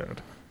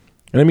 Dude.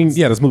 And I mean,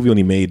 yeah, this movie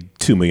only made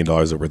 $2 million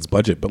over its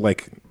budget, but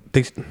like,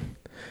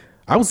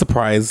 I was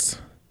surprised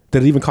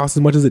that it even cost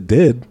as much as it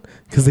did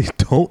because they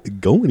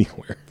don't go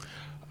anywhere.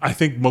 I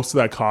think most of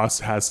that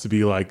cost has to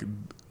be like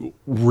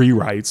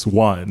rewrites,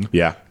 1.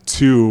 Yeah.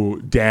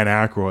 2, Dan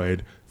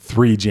Aykroyd.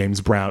 3,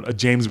 James Brown. A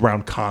James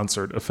Brown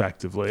concert,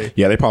 effectively.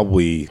 Yeah, they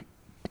probably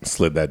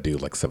slid that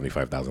dude like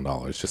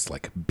 $75,000 just to,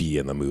 like, be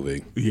in the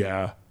movie.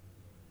 Yeah.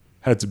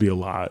 Had to be a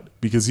lot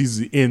because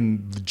he's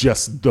in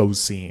just those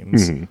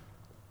scenes. Mm-hmm.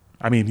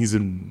 I mean, he's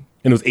in.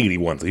 And it was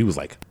 81, so he was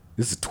like,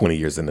 this is 20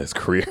 years into his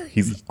career.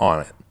 He's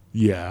on it.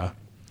 Yeah.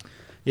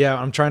 Yeah,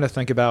 I'm trying to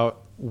think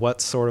about what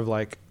sort of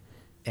like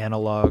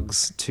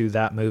analogs to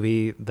that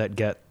movie that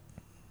get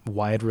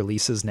wide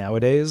releases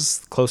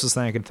nowadays. Closest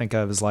thing I can think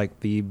of is like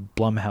the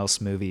Blumhouse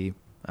movie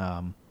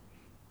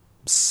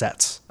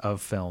set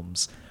of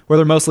films where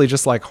they're mostly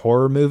just like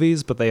horror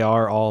movies, but they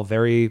are all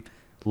very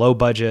low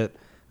budget,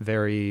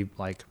 very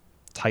like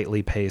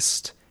tightly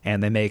paced,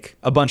 and they make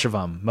a bunch of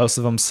them. Most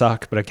of them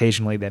suck, but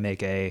occasionally they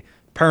make a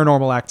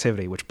Paranormal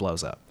Activity, which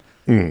blows up.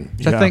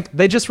 Which I Yeah. think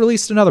they just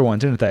released another one,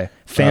 didn't they?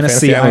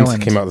 Fantasy Island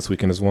Island came out this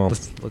weekend as well.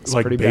 Looks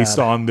Like pretty based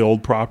bad. on the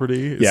old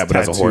property. It's Yeah, but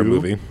as a horror Tattoo.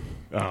 movie.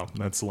 Oh,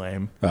 that's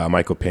lame.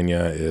 Michael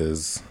Pena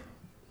is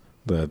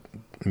the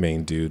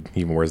main dude.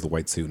 He even wears the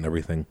white suit and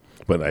everything.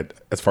 But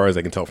as far as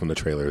I can tell from the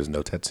trailer, there's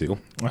no tattoo.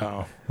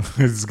 Oh,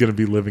 he's gonna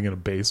be living in a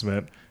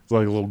basement. It's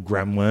like a little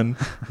gremlin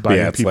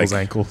biting it's people's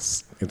like-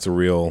 ankles. It's a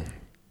real...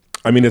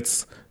 I mean,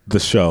 it's the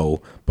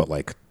show, but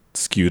like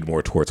skewed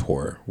more towards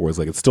horror. Whereas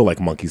like it's still like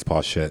monkey's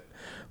paw shit.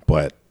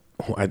 But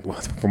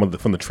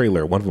from the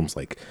trailer, one of them's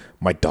like,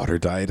 my daughter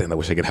died and I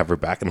wish I could have her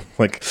back. And I'm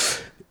like,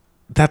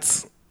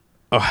 that's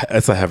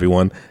a heavy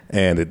one.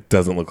 And it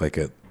doesn't look like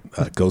it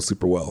goes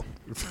super well.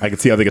 I can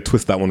see how they could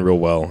twist that one real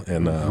well.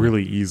 And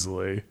Really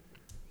easily.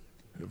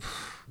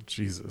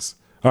 Jesus.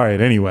 All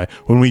right. Anyway,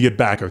 when we get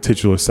back, our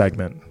titular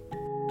segment.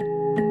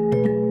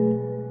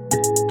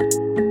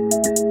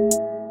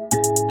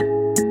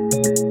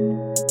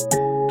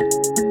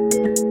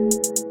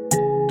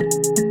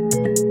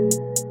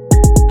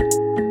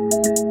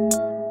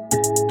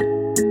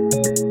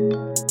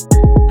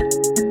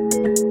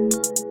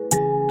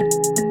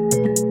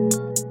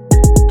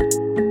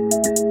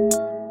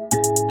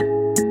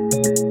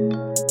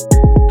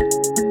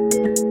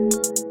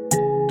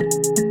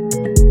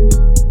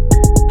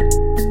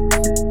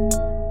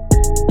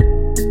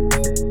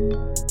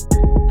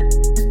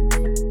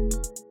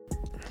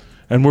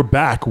 And we're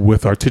back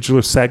with our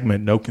titular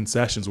segment, No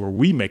Concessions, where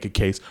we make a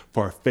case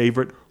for our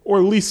favorite or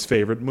least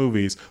favorite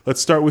movies.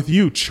 Let's start with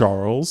you,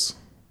 Charles.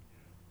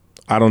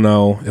 I don't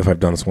know if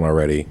I've done this one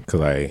already because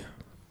I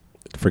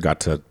forgot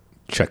to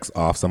check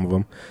off some of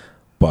them.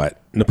 But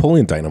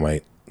Napoleon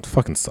Dynamite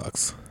fucking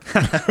sucks.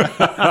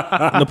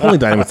 Napoleon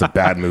Dynamite's a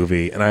bad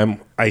movie, and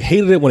I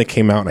hated it when it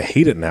came out, and I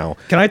hate it now.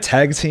 Can I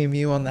tag team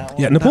you on that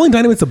one? Yeah, Napoleon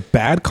Dynamite's a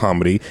bad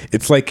comedy.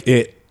 It's like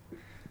it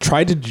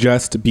tried to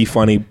just be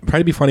funny,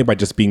 by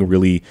just being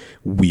really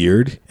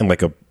weird and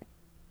like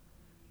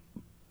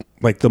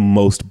the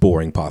most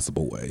boring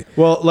possible way.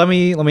 Well, let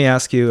me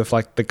ask you if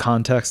like the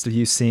context of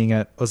you seeing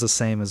it was the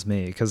same as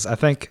me, because I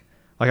think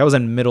like I was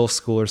in middle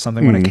school or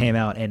something when it came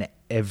out, and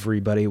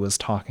everybody was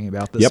talking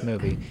about this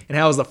movie and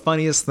how it was the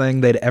funniest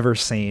thing they'd ever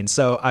seen.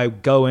 So I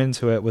go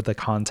into it with the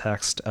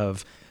context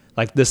of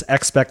like this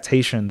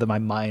expectation that my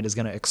mind is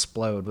going to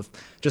explode with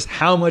just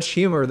how much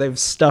humor they've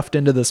stuffed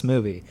into this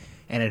movie,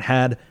 and it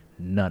had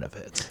none of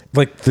it.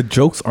 Like the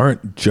jokes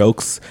aren't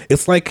jokes.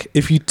 It's like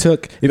if I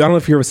don't know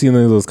if you've ever seen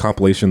any of those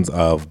compilations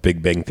of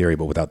Big Bang Theory,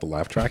 but without the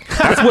laugh track.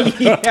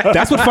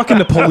 That's what fucking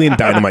Napoleon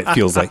Dynamite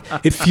feels like.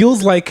 It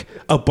feels like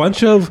a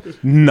bunch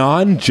of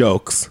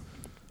non-jokes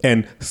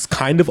and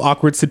kind of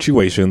awkward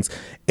situations,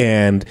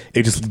 and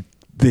they just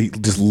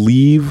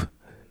leave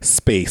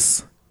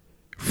space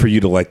for you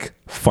to like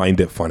find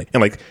it funny.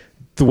 And like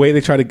the way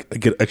they try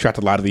to attract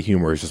a lot of the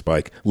humor is just by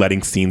like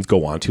letting scenes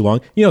go on too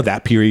long. You know,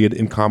 that period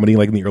in comedy,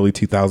 like in the early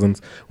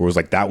 2000s, where it was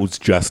like that was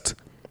just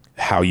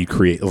how you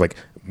create. It was like,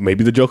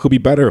 maybe the joke will be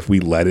better if we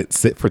let it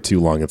sit for too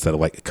long instead of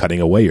like cutting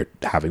away or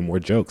having more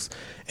jokes.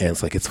 And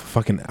it's like, it's a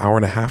fucking hour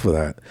and a half of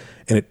that.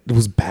 And it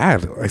was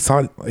bad. I saw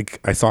it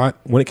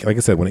when it, like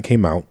I said, when it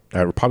came out,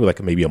 probably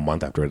like maybe a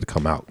month after it had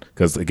come out.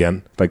 Because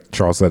again, like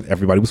Charles said,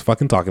 everybody was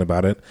fucking talking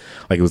about it.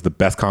 Like it was the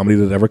best comedy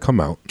that had ever come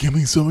out. Give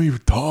me some of your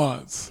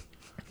thoughts.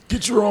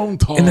 Get your own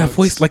thoughts. And that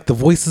voice, like the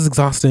voice is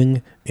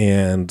exhausting.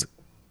 And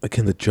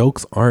again, the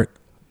jokes aren't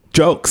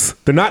jokes.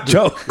 They're not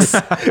jokes.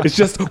 It's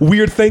just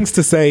weird things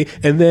to say.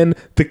 And then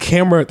the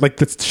camera, like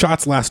the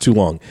shots last too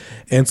long.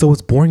 And so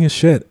it's boring as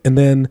shit. And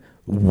then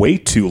way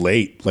too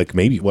late, like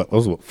maybe what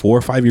was it, 4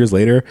 or 5 years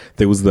later,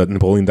 there was the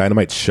Napoleon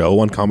Dynamite show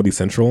on Comedy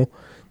Central.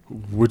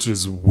 Which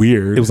is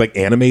weird. It was like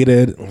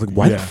animated. I was like,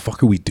 why the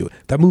fuck are we doing?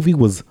 That movie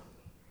was,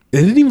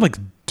 it didn't even like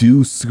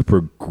do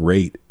super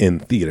great in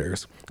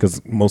theaters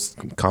because most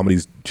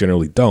comedies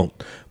generally don't.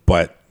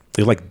 But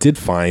it like did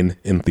fine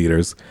in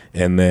theaters.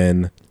 And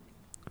then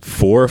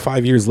 4 or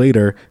 5 years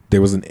later,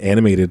 there was an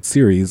animated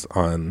series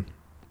on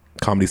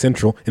Comedy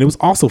Central, and it was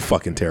also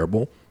fucking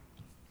terrible.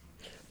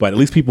 But at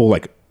least people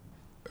like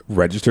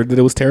registered that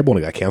it was terrible,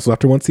 and it got canceled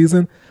after one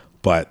season.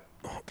 But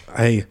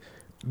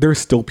there are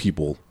still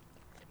people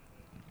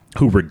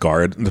who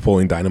regard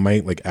Napoleon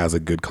Dynamite like as a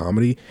good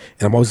comedy,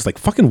 and I'm always just like,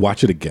 fucking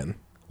watch it again.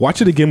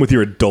 Watch it again with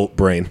your adult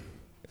brain,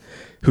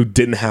 who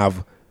didn't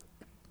have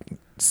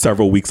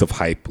several weeks of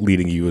hype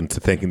leading you into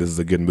thinking this is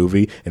a good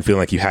movie and feeling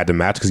like you had to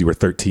match because you were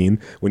 13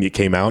 when you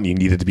came out and you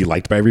needed to be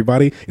liked by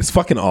everybody. It's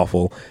fucking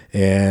awful.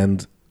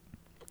 And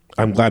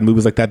I'm glad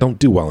movies like that don't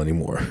do well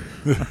anymore.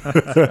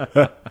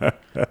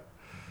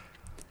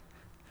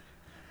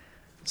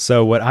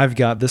 So what I've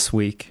got this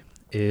week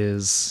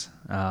is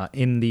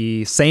in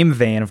the same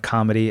vein of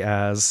comedy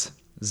as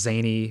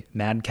zany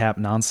madcap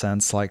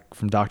nonsense like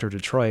from Dr.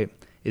 Detroit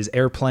is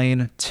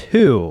Airplane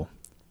 2.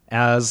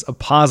 As a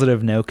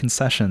positive, no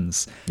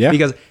concessions. Yeah.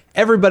 Because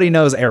everybody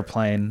knows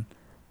Airplane,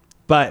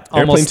 but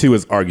Airplane 2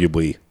 is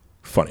arguably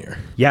funnier.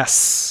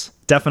 Yes,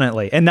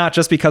 definitely. And not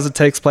just because it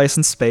takes place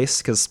in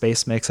space, because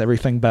space makes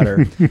everything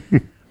better.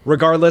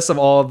 Regardless of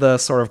all of the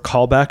sort of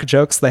callback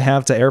jokes they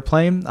have to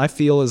Airplane, I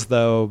feel as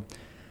though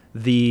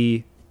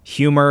the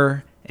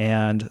humor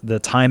and the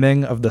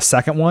timing of the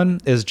second one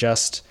is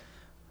just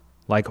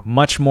like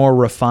much more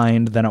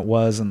refined than it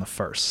was in the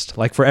first.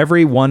 Like for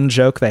every one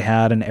joke they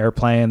had in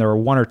Airplane, there were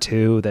one or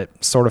two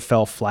that sort of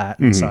fell flat.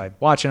 And so I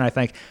watch it and I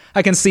think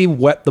I can see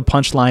what the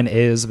punchline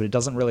is, but it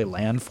doesn't really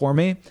land for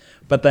me.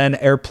 But then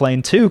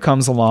Airplane 2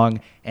 comes along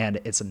and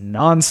it's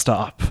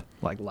nonstop,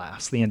 like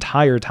laughs the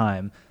entire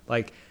time.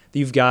 Like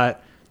you've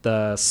got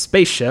the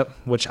spaceship,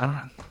 which I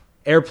don't,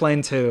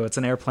 Airplane 2, it's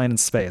an airplane in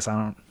space.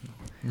 I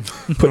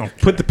don't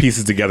put the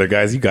pieces together,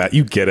 guys. You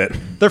get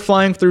it. They're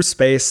flying through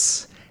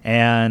space.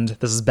 And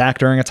this is back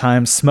during a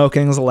time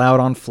smoking is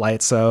allowed on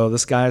flight. So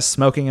this guy's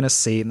smoking in his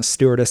seat and the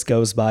stewardess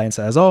goes by and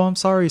says, "Oh, I'm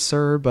sorry,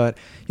 sir, but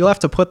you'll have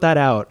to put that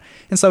out."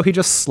 And so he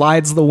just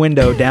slides the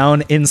window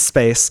down in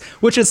space,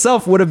 which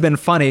itself would have been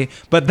funny.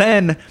 But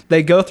then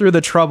they go through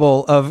the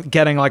trouble of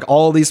getting like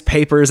all these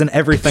papers and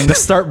everything to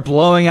start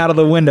blowing out of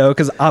the window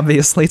because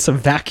obviously it's a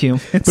vacuum.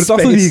 But it's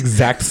also the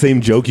exact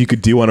same joke you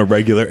could do on a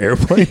regular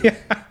airplane. Yeah.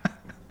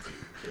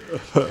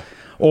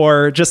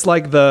 Or just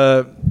like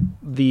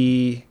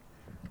the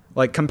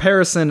like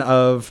comparison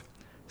of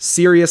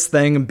serious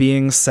thing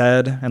being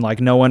said and like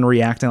no one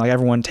reacting, like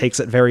everyone takes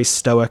it very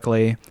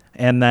stoically,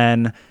 and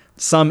then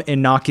some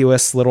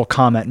innocuous little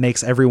comment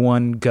makes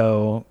everyone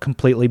go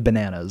completely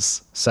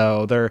bananas.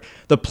 So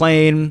the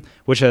plane,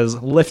 which has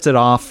lifted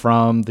off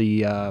from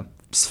the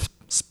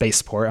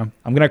spaceport,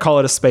 I'm going to call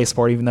it a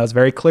spaceport, even though it's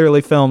very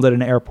clearly filmed at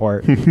an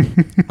airport.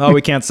 Oh,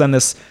 we can't send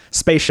this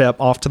spaceship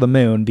off to the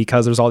moon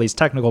because there's all these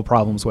technical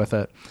problems with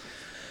it.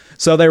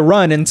 So they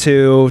run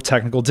into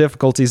technical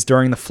difficulties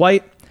during the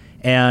flight,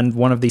 and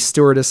one of the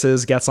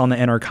stewardesses gets on the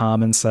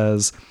intercom and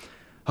says,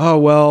 "Oh,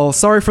 well,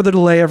 sorry for the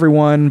delay,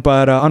 everyone,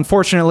 but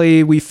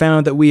unfortunately, we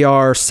found that we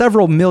are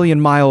several million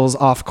miles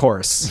off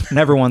course." And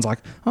everyone's like,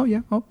 "Oh,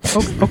 yeah,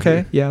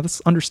 okay, yeah, that's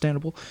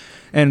understandable."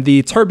 And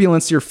the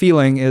turbulence you're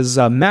feeling is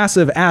a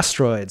massive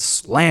asteroid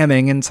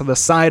slamming into the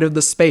side of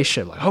the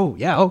spaceship. Like, "Oh,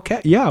 yeah,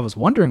 okay, yeah, I was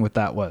wondering what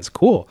that was.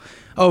 Cool.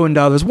 Oh, and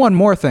there's one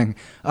more thing.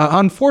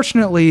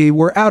 Unfortunately,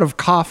 we're out of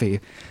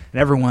coffee." And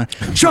everyone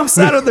jumps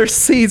out of their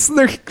seats.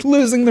 They're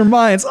losing their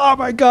minds. "Oh,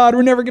 my God,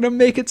 we're never going to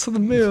make it to the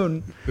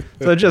moon."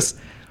 So just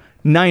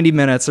 90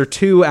 minutes or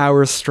 2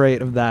 hours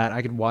straight of that.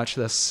 I could watch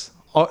this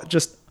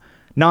just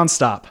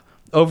nonstop,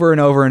 over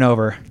and over and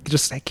over,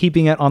 just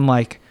keeping it on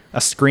like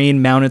a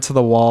screen mounted to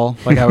the wall.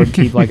 Like I would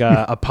keep like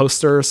a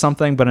poster or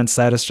something, but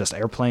instead it's just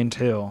Airplane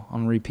 2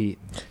 on repeat.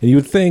 And you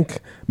would think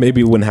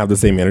maybe it wouldn't have the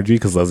same energy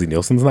because Leslie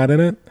Nielsen's not in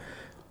it.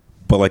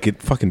 But like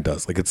it fucking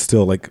does. Like it's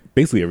still like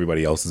basically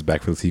everybody else is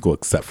back for the sequel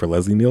except for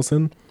Leslie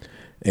Nielsen.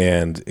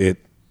 And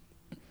it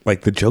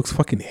like the jokes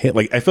fucking hit.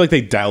 Like I feel like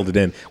they dialed it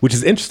in, which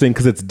is interesting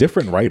because it's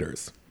different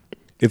writers.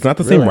 It's not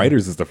the same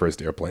writers as the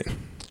first Airplane.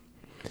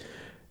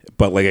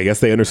 But like, I guess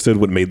they understood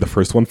what made the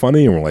first one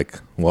funny, and were like,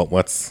 well,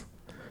 let's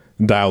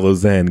dial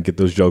those in, get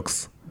those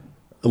jokes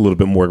a little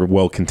bit more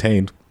well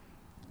contained,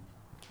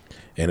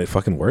 and it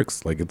fucking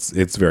works. Like,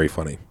 it's very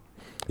funny.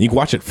 You can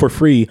watch it for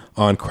free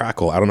on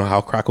Crackle. I don't know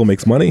how Crackle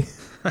makes money,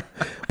 but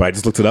I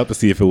just looked it up to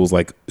see if it was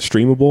like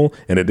streamable,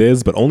 and it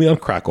is, but only on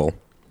Crackle.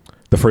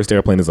 The First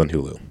Airplane is on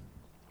Hulu.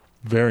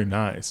 Very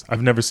nice.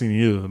 I've never seen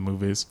either of the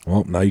movies.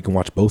 Well, now you can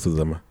watch both of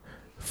them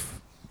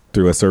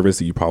through a service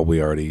that you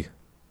probably already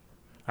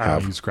I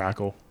don't use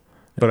Crackle,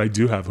 but I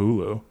do have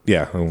Hulu,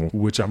 yeah.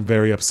 which I'm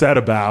very upset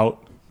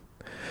about.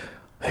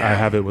 I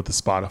have it with the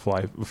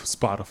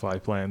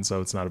Spotify plan,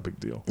 so it's not a big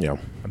deal. Yeah.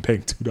 I'm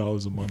paying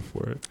 $2 a month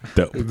for it.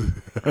 Dope.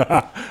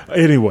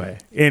 Anyway,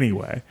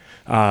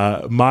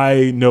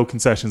 my no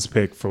concessions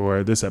pick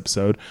for this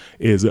episode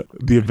is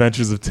The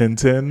Adventures of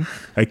Tintin.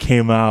 It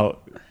came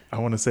out, I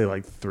want to say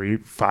like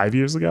 5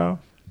 years ago,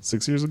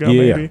 6 years ago,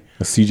 maybe. Yeah.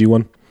 The CG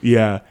one.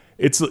 Yeah,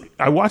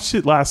 I watched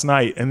it last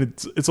night, and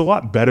it's a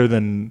lot better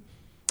than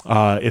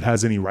it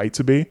has any right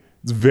to be.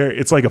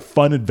 It's like a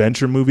fun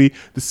adventure movie.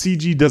 The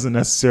CG doesn't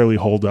necessarily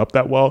hold up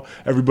that well.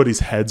 Everybody's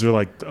heads are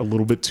like a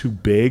little bit too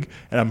big,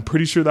 and I'm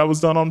pretty sure that was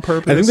done on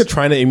purpose. I think they're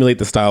trying to emulate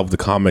the style of the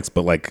comics,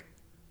 but like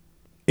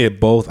it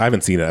both. I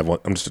haven't seen it.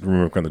 I'm just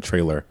remembering the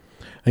trailer.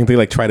 I think they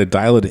like try to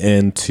dial it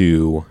in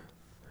to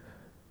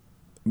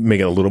make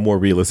it a little more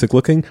realistic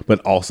looking, but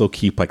also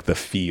keep like the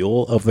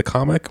feel of the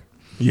comic.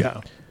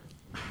 Yeah,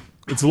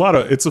 it's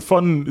a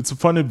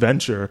fun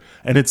adventure,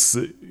 and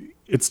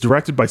it's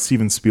directed by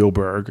Steven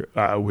Spielberg,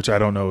 which I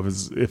don't know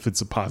if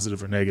it's a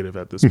positive or negative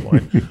at this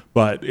point,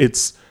 but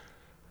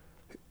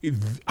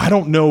I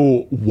don't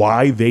know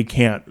why they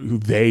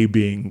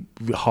being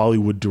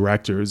Hollywood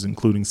directors,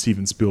 including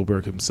Steven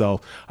Spielberg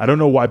himself, I don't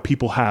know why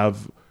people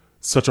have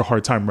such a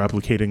hard time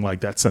replicating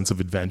like that sense of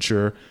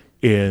adventure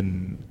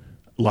in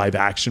live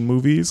action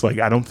movies. Like,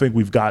 I don't think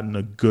we've gotten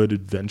a good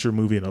adventure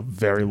movie in a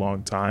very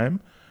long time,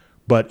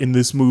 but in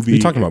this movie, What are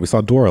you talking about? We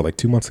saw Dora like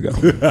 2 months ago.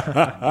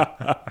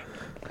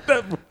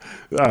 God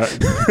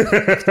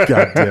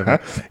damn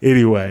it.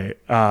 Anyway,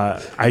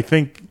 I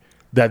think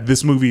that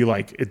this movie,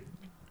 like, it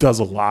does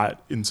a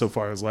lot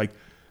insofar as like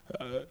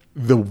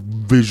the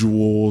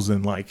visuals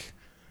and like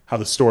how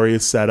the story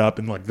is set up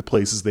and like the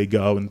places they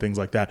go and things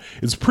like that.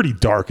 It's pretty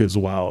dark as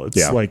well.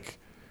 It's like,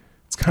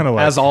 it's kind of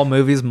like, as all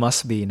movies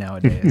must be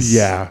nowadays.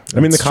 yeah. I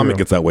mean, the that's comic true.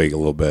 gets that way a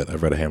little bit.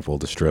 I've read a handful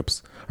of the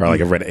strips, or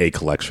like I've read a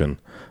collection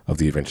of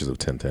The Adventures of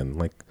Tintin.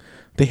 Like,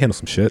 they handle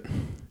some shit.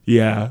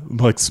 Yeah,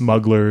 like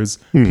smugglers,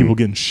 people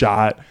getting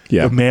shot.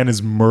 Yeah. A man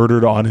is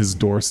murdered on his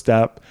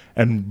doorstep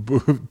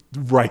and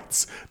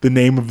writes the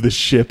name of the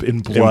ship in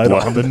blood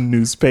on the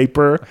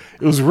newspaper.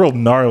 It was real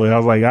gnarly. I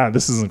was like,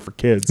 this isn't for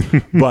kids.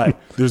 But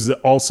there's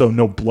also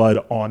no blood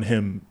on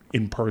him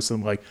in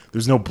person. Like,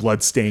 there's no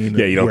blood stain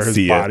Yeah, you don't where his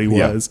see body it.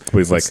 Yeah. was. But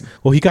he's like,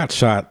 well, he got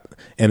shot,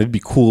 and it'd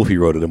be cool if he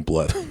wrote it in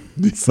blood.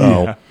 So,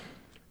 Yeah.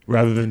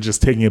 Rather than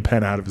just taking a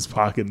pen out of his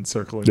pocket and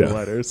circling the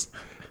letters.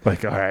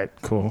 Like, all right,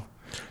 cool.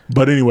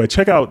 But anyway,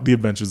 check out The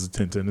Adventures of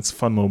Tintin. It's a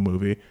fun little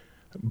movie,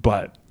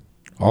 but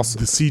also,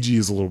 the CG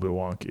is a little bit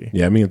wonky.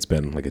 yeah, I mean, it's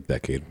been like a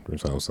decade or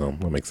so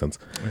that makes sense.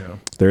 Yeah.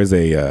 There is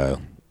a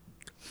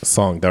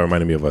song that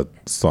reminded me of a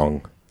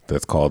song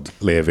that's called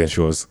Les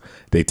Aventures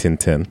de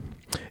Tintin.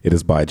 It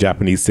is by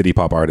Japanese city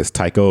pop artist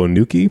Taiko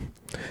Onuki,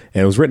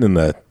 and it was written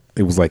it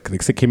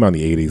came out in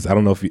the 80s. I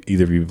don't know if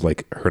either of you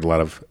like heard a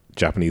lot of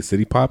Japanese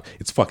city pop.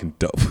 It's fucking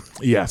dope.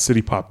 Yeah,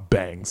 city pop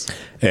bangs.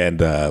 And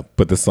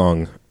but the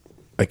song,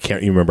 I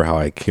can't even remember how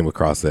I came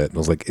across it. And I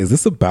was like, is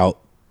this about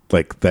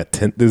like that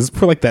this is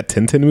for like that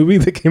Tintin movie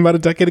that came out a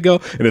decade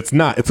ago? And it's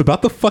not. It's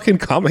about the fucking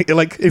comic,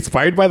 like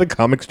inspired by the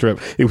comic strip.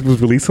 It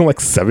was released in like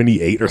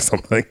 78 or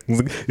something. I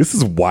was like, this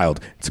is wild.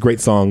 It's a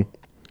great song.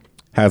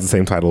 Has the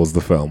same title as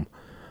the film.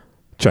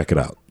 Check it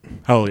out.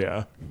 Hell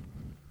yeah.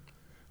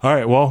 All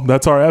right, well,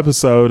 that's our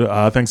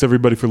episode. Thanks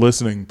everybody for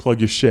listening. Plug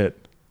your shit.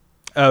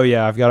 Oh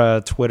yeah, I've got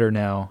a Twitter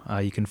now.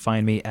 You can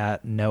find me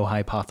at No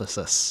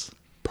Hypothesis.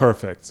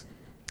 Perfect.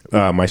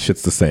 My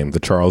shit's the same. The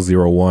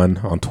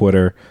Charles01 on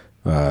Twitter,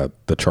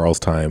 the Charles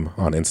Time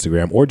on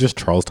Instagram, or just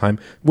Charles Time,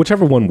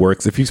 whichever one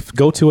works. If you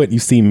go to it, and you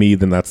see me,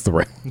 then that's the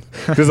right.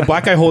 There's a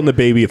black guy holding the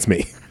baby. It's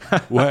me.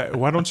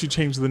 Why don't you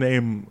change the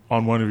name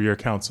on one of your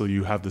accounts so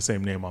you have the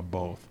same name on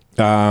both?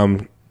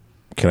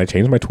 Can I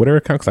change my Twitter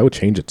account? Because I would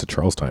change it to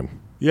Charles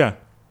Time. Yeah.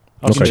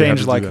 You can show you how change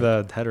to do like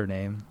that. the header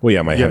name. Well,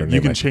 yeah, my header name. You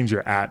can change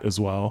your @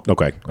 as well.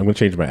 Okay, I'm gonna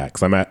change my @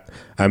 because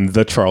I'm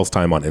the Charles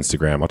Time on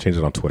Instagram. I'll change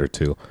it on Twitter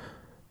too.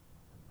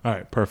 All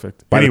right,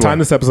 perfect. By Anyway, the time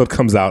this episode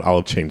comes out, I'll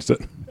have changed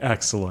it.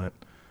 excellent.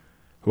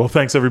 Well,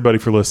 thanks everybody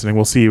for listening.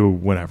 We'll see you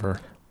whenever.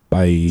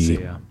 Bye.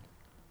 See ya.